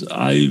news.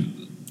 I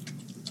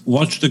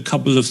watched a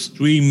couple of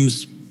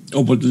streams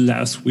over the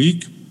last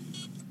week.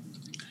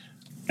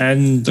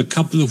 And a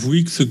couple of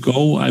weeks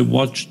ago, I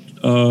watched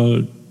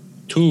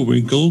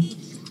Turwinkle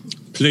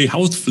play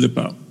House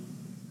Flipper.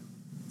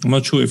 I'm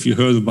not sure if you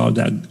heard about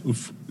that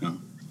of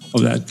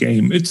that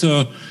game. It's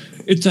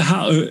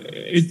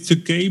a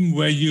game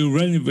where you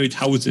renovate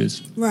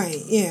houses. Right.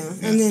 Yeah.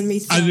 And then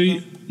resell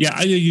them.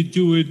 Either you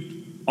do it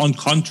on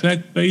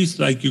contract base,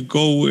 like you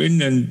go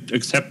in and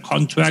accept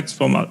contracts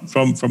from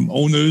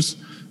owners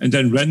and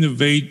then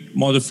renovate,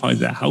 modify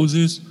their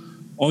houses,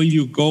 or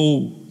you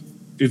go.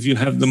 If you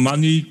have the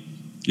money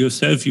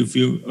yourself, if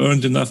you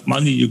earned enough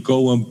money, you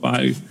go and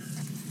buy an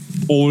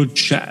old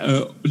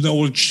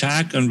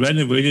shack and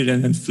renovate it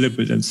and then flip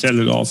it and sell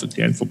it off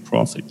again for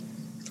profit.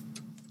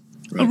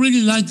 Right. I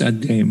really like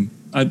that game.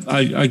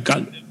 I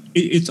got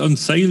it's on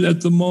sale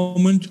at the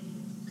moment.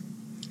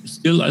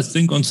 Still, I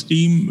think on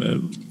Steam,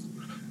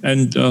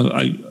 and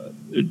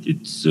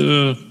it's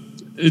a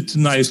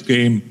nice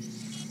game.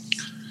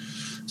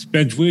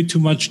 Spent way too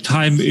much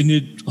time in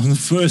it on the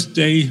first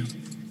day.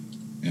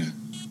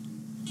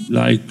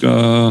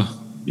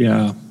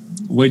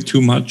 Way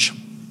too much.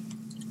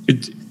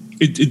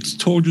 It's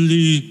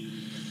totally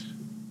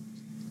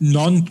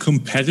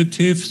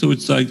non-competitive, so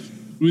it's like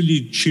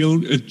really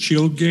a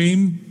chill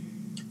game.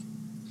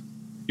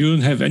 You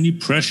don't have any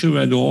pressure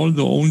at all.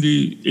 The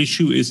only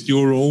issue is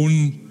your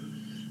own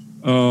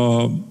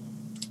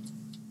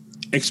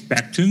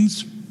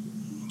expectance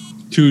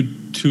to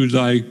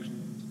like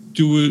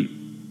do a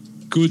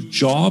good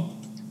job,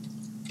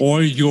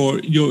 or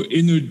your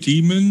inner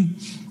demon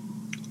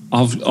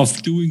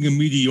of doing a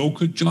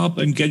mediocre job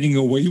and getting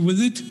away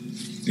with it.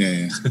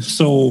 Yeah.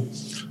 So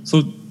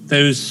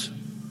there's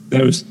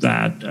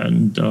that,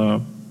 and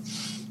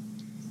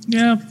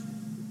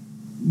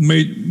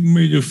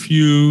made a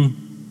few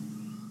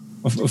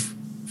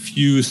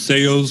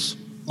sales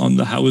on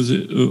the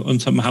houses, on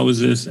some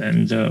houses,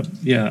 and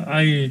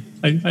I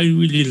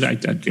really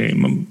like that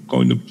game. I'm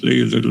going to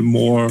play a little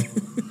more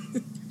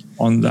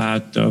on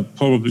that.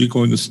 Probably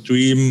going to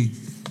stream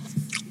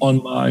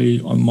on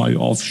my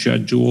off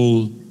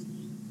schedule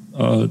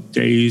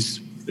days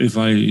if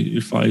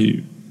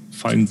I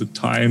find the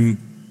time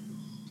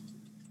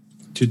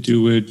to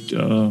do it.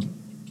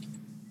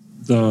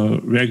 The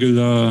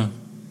regular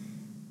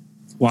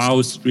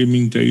WoW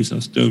streaming days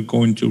are still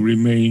going to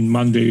remain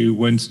Monday,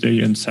 Wednesday,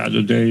 and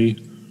Saturday.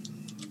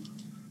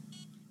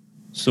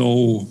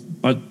 So,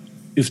 but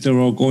if there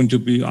are going to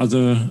be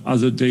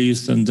other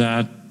days than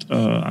that,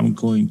 I'm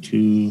going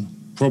to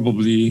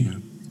probably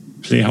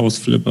play House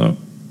Flipper.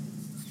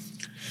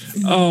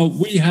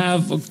 We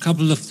have a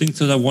couple of things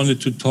that I wanted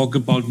to talk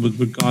about with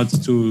regards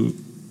to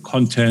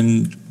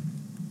content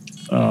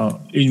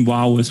in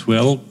WoW as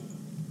well.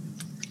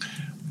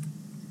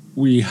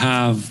 We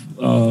have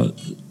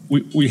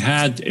we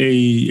had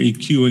a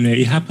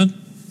Q&A happen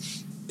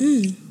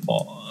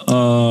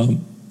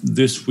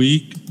this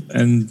week,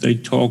 and they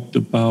talked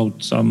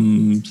about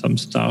some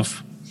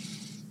stuff.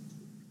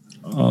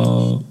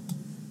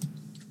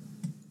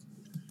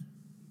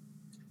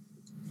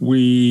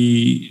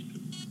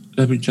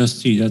 Let me just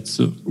see, that's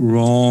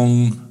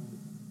wrong.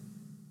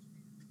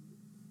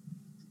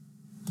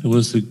 It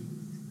was a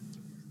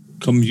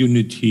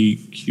community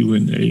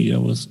Q&A.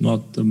 That was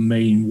not the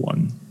main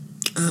one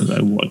that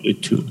I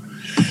wanted to.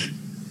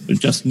 I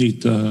just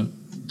need the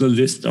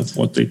list of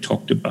what they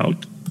talked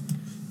about.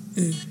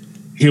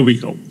 Here we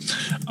go.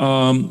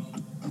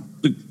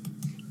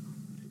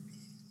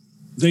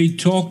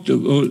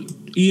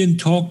 Ian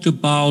talked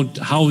about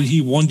how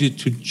he wanted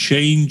to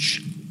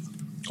change,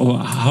 or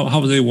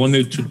how they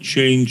wanted to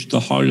change the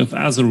Heart of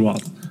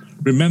Azeroth.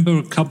 Remember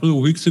a couple of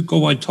weeks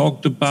ago I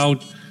talked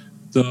about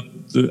the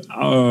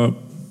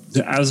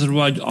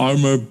Azeroth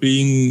armor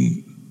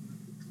being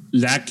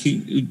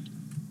lacking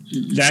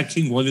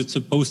what it's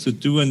supposed to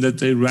do, and that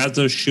they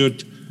rather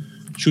should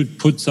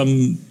put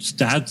some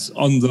stats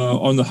on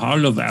the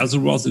Heart of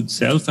Azeroth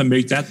itself and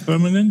make that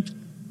permanent.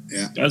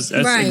 Yeah, that's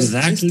right.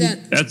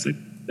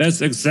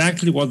 That's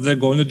exactly what they're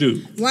going to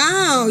do.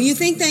 Wow, you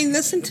think they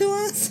listen to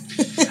us?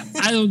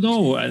 I don't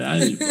know. I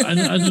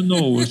don't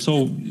know.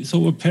 So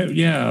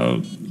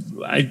yeah,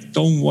 I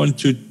don't want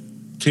to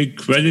take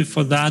credit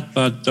for that,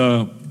 but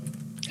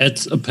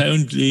it's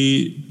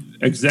apparently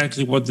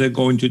exactly what they're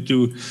going to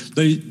do.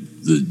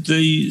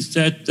 They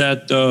said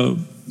that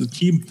the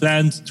team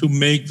plans to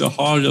make the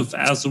Heart of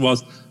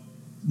Azeroth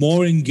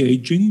more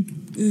engaging,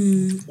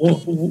 or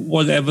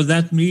whatever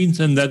that means,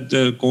 and that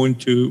they're going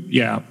to,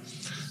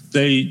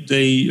 they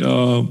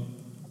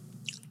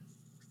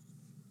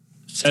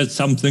said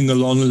something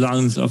along the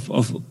lines of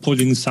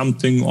putting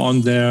something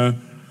on there.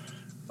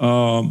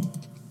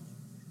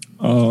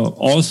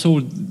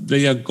 Also,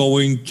 they are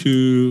going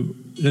to,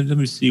 let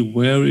me see,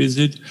 where is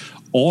it?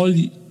 All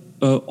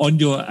on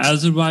your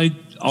Azerite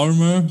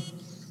armor,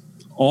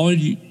 all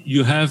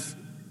you have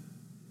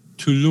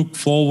to look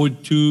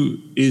forward to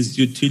is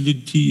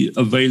utility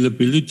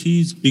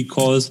availabilities,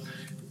 because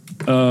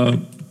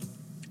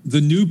the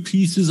new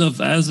pieces of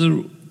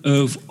Azeroth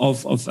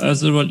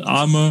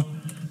armor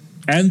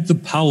and the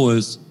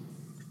powers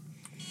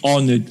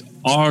on it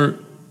are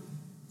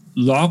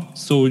locked,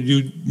 so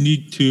you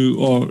need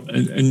to,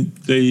 and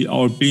they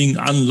are being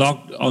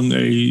unlocked on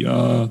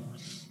a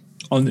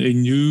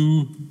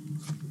new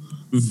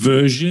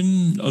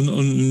version, on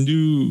a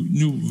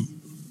new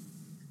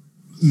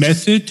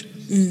method.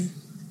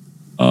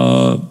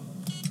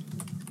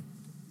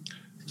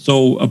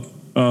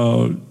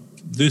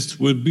 This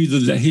will be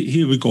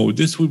here we go.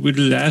 This will be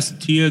the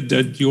last tier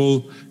that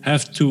you'll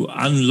have to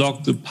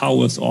unlock the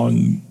powers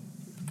on.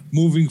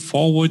 Moving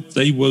forward,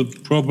 they will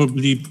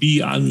probably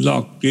be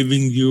unlocked,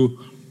 giving you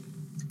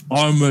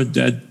armor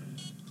that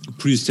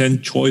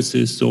present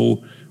choices.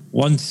 So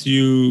once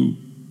you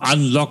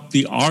unlock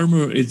the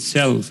armor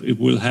itself, it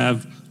will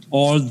have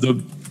all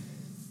the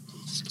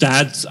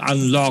stats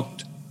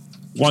unlocked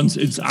once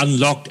it's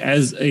unlocked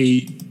as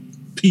a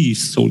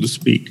piece, so to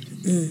speak.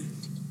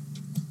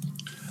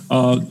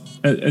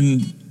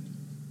 And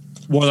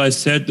what I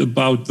said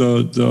about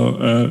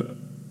the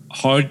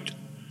heart,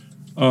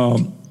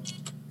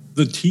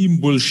 the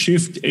team will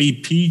shift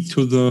AP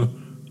to the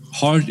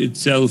heart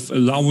itself,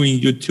 allowing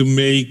you to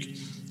make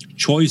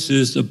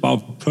choices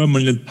about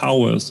permanent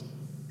powers,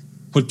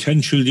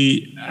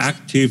 potentially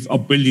active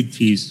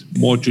abilities,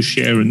 more to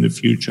share in the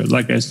future.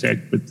 Like I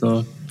said, with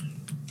the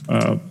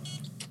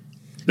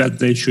that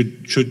they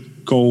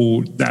should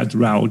go that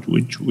route,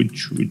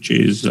 which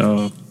is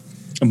a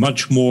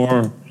much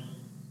more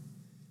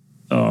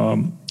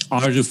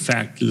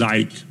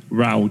artifact-like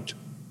route,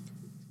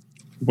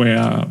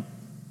 where,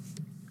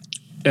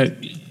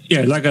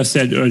 like I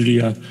said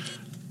earlier,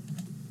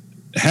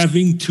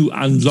 having to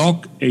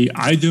unlock a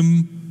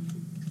item,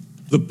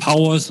 the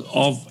powers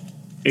of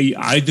a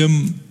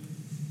item,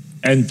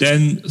 and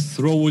then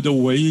throw it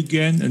away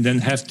again, and then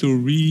have to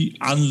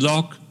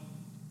re-unlock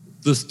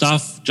the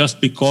stuff just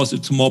because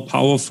it's more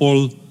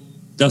powerful,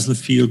 doesn't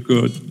feel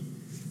good.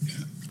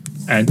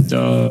 And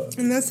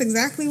that's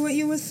exactly what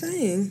you were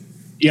saying.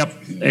 Yep,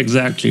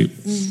 exactly.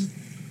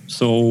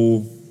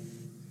 So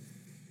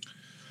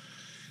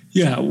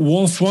Yeah,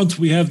 Warfront.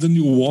 We have the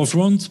new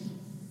Warfront,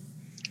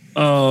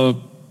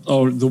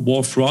 or the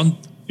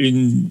Warfront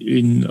in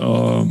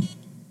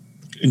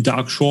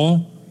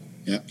Darkshore.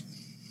 Yeah.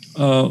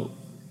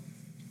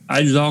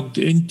 I logged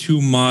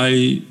into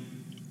my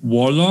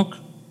Warlock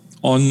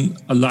on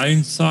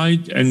Alliance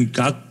side and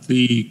got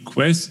the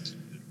quest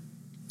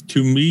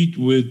to meet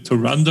with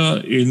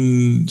Tyrande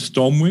in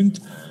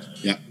Stormwind.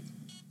 Yeah.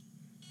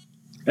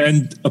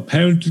 And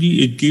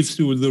apparently it gives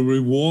you the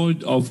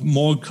reward of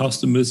more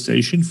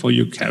customization for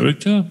your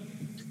character.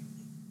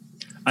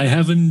 I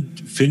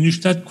haven't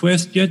finished that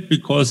quest yet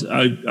because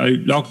I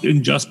logged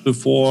in just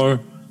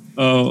before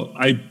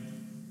I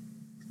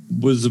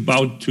was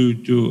about to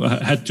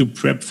had to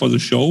prep for the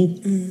show.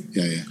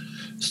 Yeah.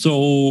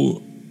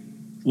 So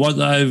what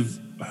I've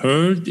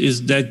heard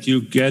is that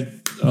you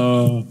get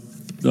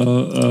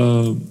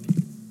the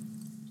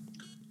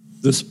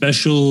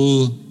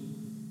special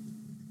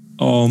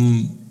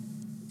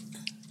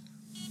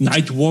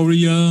Night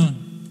Warrior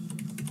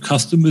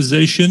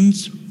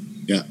customizations.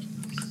 Yeah.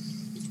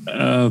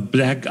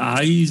 Black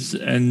eyes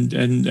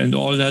and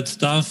all that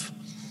stuff.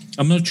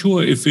 I'm not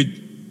sure if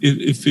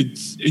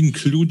it's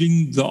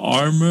including the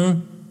armor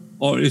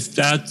or if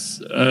that's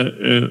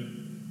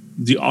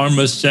the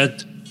armor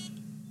set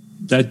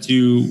that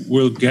you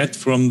will get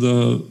from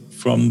the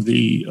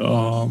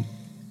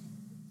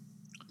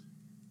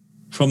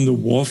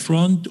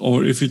Warfront,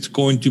 or if it's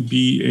going to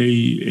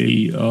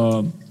be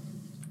a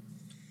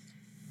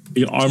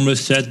armor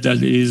set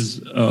that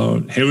is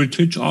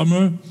heritage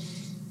armor.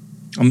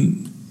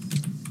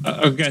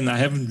 Again, I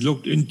haven't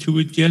looked into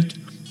it yet.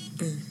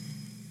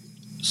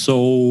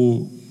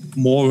 So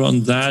more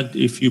on that.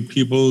 If you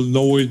people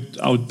know it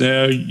out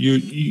there,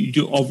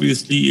 you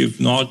obviously, if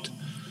not,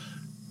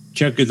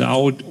 check it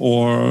out,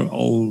 or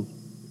I'll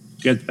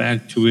get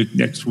back to it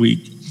next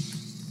week.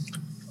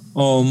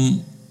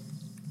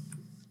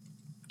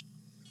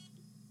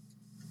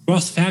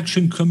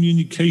 Cross-faction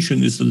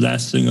communication is the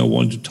last thing I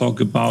want to talk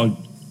about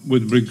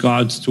with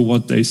regards to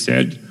what they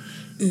said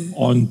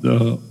on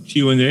the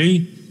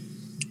Q&A.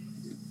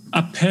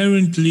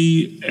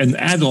 Apparently, an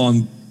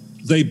add-on,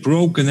 they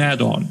broke an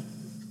add-on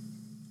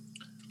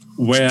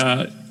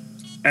where,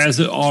 as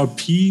an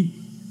RP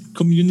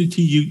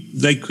community,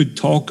 they could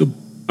talk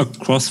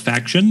across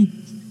faction.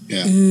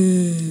 Yeah.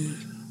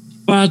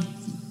 But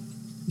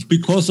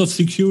because of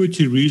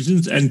security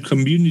reasons and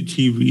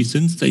community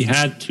reasons, they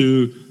had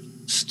to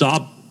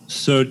stop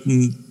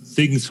certain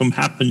things from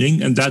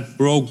happening, and that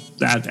broke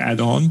that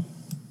add-on.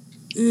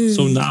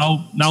 So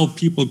now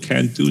people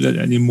can't do that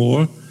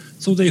anymore.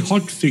 So they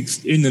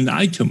hotfixed in an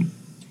item.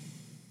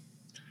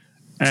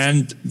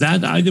 And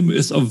that item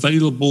is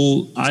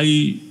available.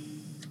 I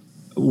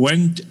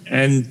went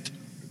and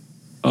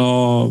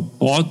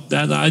bought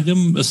that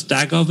item, a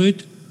stack of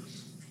it,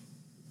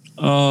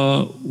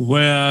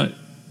 where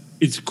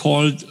it's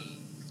called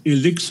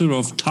Elixir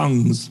of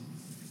Tongues.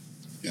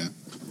 Yeah.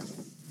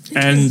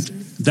 And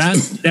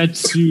that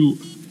lets you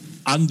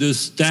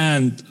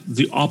understand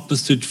the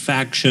opposite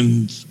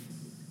faction's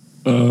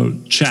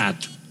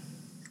chat.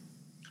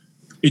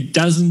 It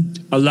doesn't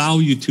allow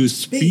you to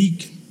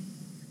speak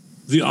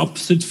the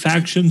opposite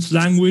faction's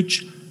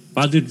language,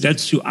 but it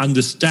lets you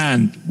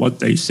understand what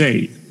they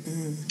say,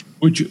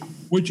 which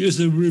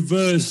is a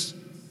reverse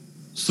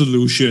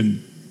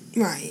solution.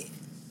 Right.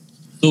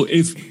 So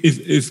if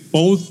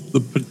both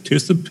the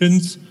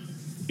participants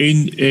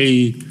in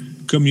a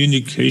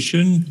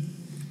communication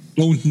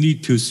don't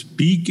need to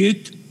speak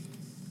it,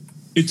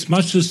 it's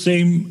much the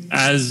same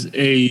as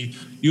a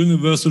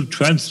universal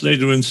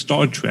translator in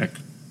Star Trek.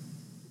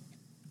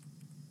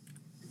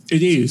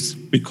 It is,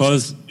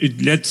 because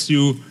it lets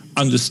you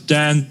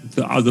understand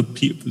the other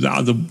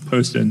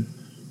person.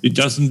 It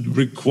doesn't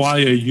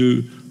require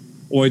you,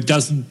 or it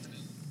doesn't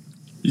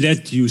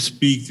let you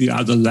speak the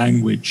other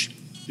language.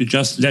 It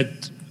just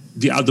let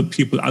the other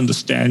people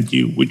understand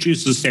you, which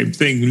is the same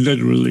thing,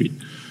 literally.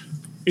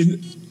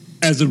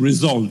 As a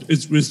result,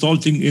 it's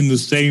resulting in the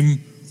same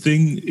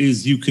thing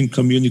is you can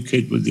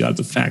communicate with the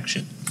other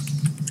faction.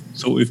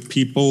 So if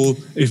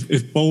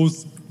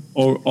both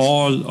or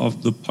all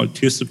of the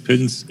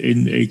participants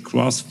in a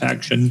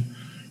cross-faction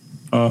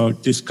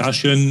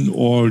discussion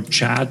or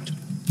chat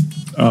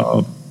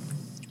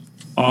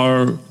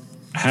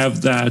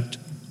have that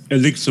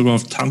Elixir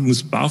of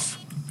Tongues buff,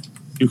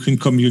 you can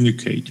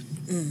communicate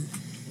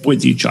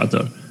with each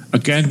other.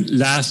 Again,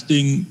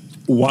 lasting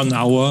 1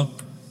 hour,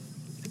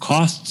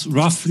 costs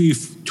roughly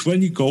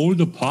 20 gold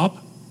a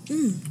pop.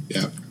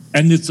 Yeah.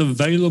 And it's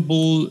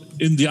available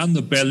in the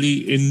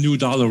underbelly in New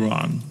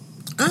Dalaran.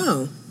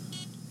 Oh.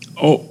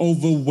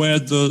 Over where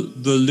the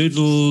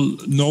little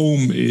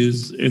gnome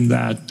is in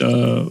that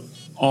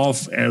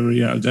off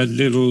area, that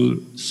little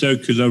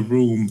circular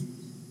room.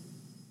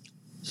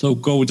 So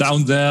go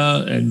down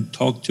there and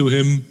talk to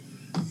him.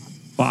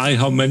 Buy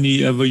how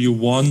many ever you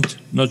want.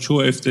 Not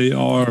sure if they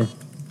are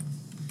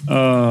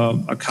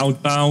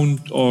account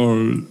bound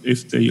or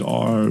if they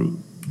are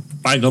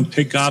bind on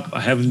pickup.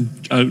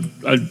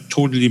 I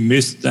totally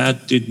missed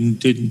that.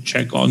 Didn't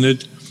check on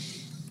it.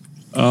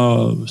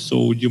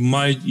 So you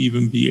might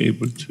even be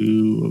able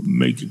to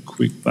make a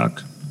quick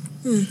buck.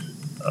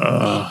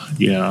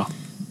 Yeah,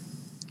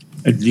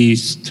 at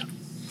least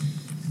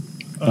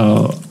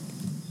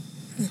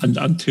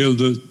until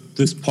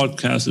this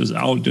podcast is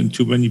out and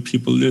too many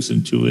people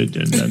listen to it,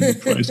 and then the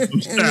price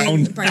goes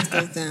down. The price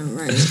goes down,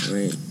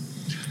 right.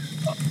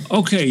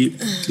 Okay,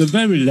 the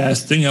very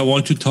last thing I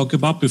want to talk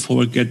about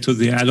before I get to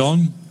the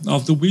add-on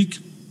of the week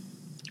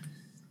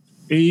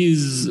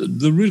is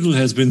the riddle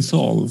has been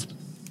solved.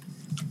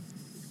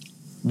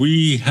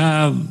 We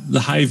have the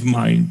hive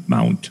mind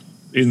mount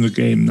in the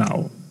game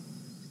now.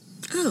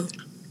 Oh.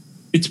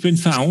 It's been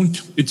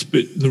found.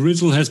 The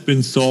riddle has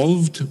been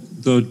solved.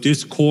 The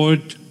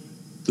Discord,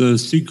 the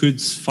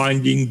secrets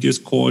finding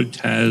Discord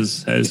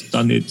has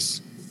done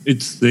its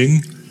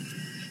thing,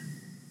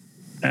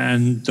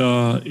 and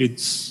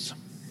it's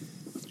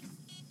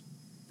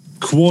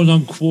quote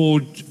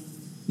unquote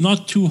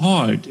not too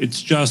hard.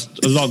 It's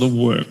just a lot of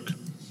work.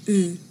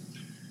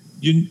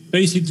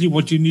 Basically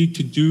what you need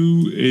to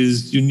do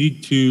is you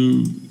need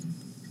to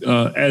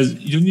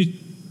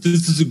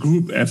this is a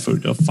group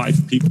effort of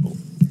 5 people.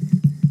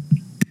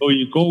 So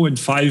you go and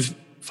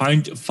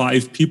find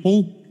 5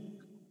 people.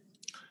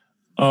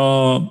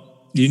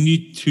 You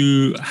need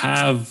to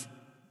have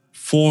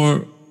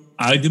 4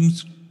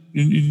 items.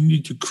 You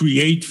need to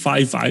create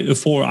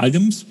 4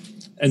 items,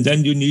 and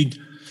then you need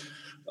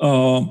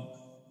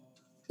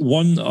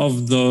one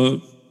of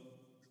the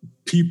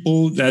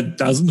people that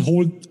doesn't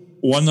hold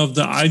one of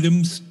the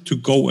items to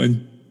go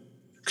and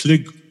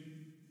click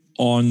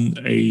on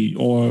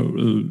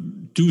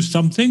do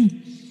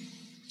something,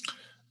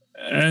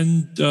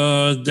 and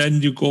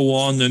then you go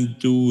on and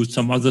do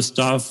some other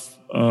stuff,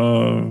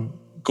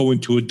 go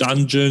into a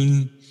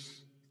dungeon,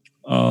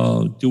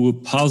 do a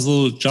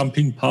puzzle,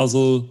 jumping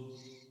puzzle.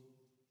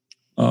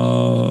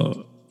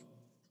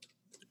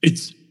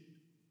 It's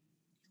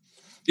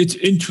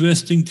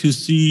interesting to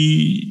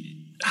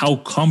see how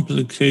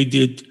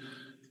complicated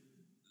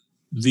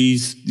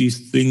these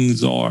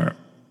things are.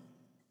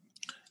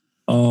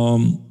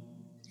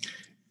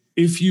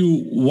 If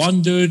you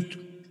wondered,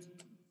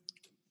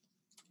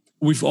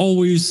 we've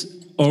always,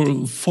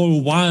 or for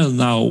a while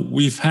now,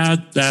 we've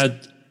had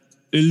that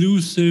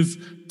elusive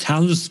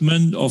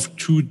talisman of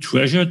true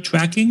treasure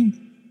tracking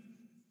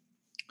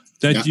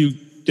that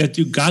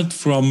you got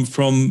from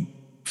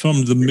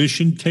the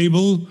mission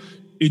table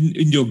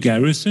in your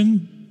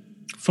garrison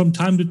from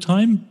time to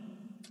time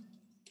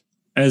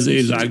as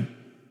Also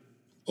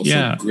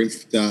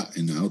Grifta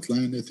in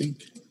Outland, I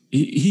think.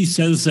 He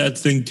sells that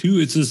thing too.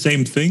 It's the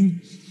same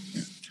thing.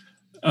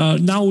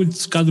 Now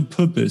it's got a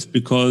purpose,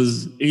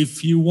 because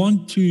if you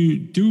want to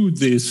do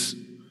this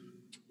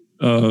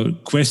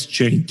quest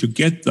chain to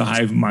get the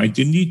hive mind,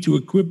 you need to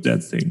equip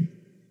that thing.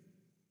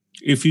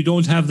 If you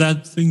don't have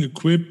that thing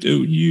equipped,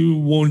 you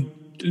won't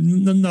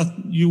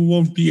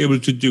be able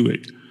to do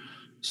it.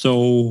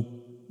 So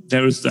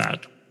there is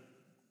that.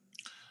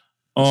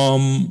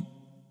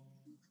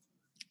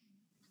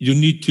 You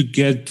need to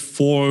get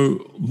 4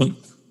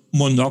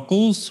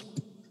 monocles.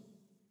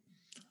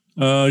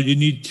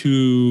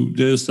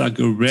 There's like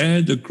a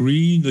red, a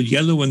green, a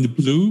yellow, and a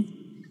blue.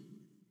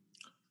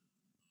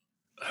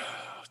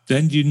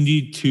 Then you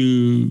need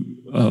to,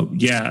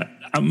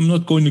 I'm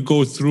not going to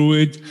go through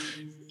it.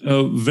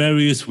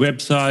 Various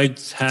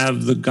websites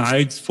have the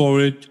guides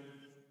for it.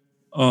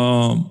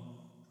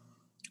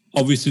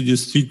 Obviously, the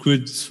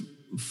secrets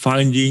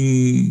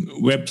finding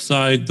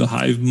website, the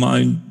hive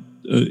mind,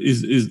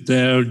 is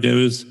there. There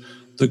is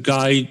the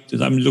guide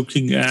that I'm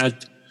looking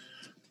at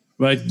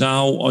right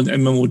now on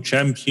MMO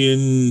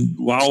Champion.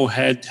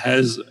 Wowhead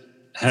has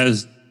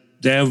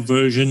their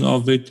version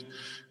of it.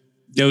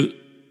 There are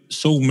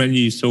so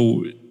many.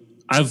 So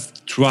I've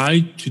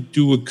tried to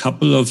do a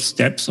couple of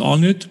steps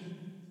on it.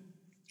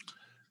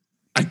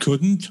 I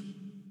couldn't.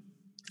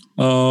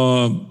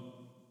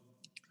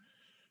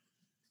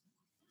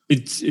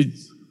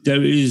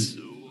 There is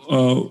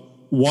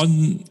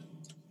one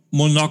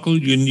monocle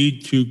you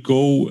need to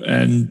go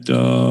and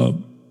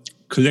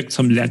collect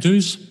some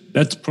letters.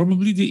 That's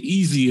probably the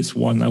easiest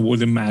one, I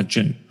would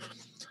imagine.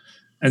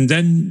 And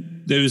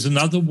then there is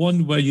another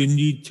one where you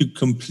need to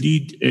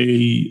complete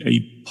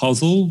a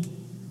puzzle.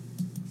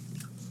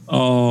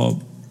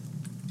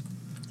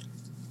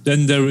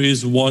 Then there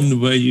is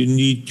one where you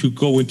need to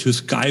go into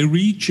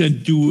Skyreach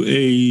and do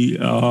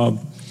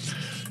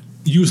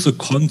use a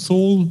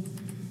console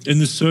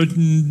in a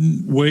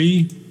certain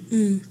way.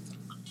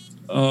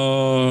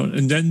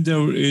 And then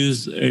there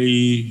is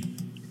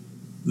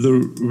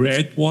the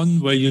red one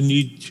where you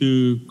need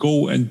to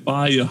go and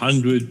buy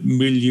 100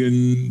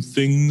 million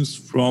things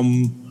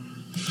from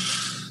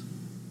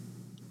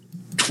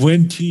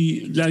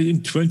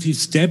 20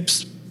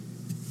 steps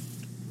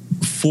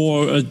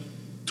for a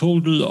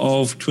total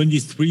of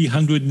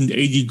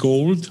 2,380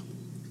 gold.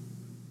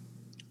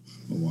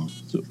 Oh, wow.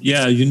 So,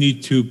 you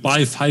need to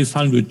buy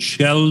 500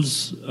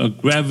 shells, a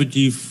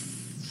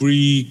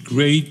gravity-free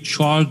great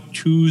shark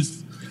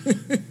tooth,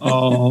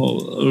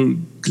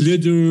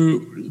 glitter,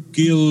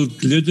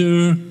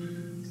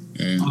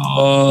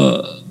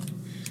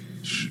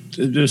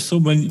 There's so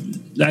many,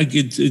 like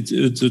it's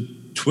a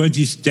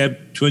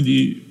 20-step,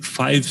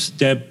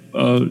 25-step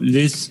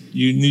list.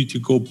 You need to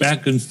go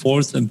back and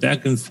forth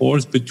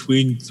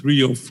between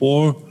 3 or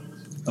 4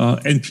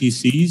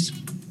 NPCs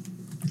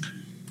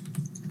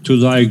to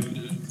like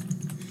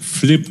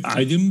flip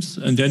items,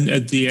 and then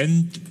at the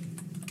end,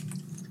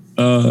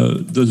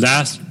 the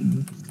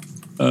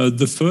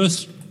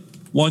first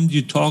one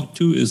you talk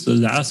to is the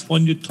last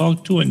one you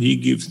talk to, and he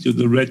gives you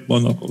the red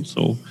monocle.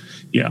 So,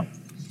 yeah.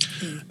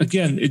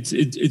 Again,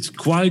 it's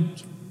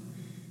quite.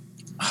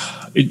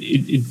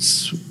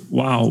 It's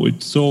wow!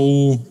 It's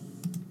so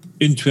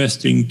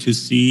interesting to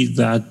see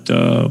that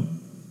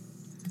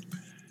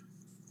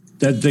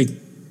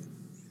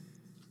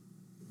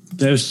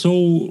they're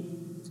so.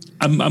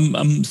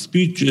 I'm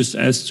speechless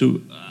as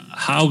to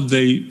how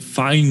they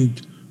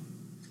find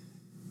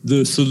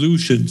the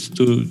solutions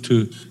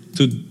to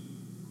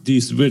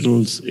these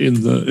riddles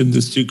in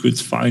the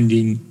secrets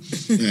finding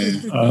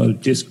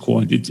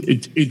Discord.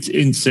 It's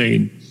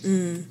insane.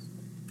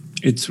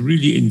 It's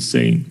really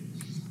insane.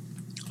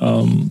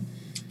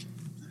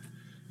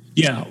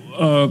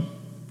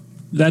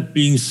 That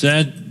being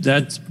said,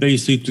 that's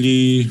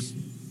basically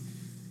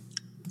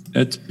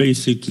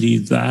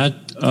that.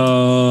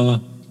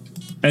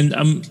 And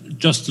I'm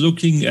just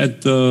looking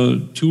at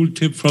the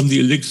tooltip from the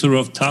Elixir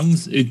of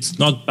Tongues. It's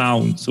not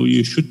bound, so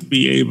you should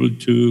be able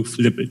to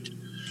flip it.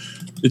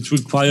 It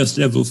requires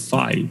level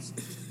 5,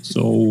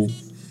 so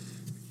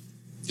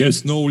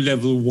there's no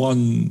level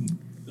 1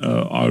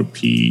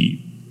 RP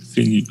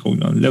thingy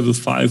going on. Level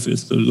 5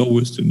 is the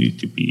lowest you need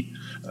to be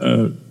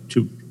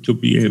to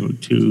be able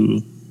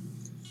to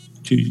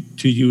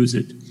use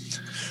it.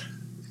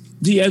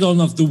 The add-on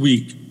of the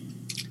week: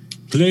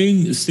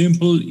 plain,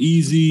 simple,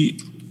 easy,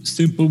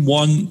 simple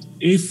one.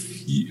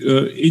 If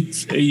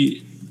it's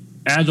a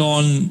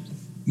add-on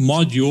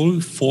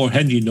module for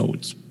handy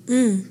notes.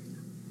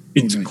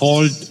 It's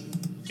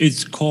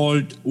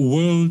called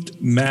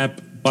World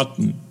Map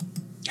Button.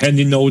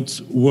 Handy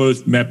Notes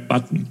World Map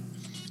Button.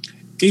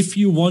 If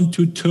you want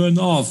to turn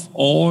off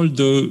all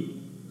the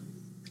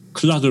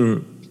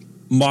clutter,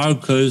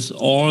 markers,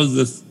 all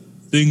the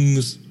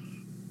things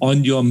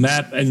on your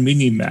map and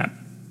mini-map,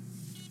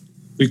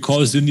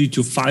 because you need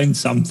to find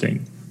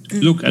something,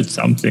 look at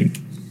something,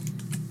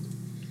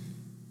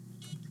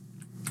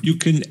 you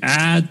can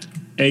add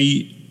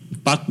a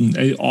button,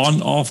 a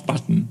on-off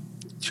button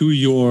to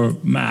your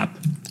map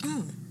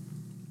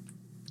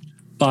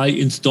by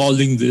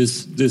installing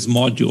this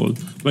module,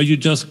 where you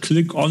just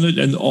click on it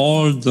and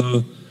all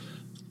the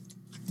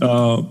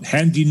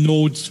handy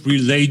notes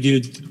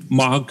related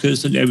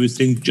markers and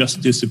everything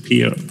just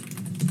disappear,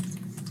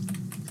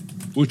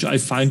 which I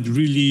find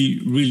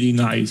really, really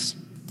nice.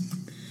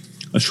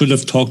 I should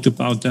have talked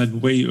about that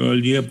way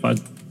earlier,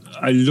 but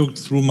I looked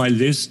through my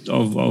list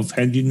of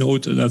handy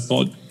notes and I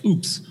thought,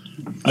 oops,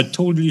 I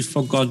totally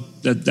forgot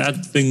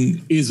that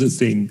thing is a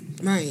thing.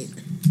 Right.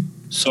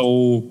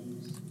 So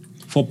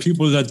for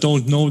people that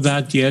don't know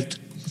that yet,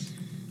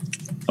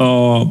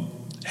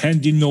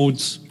 handy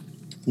notes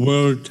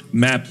World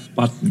Map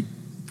Button.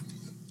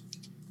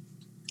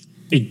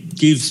 It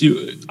gives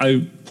you,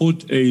 I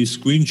put a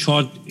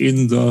screenshot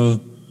in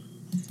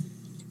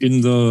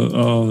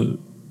the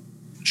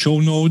show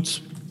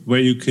notes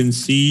where you can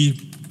see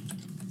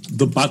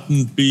the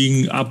button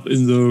being up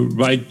in the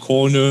right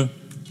corner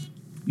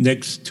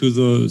next to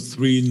the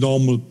 3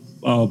 normal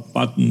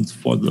buttons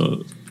for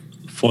the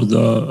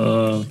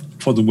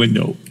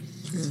window.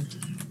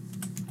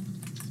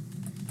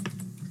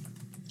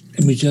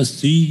 Let me just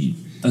see.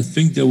 I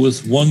think there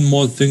was one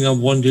more thing I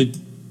wanted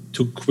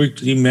to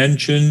quickly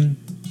mention.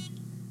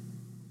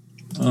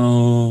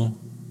 I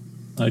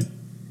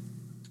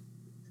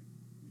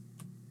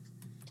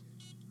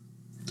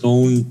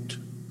don't.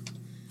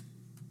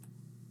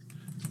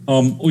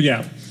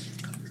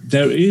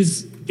 There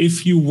is,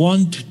 if you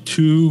want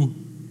to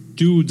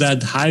do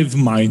that hive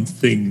mind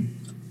thing,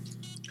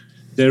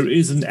 there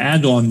is an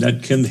add-on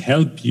that can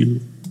help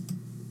you.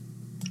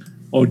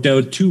 Or there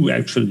are 2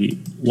 actually.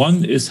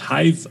 One is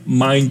Hive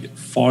Mind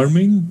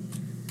Farming,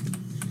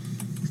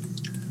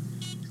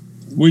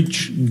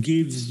 which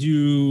gives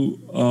you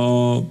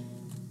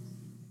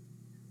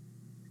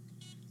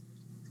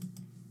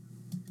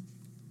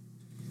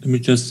let me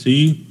just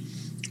see.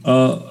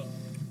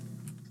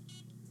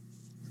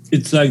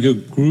 It's like a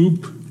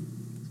group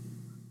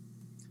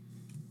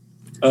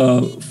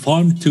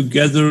farmed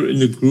together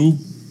in a group.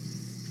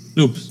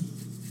 Oops.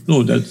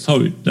 No, that's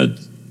the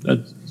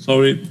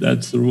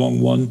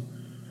wrong one.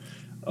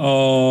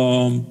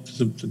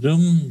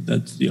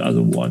 That's the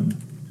other one.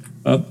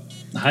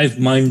 Hive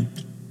Mind.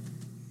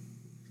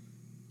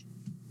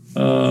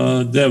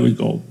 There we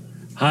go.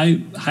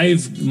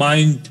 Hive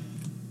Mind.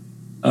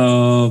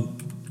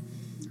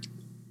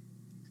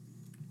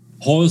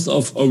 Horse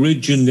of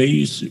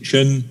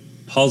Origination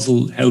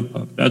Puzzle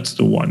Helper. That's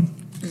the one.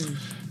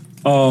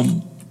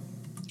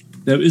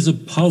 There is a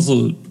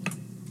puzzle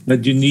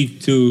that you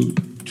need to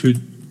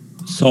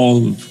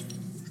solve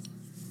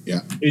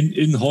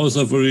in Horse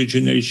of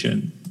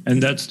Origination.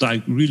 And that's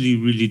like really,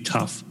 really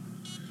tough.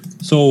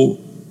 So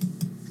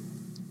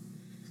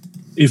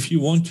if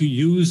you want to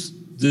use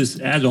this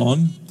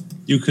add-on,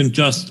 you can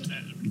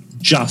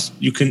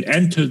you can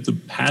enter the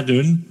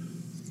pattern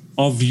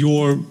of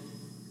your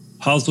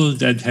puzzle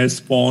that has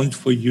spawned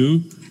for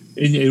you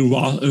in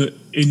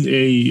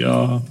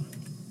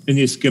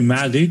a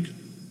schematic,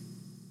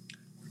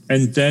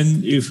 and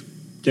then if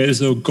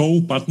there's a go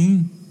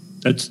button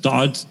that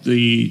starts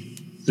the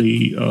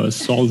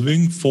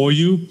solving for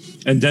you,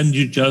 and then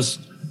you just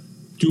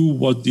do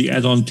what the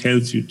add-on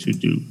tells you to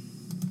do.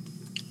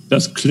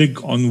 Just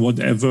click on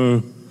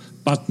whatever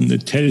button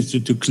it tells you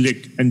to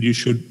click, and you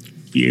should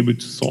be able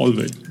to solve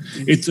it.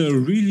 It's a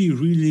really,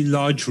 really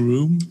large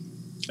room,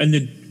 and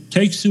it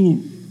takes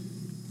you.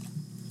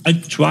 I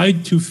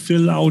tried to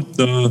fill out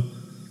the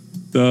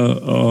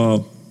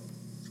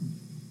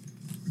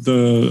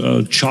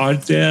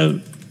chart there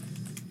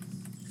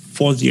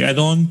for the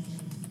add-on,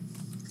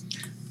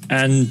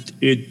 and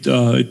it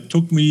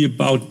took me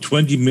about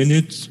 20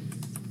 minutes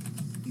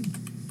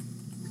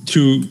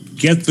to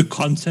get the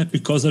concept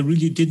because I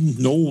really didn't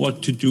know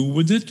what to do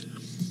with it.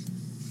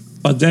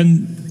 But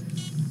then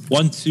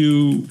once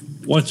you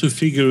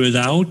figure it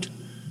out,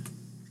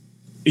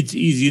 it's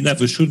easy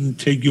enough. It shouldn't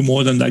take you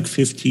more than like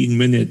 15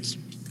 minutes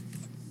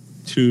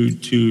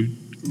to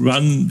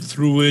run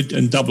through it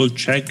and double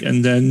check,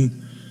 and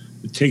then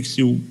it takes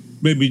you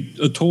maybe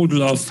a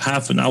total of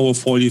half an hour,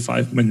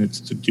 45 minutes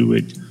to do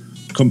it,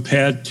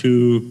 compared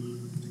to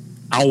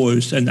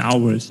hours and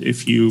hours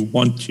if you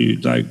want to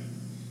like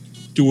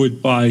do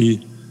it by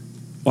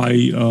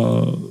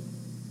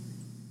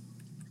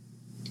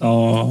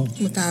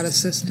without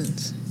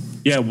assistance.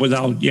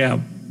 Without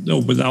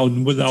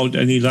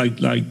any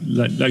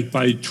like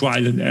by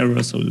trial and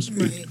error, so to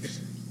speak. Right.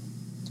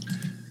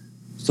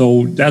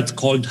 So that's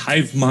called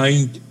Hive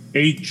Mind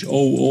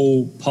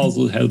HOO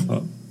Puzzle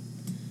Helper,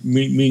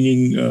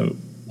 meaning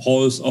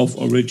Halls of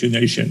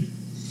Origination.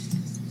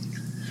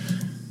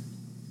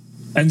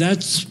 And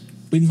that's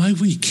been my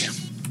week.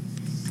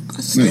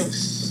 Awesome.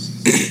 Nice.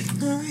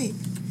 All right.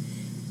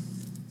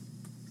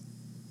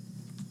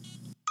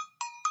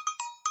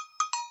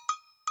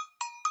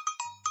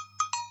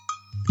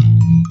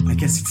 I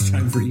guess it's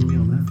time for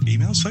email now.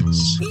 Email,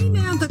 folks?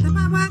 Email.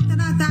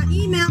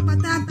 Email.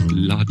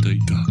 La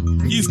data.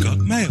 You've got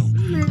mail.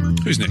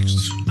 Who's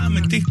next? I'm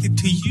addicted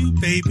to you,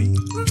 baby.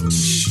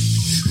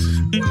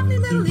 Lovely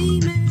little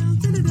email.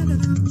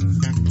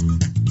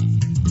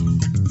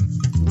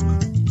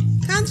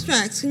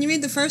 Constructs, can you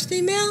read the first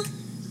email?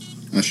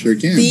 I sure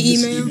can. The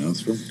email?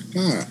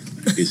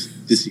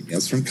 This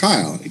email's from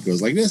Kyle. It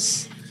goes like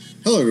this.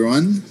 Hello,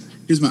 everyone.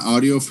 Here's my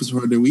audio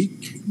for the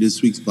week.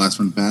 This week's Blast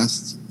from the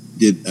Past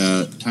did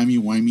a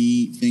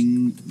timey-wimey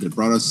thing that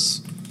brought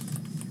us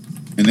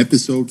an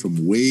episode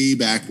from way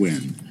back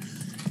when.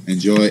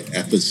 Enjoy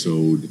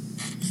episode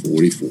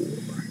 44.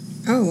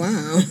 Oh,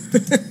 wow.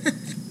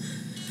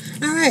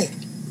 All right.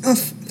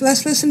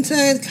 Let's listen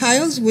to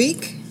Kyle's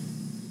week.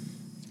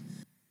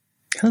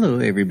 Hello,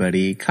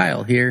 everybody.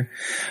 Kyle here.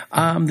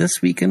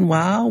 This week in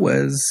WoW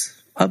was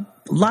a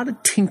lot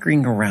of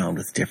tinkering around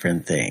with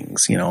different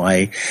things. You know,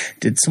 I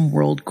did some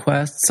world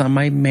quests on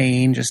my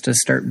main just to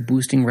start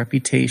boosting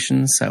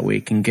reputations so that way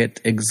it can get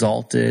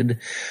exalted,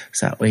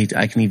 so that way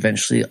I can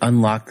eventually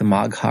unlock the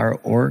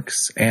Moghar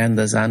orcs and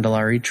the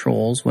Zandalari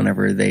trolls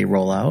whenever they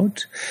roll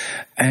out.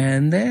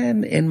 And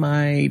then in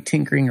my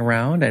tinkering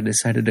around, I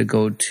decided to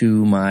go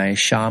to my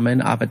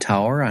Shaman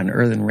Avatar on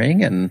Earthen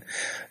Ring and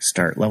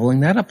start leveling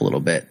that up a little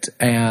bit.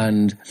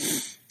 And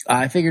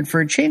I figured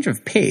for a change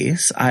of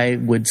pace, I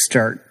would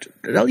start,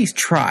 at least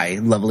try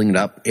leveling it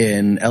up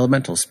in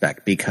Elemental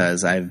Spec,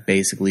 because I've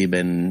basically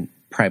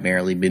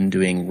primarily been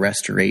doing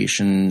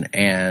restoration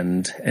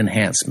and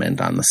enhancement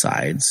on the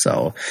side.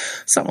 So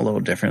something a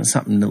little different,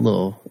 something a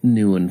little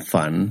new and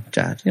fun.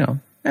 Just, you know,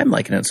 I'm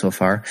liking it so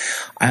far.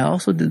 I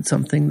also did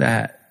something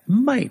that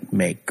might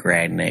make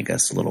Grand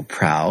Nagus a little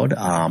proud.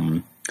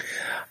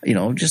 You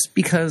know, just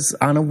because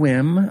on a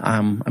whim,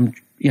 I'm,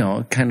 you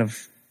know, kind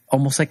of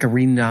almost like a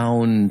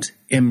renowned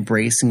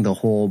embracing the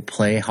whole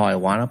play how I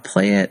want to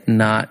play it,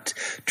 not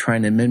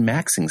trying to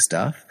min-maxing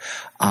stuff.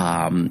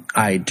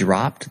 I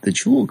dropped the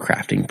jewel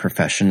crafting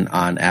profession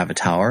on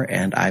Avatar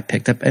and I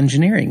picked up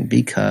engineering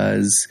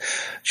because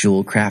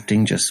jewel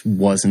crafting just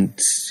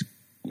wasn't,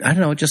 I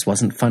don't know, it just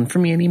wasn't fun for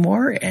me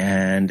anymore,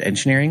 and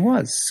engineering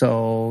was.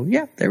 So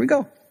yeah, there we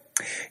go.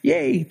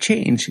 Yay,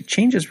 change.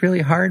 Change is really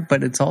hard,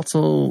 but it's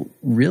also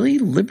really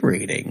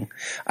liberating.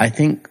 I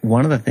think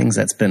one of the things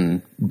that's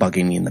been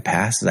bugging me in the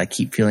past is I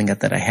keep feeling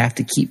that I have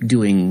to keep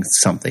doing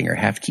something or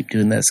have to keep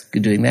doing this,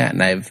 doing that.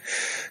 And I've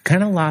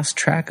kind of lost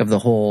track of the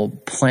whole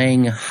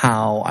playing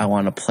how I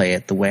want to play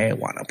it the way I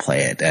want to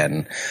play it.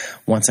 And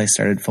once I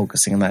started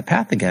focusing on that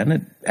path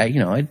again,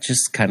 I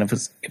just kind of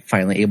was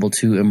finally able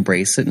to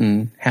embrace it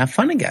and have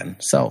fun again.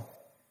 So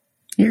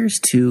here's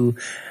to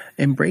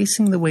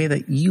embracing the way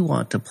that you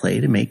want to play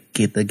to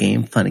get the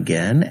game fun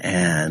again.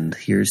 And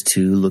here's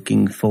to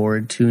looking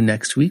forward to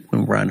next week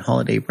when we're on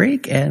holiday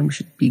break and we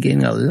should be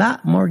getting a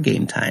lot more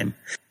game time.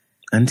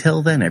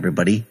 Until then,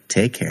 everybody,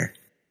 take care.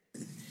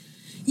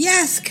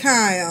 Yes,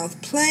 Kyle.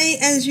 Play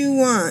as you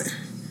want.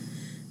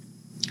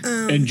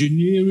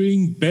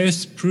 Engineering,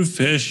 best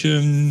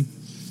profession.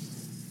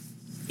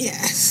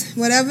 Yes,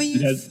 whatever you...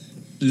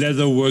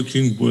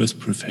 Leatherworking, worst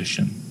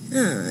profession.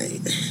 All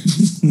right.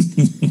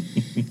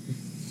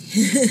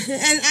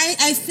 And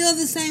I feel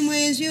the same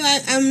way as you.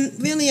 I'm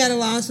really at a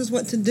loss as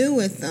what to do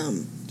with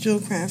jewel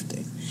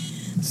crafting.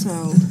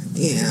 So,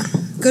 yeah.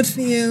 Good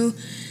for you.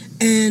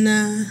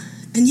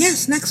 And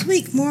yes, next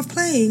week, more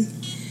playing.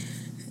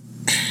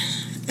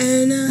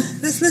 And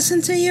let's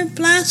listen to your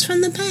blast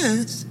from the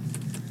past.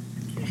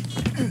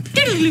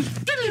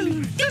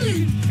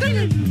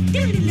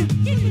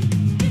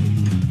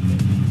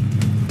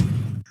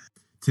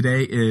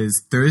 Today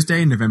is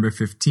Thursday, November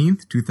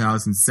 15th,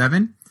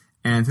 2007,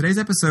 and today's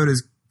episode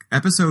is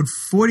episode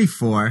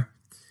 44,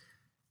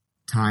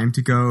 Time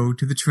to Go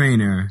to the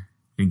Trainer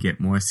and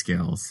Get More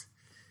Skills.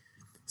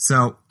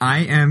 So, I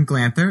am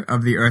Glanther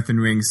of the Earth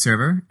and Rings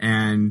server,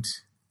 and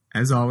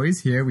as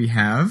always, here we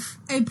have...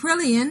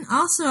 Aprillian,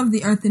 also of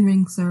the Earth and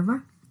Rings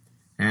server.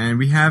 And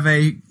we have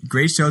a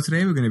great show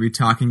today. We're going to be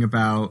talking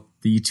about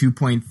the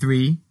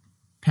 2.3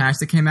 patch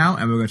that came out,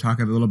 and we're going to talk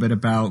a little bit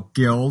about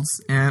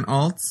guilds and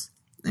alts.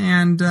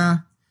 And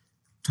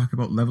talk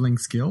about leveling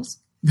skills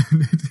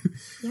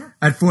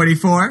at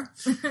 44.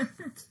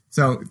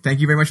 So thank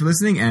you very much for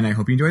listening, and I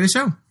hope you enjoy the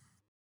show.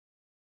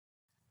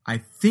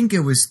 I think it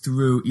was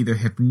through either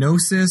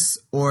hypnosis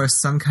or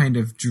some kind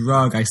of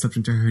drug I slipped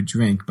into her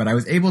drink, but I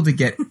was able to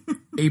get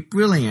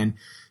Aprillian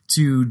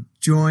to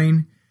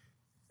join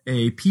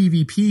a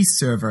PvP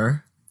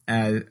server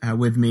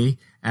with me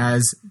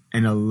as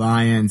an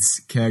alliance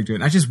character.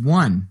 Not just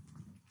one,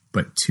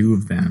 but two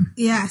of them.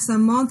 Yeah,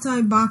 some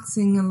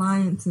multi-boxing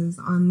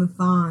alliances on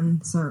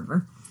Lithon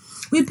server.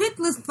 We picked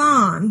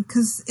Lithon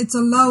because it's a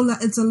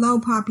low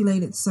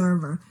populated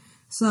server,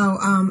 so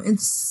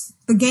it's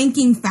the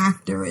ganking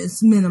factor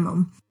is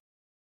minimum.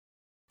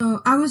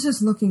 So I was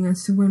just looking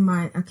as to when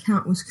my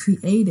account was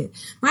created.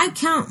 My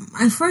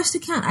first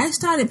account, I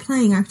started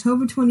playing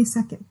October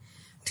 22nd.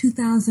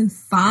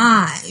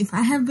 2005.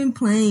 I have been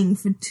playing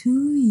for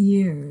 2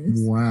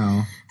 years.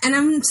 Wow. And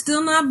I'm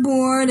still not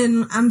bored,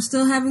 and I'm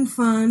still having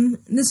fun.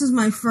 This is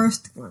my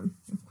first one.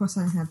 Of course,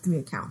 I have 3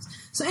 accounts.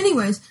 So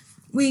anyways,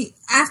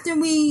 after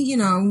we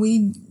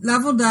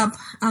leveled up,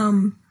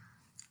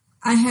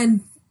 I had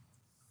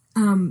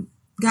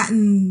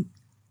gotten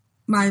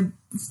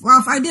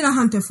I did a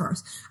hunter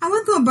first. I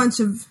went through a bunch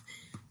of,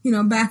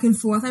 back and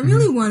forth. I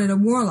really wanted a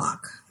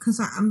warlock,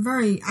 because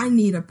I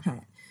need a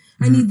pet.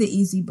 I need the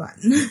easy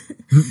button.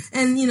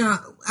 And,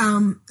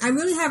 I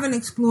really haven't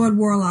explored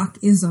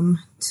Warlockism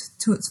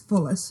to its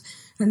fullest.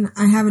 And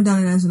I haven't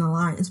done it as an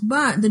alliance.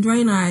 But the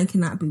Draenei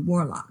cannot be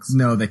Warlocks.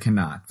 No, they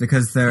cannot.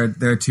 Because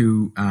they're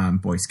too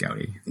Boy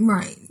Scouty.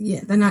 Right,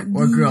 yeah. They're not...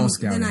 Or Girl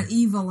Scouty. They're not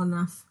evil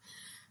enough.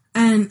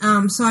 And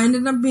so I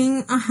ended up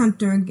being a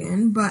hunter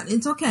again. But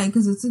it's okay,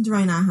 because it's a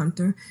Draenei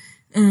hunter.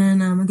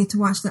 And I get to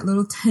watch that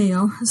little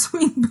tail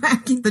swing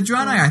back. The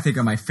Draenei, I think,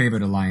 are my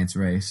favorite alliance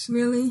race.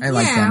 Really? I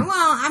like them. Well,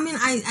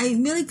 I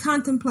really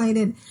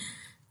contemplated.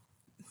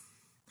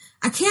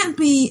 I can't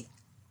be.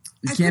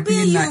 I could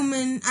be a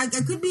human. I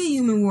could be a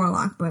human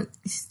warlock, but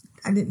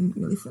I didn't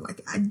really feel like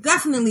it. I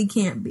definitely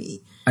can't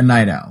be a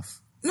night elf.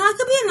 No, I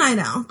could be a night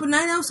elf, but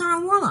night elves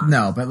aren't warlocks.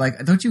 No, but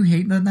don't you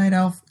hate the night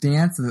elf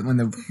dance when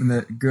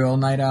the girl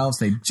night elves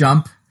they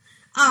jump?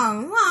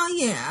 Oh, well,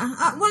 yeah.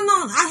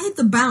 No, I hate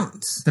the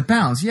bounce. The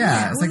bounce,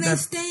 yeah. It's when like they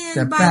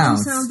stand by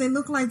themselves, they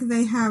look like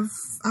they have...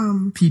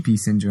 pee-pee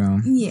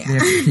syndrome. Yeah. They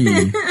have to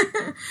pee.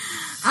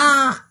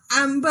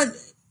 But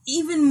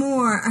even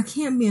more, I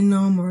can't be a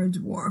gnome or a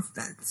dwarf.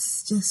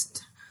 That's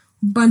just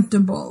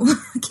buntable.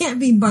 I can't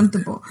be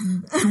buntable.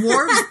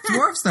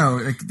 Dwarves though,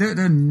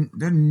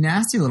 they're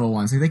nasty little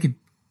ones. They could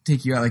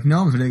take you out. Like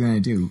gnomes, what are they going to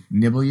do?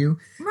 Nibble you?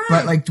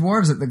 Right. But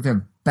dwarves,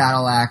 they're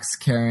battle axe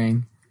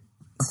carrying.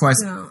 Of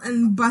course.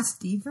 And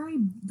busty.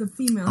 The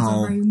females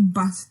are very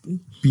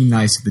busty. Be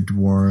nice to the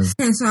dwarves.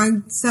 And so I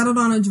settled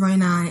on a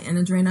Draenei and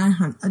a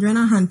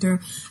Draenei hunter.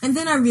 And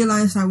then I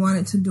realized I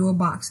wanted to dual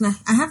box. And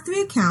I have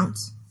 3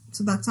 accounts.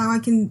 So that's how I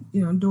can,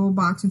 dual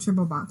box and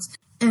triple box.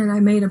 And I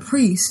made a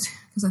priest.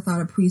 Because I thought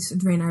a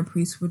Draenei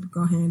priest would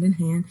go hand in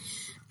hand.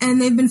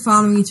 And they've been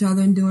following each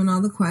other and doing all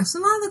the quests. A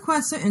lot of the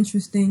quests are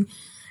interesting.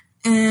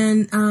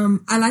 And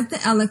I like the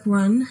Elec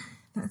run.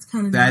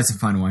 That's a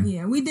fun one.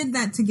 Yeah, we did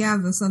that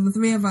together, so the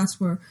 3 of us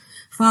were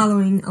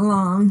following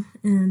along,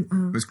 and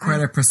it was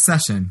quite a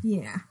procession.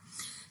 Yeah.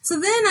 So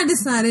then I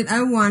decided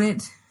I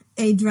wanted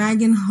a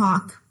dragon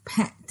hawk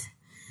pet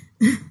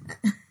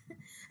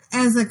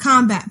as a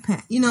combat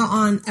pet.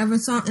 On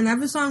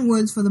Eversong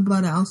Woods for the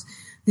Blood Elves,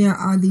 there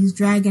are these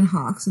dragon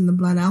hawks, and the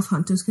Blood Elf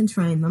hunters can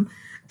train them,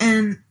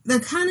 and they're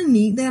kind of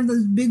neat. They have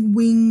those big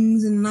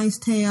wings and a nice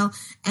tail,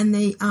 and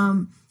they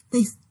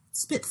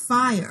spit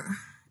fire.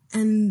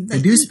 And they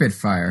do spit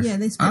fire. Yeah,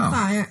 they spit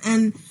fire,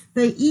 and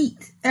they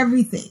eat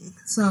everything.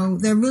 So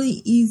they're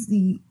really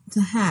easy to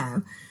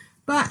have.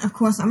 But, of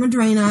course, I'm a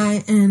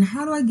Draenei, and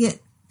how do I get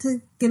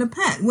to get a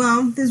pet?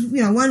 Well, there's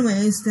one way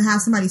is to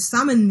have somebody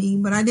summon me,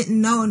 but I didn't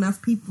know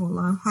enough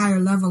people higher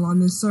level on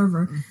this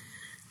server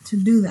to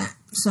do that.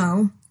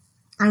 So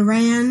I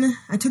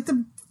took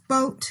the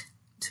boat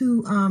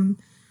to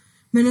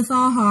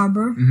Minethal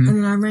Harbor, and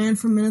then I ran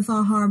from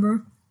Minethal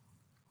Harbor.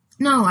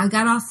 No, I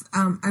got off,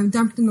 I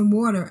dumped in the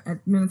water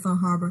at Minethal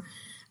Harbor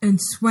and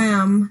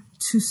swam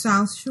to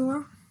South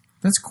Shore.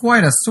 That's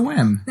quite a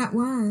swim. That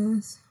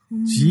was.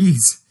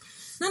 Jeez.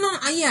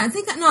 I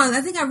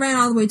think I ran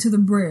all the way to the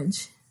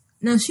bridge.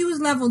 Now, she was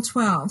level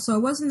 12, so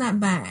it wasn't that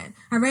bad.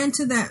 I ran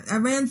through the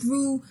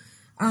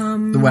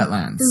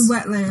wetlands.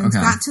 Okay.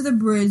 Got to the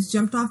bridge,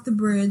 jumped off the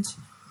bridge,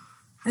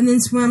 and then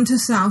swam to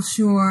South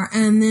Shore,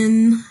 and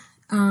then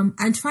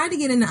I tried to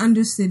get into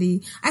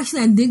Undercity.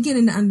 Actually, I did get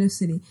into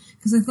Undercity,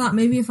 because I thought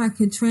maybe if I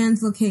could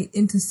translocate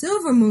into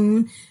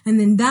Silvermoon, and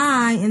then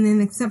die, and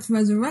then accept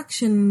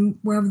resurrection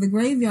wherever the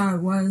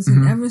graveyard was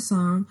in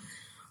Eversong,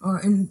 or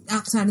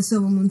outside of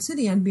Silvermoon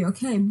City, I'd be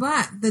okay.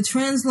 But the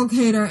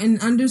translocator in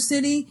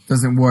Undercity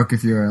doesn't work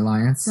if you're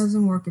Alliance.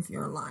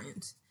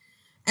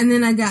 And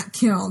then I got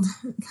killed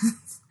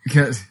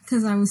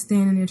because I was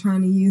standing there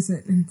trying to use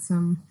it, and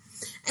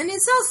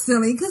it's so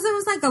silly because it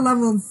was like a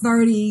level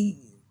 30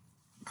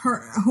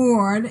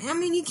 horde. I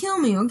mean, you kill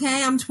me,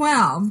 okay? I'm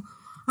 12.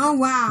 Oh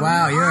wow!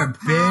 Wow, you're a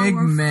big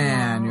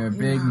man. You're a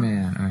big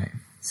man. All right.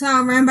 So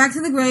I ran back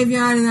to the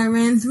graveyard and I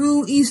ran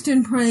through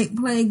Eastern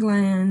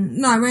Plagueland.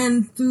 No, I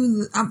ran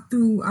up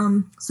through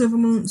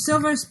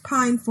Silver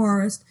Pine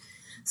Forest,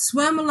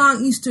 swam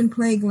along Eastern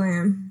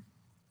Plagueland,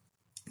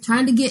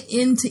 trying to get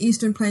into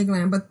Eastern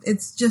Plagueland, but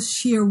it's just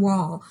sheer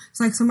wall. It's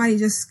like somebody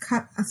just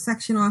cut a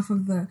section off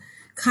of the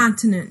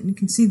continent and you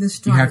can see the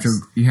stripes.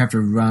 You have to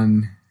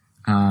run.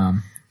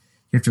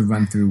 You have to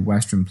run through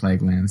Western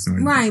Plaguelands.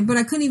 Right, but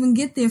I couldn't even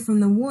get there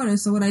from the water.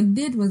 So what I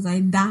did was I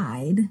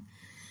died.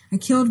 I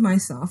killed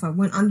myself. I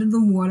went under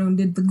the water and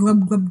did the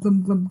glub, glub,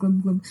 glub, glub,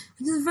 glub, glub,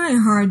 which is very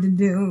hard to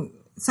do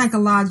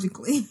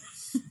psychologically.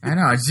 I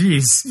know,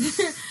 jeez.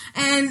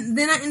 And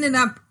then I ended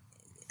up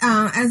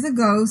as a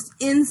ghost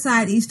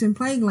inside Eastern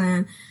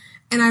Plagueland,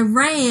 and I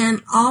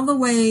ran all the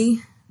way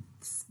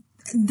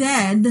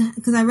dead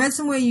because I read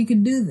somewhere you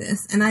could do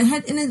this, and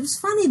it was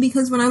funny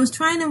because when I was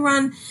trying to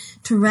run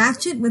to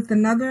Ratchet with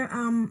another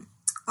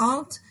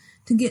alt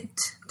to get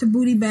to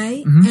Booty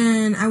Bay,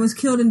 and I was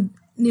killed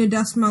near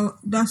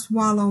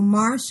Dustwallow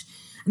Marsh,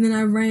 and then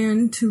I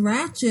ran to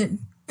Ratchet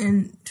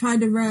and tried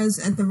to res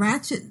at the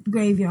Ratchet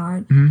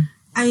graveyard.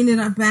 I ended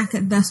up back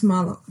at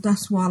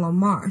Dustwallow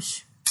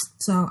Marsh.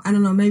 So I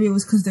don't know, maybe it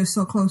was because they're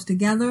so close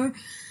together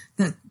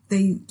that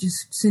they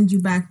just send you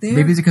back there.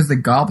 Maybe it's because the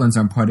goblins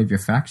aren't part of your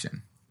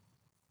faction.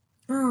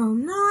 Oh,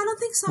 no, I don't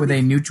think so. Were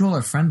they neutral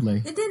or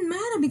friendly? It didn't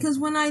matter because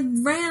when I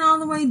ran all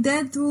the way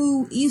dead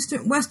through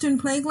Western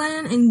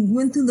Plagueland and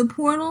went through the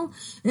portal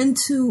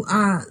into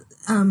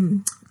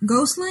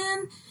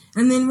Ghostland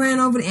and then ran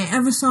over to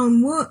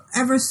Eversong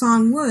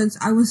Woods,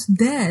 I was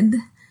dead.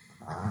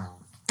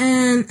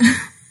 And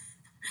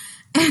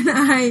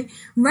I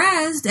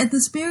rezzed at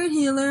the Spirit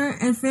Healer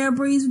at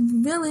Fairbreeze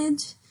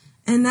Village,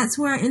 and that's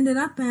where I ended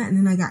up at. And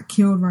then I got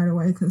killed right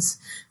away because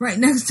right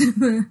next to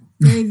the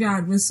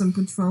graveyard was some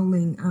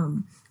patrolling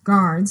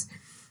guards.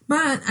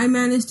 But I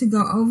managed to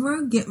go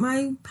over, get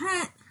my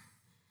pet.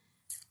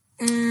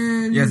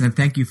 And yes, and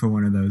thank you for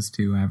one of those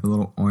too. I have a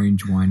little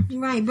orange one.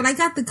 Right, but I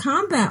got the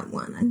combat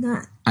one.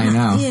 I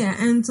know. Yeah,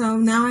 and so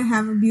now I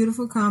have a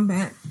beautiful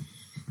combat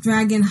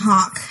dragon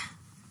hawk.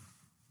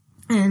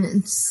 And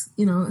it's,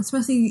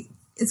 especially,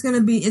 it's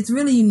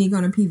really unique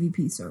on a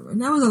PvP server.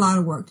 And that was a lot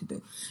of work to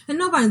do. And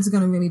nobody's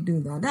going to really do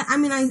that.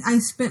 I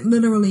spent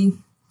literally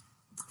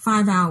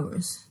 5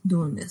 hours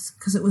doing this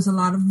because it was a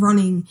lot of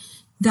running,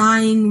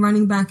 dying,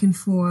 running back and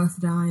forth,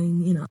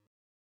 dying,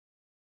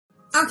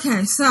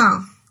 Okay,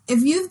 so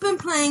if you've been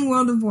playing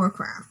World of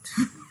Warcraft,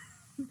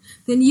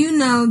 then you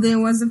know there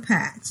was a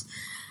patch.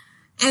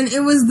 And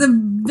it was the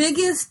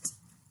biggest,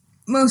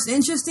 most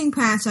interesting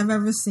patch I've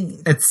ever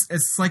seen.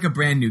 It's like a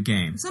brand new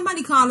game.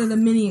 Somebody called it a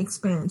mini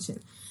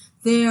expansion.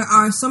 There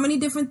are so many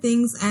different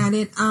things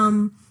added.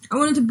 I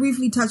wanted to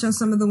briefly touch on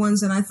some of the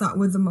ones that I thought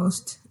were the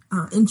most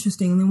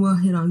interesting, and then we'll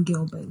hit on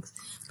Guildbanks.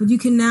 But you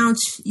can now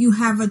you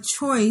have a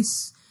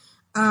choice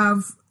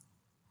of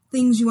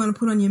things you want to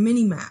put on your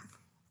mini map.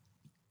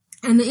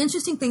 And the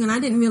interesting thing, and I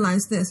didn't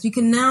realize this, you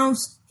can now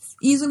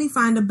easily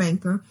find a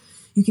banker.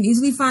 You can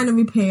easily find a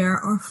repair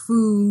or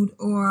food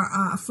or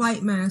a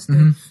flight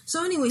master.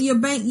 So anyway, your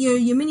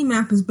mini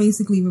map is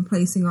basically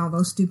replacing all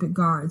those stupid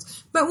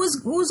guards. But it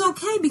was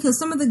okay because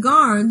some of the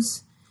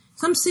guards,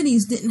 some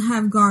cities didn't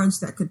have guards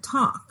that could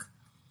talk.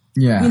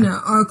 Yeah.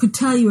 Or could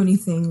tell you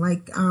anything,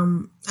 like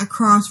at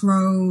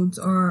crossroads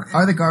or...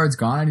 Are the guards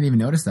gone? I didn't even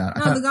notice that.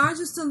 The guards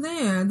are still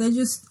there. They're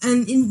just...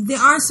 And there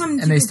are some...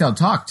 And they still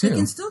talk, too. They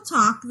can still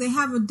talk. They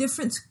have a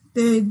different...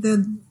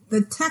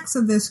 The text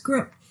of their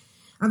script,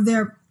 and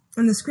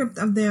the script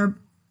of their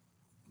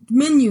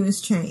menu is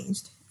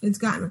changed. It's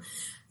gotten...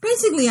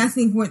 Basically, I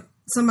think what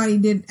somebody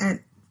did at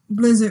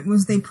Blizzard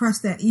was they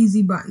pressed that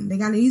easy button. They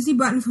got an easy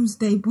button from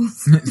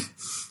Staples,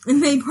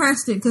 and they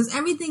pressed it because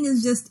everything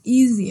is just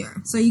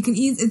easier. So you can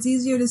it's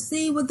easier to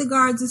see what the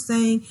guards are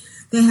saying.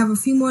 They have a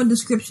few more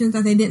descriptions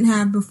that they didn't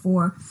have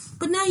before.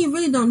 But now you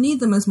really don't need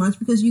them as much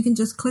because you can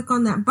just click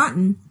on that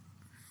button.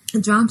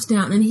 It drops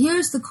down. And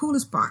here's the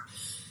coolest part.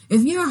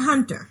 If you're a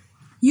hunter,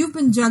 you've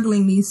been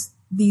juggling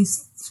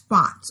these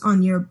spots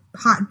on your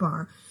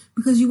hotbar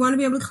because you want to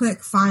be able to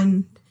click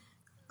find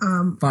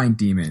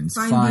demons,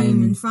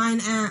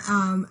 find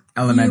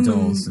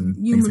elementals and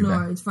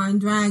humanoids,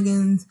 find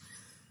dragons,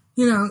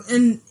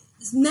 and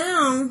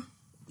now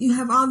you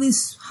have all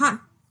these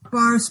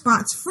hotbar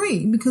spots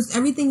free because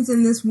everything's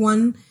in this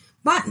one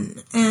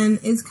button, and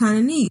it's kind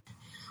of neat.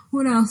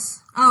 What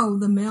else? Oh,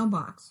 the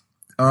mailbox.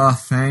 Oh,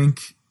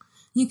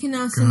 you can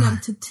now send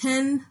up to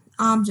 10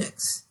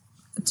 objects,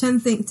 10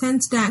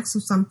 stacks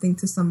of something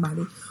to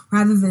somebody,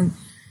 rather than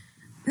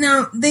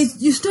now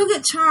you still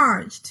get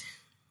charged.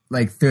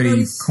 Like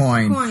 30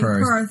 coin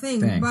per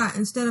thing. But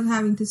instead of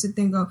having to sit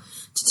there and go,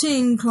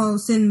 cha-ching,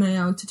 close, send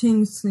mail,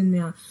 cha-ching, send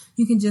mail,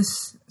 you can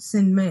just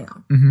send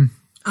mail. Mm-hmm.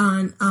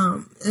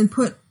 And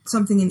put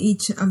something in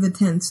each of the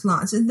 10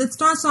 slots. It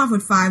starts off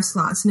with 5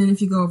 slots, and then if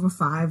you go over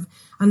 5,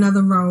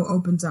 another row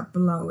opens up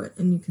below it,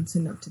 and you can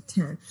send up to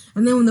 10.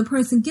 And then when the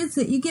person gets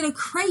it, you get a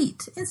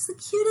crate. It's the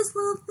cutest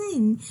little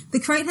thing. The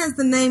crate has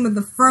the name of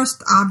the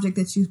first object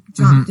that you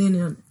dropped in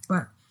it,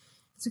 but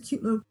it's a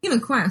cute little,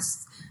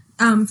 quests.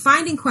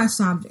 Finding quest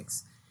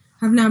objects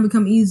have now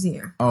become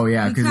easier. Oh,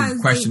 yeah, because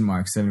there's question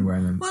marks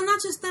everywhere. Well,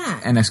 not just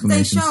that. And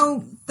exclamations.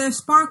 They're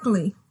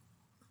sparkly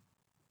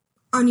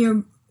on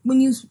your,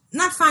 you're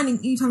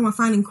talking about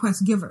finding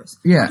quest givers.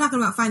 Yeah. I'm talking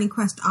about finding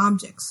quest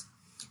objects.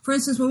 For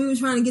instance, when we were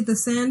trying to get the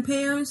sand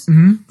pears,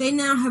 they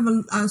now have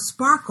a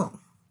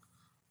sparkle.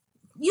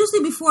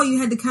 Usually before you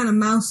had to kind of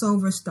mouse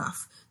over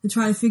stuff to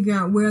try to figure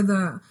out where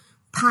the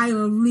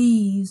pile of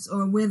leaves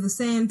or where the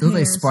sand pears. Do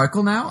they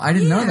sparkle now? I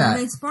didn't know that.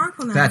 They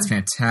sparkle now. That's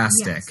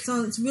fantastic. Yes,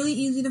 so it's really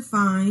easy to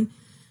find.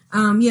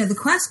 The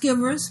quest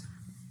givers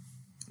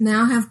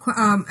now have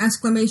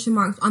exclamation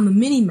marks on the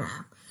mini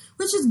map,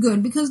 which is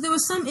good because there were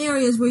some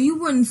areas where you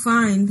wouldn't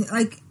find,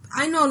 like,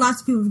 I know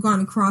lots of people have gone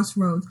to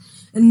Crossroads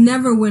and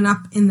never went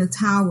up in the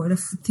tower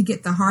to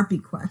get the Harpy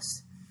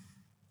quest.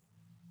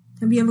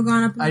 Have you ever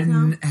gone up in the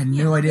tower? I had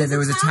no idea there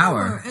was a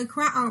tower. At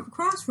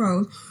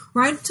Crossroads,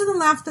 right to the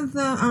left of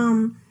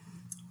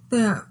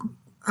the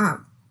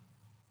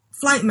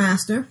Flight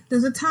Master,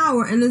 there's a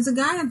tower, and there's a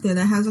guy up there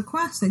that has a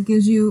quest that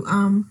gives you,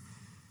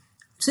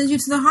 sends you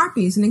to the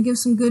Harpies, and it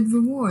gives some good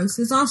rewards.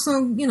 There's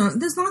also,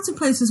 there's lots of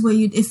places where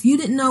if you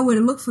didn't know where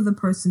to look for the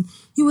person,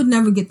 you would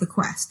never get the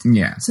quest.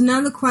 Yeah. So now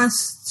the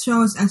quest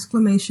shows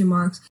exclamation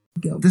marks.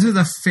 Guild. This is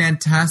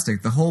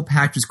the whole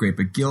patch is great,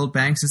 but guild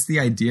banks, just the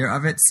idea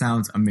of it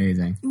sounds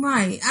amazing.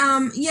 Right.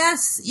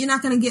 Yes, you're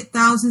not going to get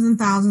thousands and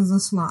thousands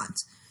of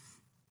slots.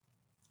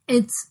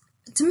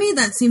 To me,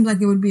 that seems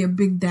like it would be a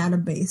big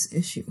database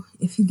issue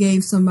if you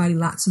gave somebody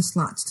lots of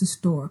slots to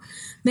store.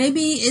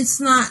 Maybe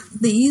it's not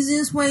the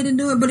easiest way to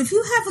do it, but if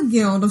you have a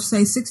guild of,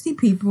 say, 60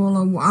 people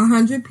or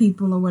 100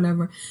 people or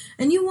whatever,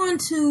 and you want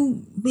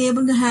to be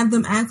able to have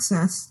them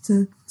access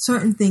to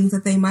certain things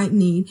that they might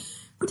need,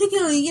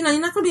 particularly, you're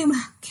not going to be able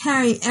to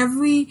carry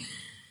every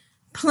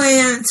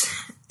plant,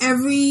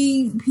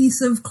 every piece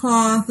of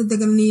cloth that they're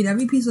going to need,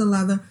 every piece of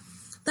leather.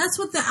 That's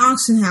what the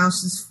auction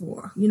house is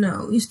for.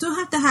 You still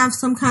have to have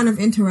some kind of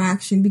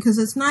interaction because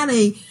it's not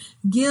a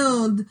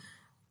guild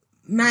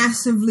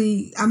massive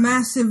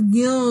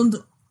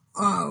guild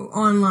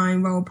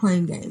online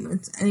role-playing game.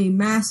 It's a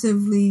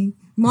massively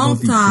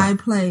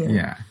multiplayer.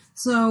 Yeah.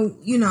 So,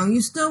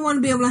 you still want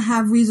to be able to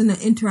have reason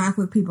to interact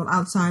with people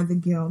outside the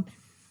guild.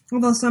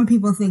 Although some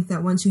people think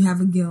that once you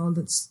have a guild,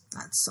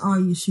 that's all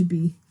you should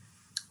be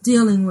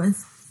dealing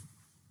with.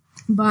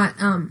 But,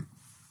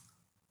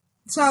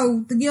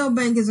 so the guild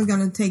bank isn't going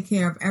to take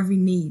care of every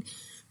need.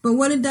 But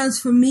what it does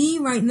for me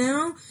right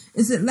now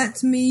is it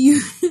lets me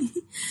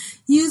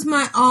use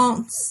my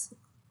alts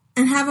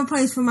and have a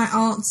place for my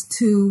alts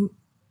to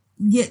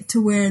get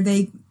to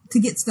to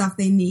get stuff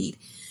they need.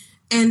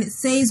 And it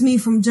saves me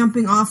from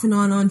jumping off and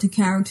on to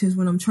characters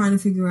when I'm trying to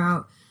figure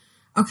out,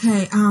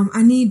 okay,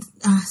 I need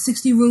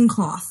 60 rune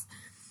cloth.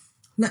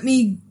 Let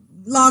me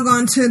log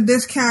on to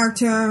this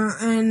character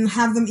and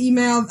have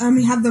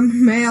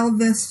them mail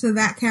this to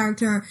that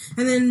character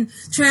and then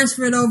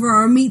transfer it over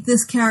or meet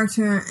this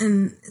character.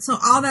 And so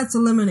all that's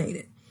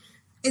eliminated.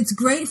 It's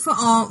great for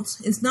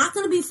alts. It's not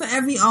going to be for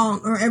every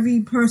alt or every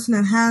person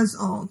that has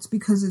alts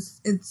because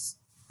it's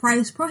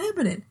price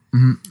prohibited,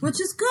 which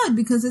is good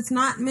because it's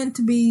not meant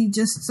to be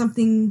just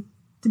something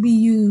to be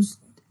used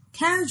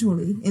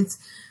casually. It's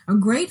a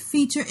great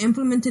feature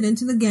implemented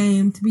into the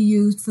game to be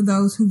used for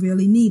those who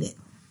really need it.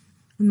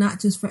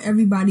 Not just for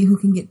everybody who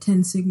can get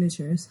 10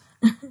 signatures,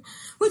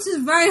 which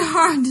is very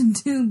hard to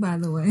do, by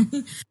the way.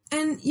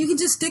 And you can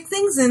just stick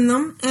things in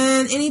them,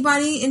 and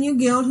anybody in your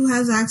guild who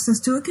has access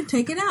to it can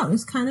take it out.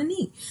 It's kind of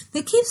neat.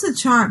 It keeps a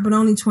chart, but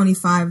only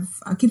 25,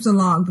 keeps a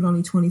log, but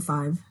only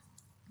 25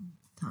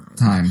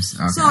 times.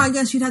 Okay. So I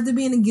guess you'd have to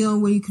be in a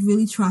guild where you could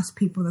really trust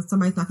people, that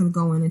somebody's not going to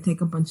go in and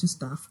take a bunch of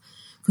stuff,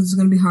 because it's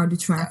going to be hard to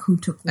track who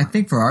took what. I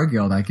think for our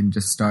guild, I can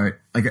just start,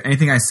 like,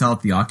 anything I sell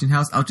at the auction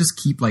house, I'll just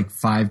keep, like,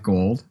 5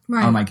 gold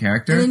on my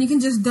character. And then you can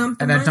just dump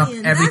the and then money dump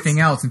in. everything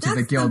else into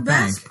the guild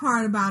bank. The best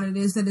part about it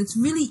is that it's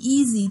really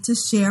easy to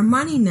share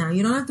money now.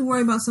 You don't have to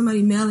worry about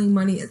somebody mailing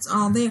money. It's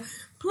all there.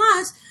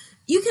 Plus,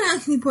 you can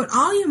actually put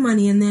all your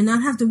money in there and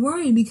not have to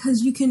worry,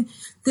 because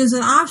there's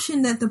an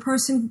option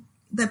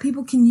that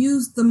people can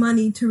use the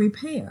money to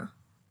repair.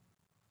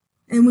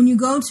 And when you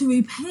go to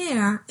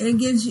repair, it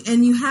gives you,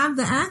 and you have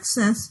the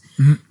access,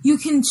 you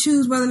can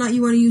choose whether or not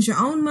you want to use your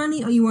own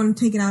money or you want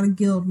to take it out of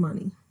guild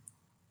money.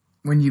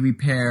 When you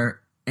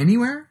repair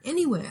anywhere?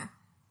 Anywhere.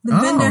 The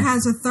vendor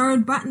has a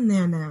third button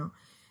there now.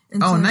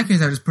 And in that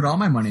case, I just put all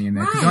my money in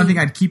there. Right. The only thing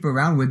I'd keep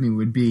around with me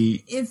would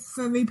be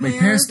for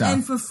repair stuff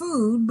and for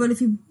food. But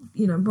if you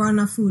brought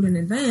enough food in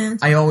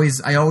advance, I always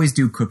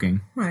do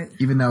cooking, right?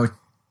 Even though it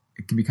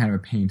can be kind of a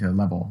pain to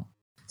level.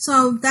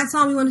 So that's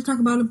all we want to talk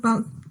about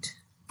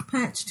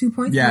patch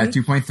 2.3. Yeah,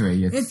 2.3.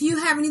 Yes. If you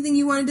have anything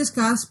you want to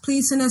discuss,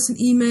 please send us an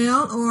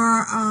email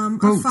or a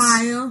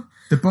file.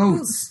 The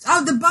boats.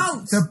 Oh, the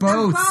boats. The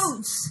boats. The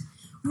boats.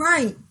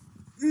 Right.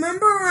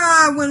 Remember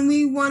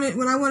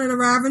when I wanted a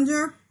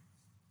Ravager?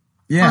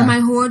 Yeah. On my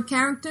Horde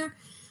character?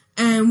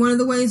 And one of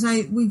the ways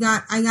I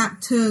got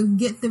to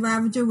get the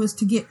Ravager was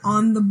to get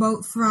on the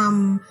boat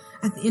from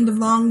at the end of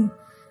Long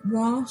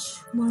Wash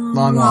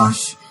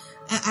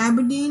at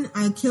Aberdeen.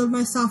 I killed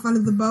myself under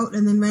the boat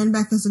and then ran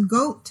back as a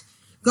ghost.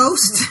 Goat.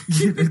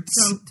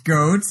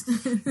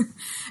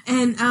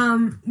 And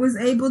was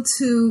able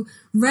to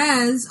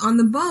res on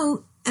the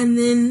boat and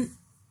then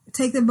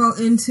take the boat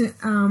into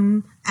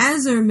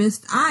Azure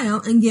Mist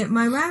Isle and get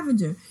my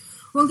Ravager.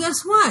 Well,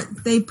 guess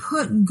what? They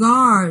put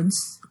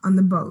guards on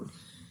the boat.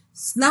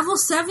 Level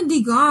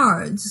 70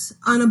 guards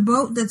on a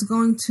boat that's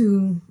going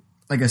to...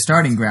 like a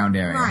starting ground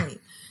area. Right.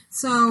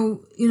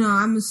 So,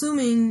 I'm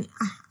assuming...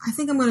 I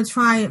think I'm going to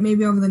try it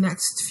maybe over the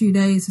next few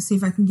days to see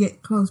if I can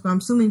get close. But I'm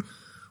assuming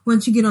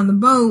once you get on the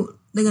boat,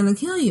 they're going to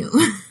kill you.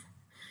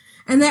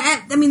 And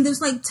there's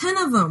like 10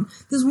 of them.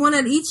 There's one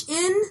at each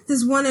end.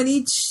 There's one at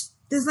each...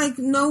 There's like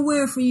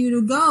nowhere for you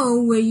to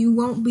go where you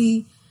won't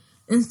be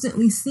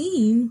instantly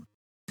seen.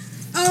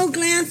 Oh,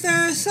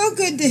 Glanther, so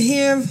good to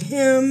hear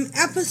him.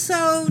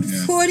 Episode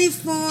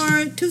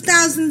 44,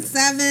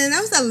 2007.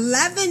 That was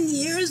 11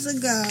 years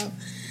ago.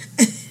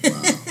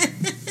 Wow.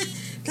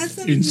 That's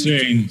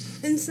insane.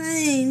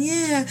 Insane,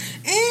 yeah.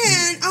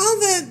 And all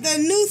the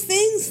new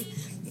things,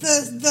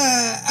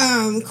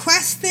 the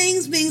quest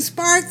things being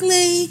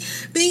sparkly,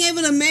 being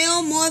able to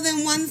mail more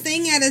than one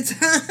thing at a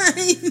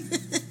time.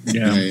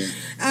 Yeah.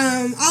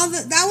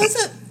 That was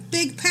a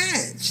big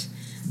patch.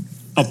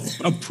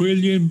 A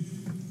brilliant.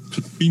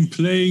 Been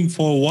playing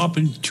for a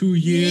whopping 2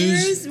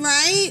 years.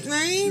 Right.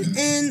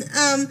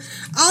 And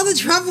all the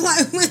trouble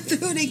I went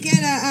through to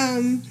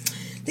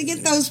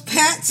get those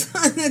pets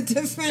on the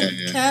different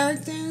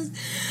characters.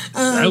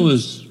 That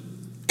was.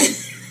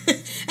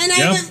 And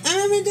I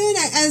remember doing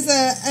that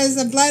as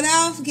a blood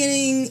elf,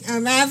 getting a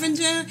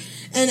Ravager,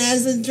 and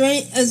as a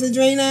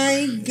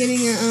Draenei,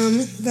 getting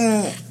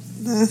the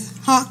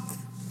hawk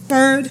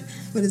bird.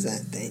 What is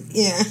that thing?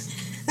 Yeah,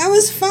 that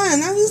was fun.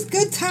 That was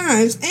good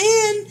times,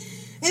 and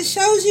it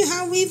shows you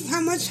how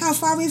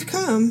far we've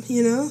come,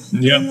 Yeah.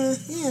 Yeah.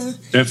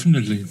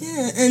 Definitely.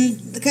 Yeah, and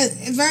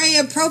very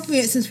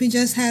appropriate since we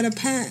just had a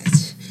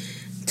patch,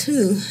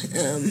 too.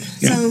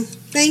 So,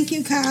 thank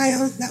you,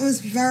 Kyle. That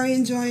was very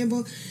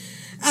enjoyable.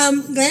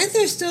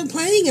 Glanther's still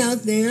playing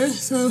out there,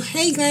 so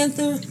hey,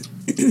 Glanther.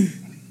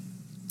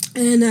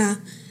 And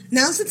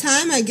now's the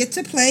time I get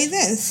to play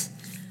this.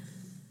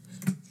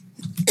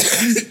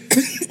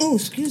 Oh,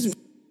 excuse me.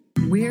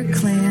 We're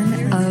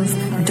Clan of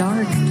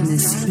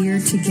Darkness here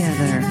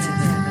together.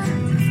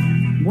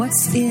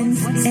 What's in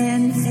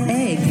an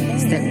egg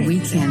that we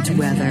can't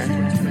weather?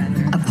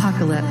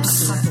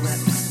 Apocalypse.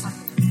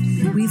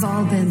 We've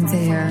all been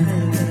there.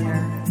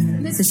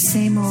 The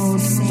same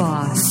old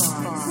boss.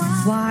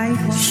 Why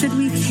should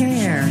we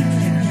care?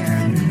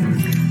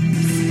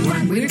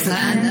 We're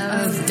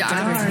Clan of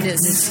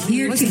Darkness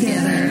here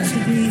together.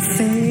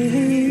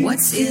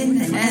 What's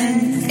in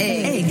an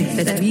egg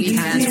that we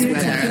can't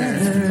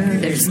weather?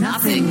 There's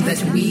nothing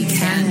that we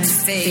can't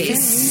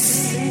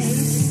face.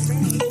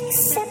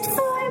 Except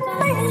for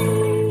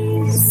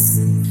money.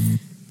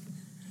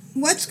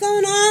 What's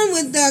going on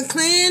with the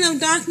Clan of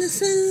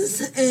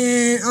Darknesses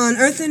and on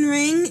Earthen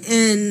Ring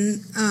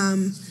and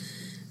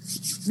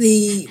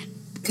the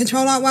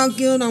Control Out Wild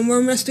Guild on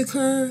Wormrest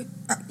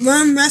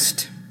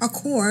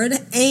Accord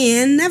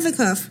and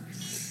Nevercuff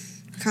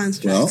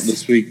constructs? Well,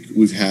 this week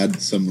we've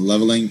had some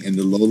leveling in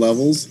the low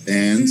levels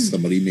and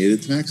somebody made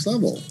it to max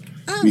level.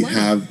 We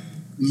have a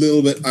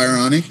little bit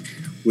ironic,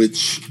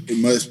 which it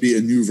must be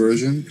a new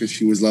version because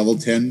she was level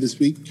 10 this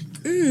week.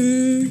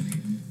 He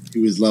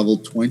was level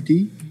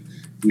 20.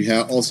 We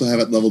also have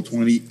at level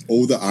 20,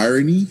 Oh the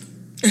Irony.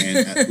 And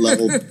at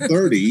level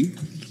 30,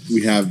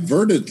 we have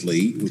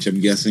Verdantly, which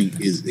I'm guessing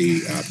is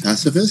a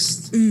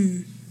pacifist.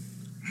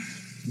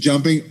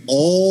 jumping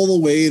all the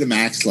way to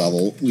max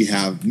level, we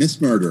have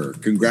Miss Murder.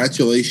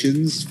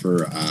 Congratulations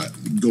for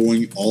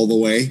going all the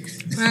way.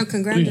 Wow,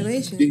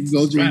 congratulations.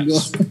 Jingle,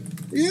 jingle.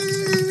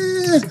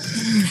 Yeah.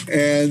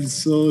 And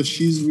so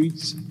she's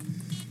reached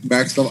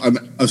max level.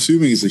 I'm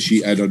assuming it's a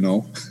she. I don't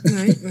know.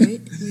 Right.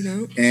 We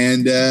don't.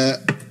 And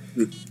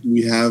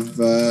we have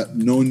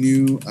no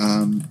new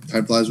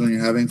time flies when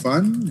you're having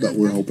fun, but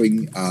we're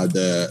hoping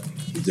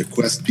the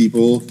quest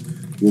people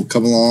will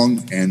come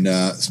along and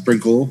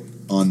sprinkle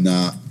on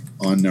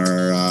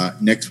our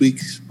next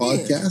week's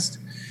podcast.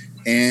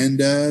 And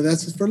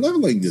that's it for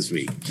leveling this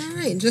week. All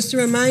right. Just a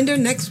reminder,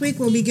 next week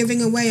we'll be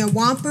giving away a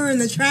Whopper in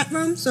the chat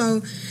room,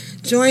 so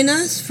join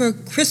us for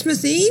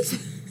Christmas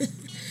Eve.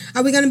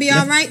 Are we going to be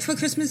all right for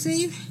Christmas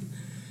Eve?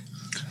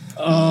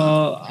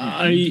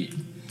 I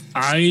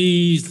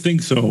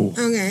think so.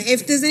 Okay.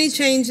 If there's any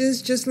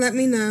changes, just let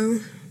me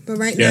know. But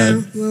right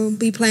now, we'll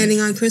be planning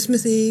on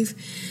Christmas Eve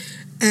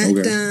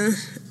at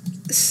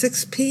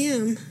 6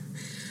 p.m.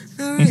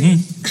 All right.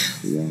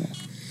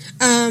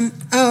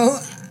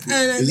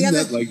 And isn't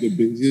that like the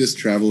busiest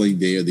traveling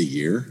day of the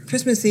year?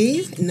 Christmas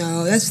Eve?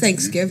 No, that's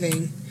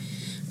Thanksgiving.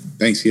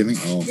 Thanksgiving?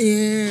 Oh.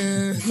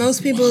 Yeah.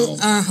 Most people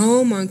are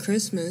home on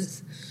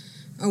Christmas.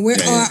 Or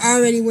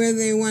already where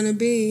they want to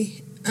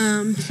be.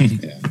 Yeah.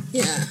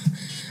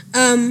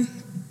 And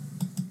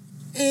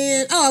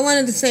I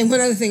wanted to say one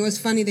other thing. It was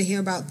funny to hear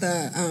about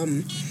the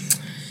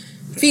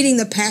feeding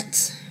the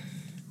pets.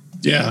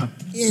 Yeah.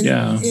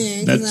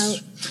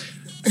 That's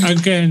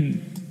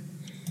again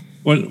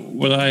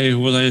what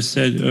I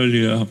said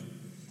earlier.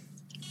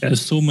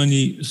 There's so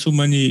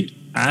many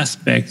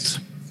aspects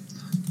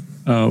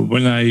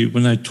when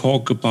I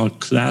talk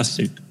about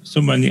classic. So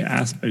many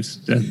aspects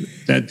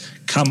that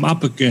come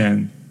up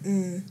again,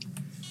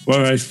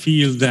 where I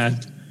feel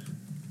that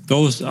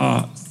those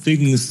are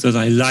things that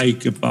I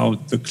like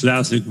about the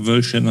classic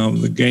version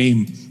of the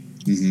game.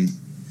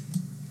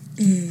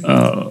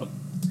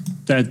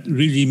 That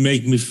really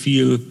make me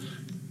feel,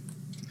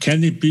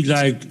 can it be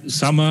like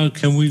summer?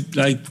 Can we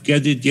like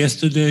get it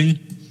yesterday?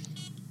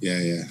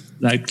 Yeah.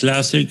 Like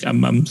classic,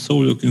 I'm so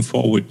looking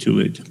forward to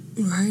it.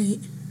 Right.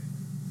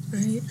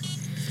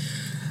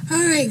 All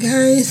right,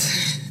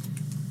 guys.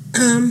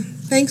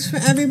 Thanks for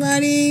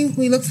everybody.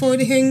 We look forward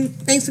to hearing.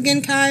 Thanks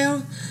again,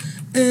 Kyle.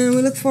 And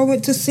we look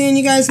forward to seeing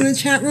you guys in the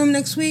chat room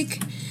next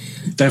week.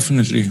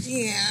 Definitely.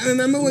 Yeah,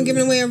 remember we're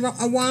giving away a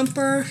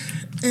Whopper.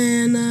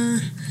 And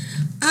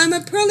I'm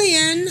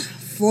Aprillian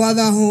for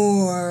the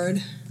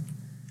Horde.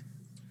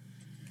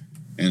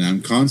 And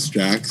I'm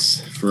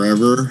Constrax,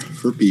 forever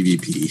for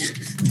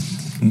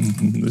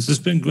PvP. This has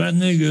been Grand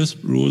Negus,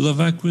 Rule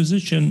of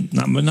Acquisition,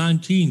 number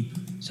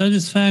 19.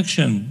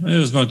 Satisfaction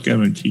is not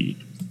guaranteed.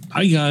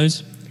 Bye,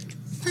 guys.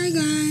 Bye,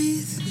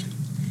 guys.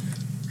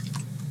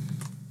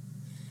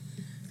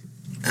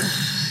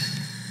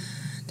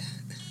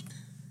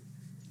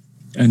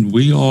 And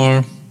we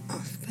are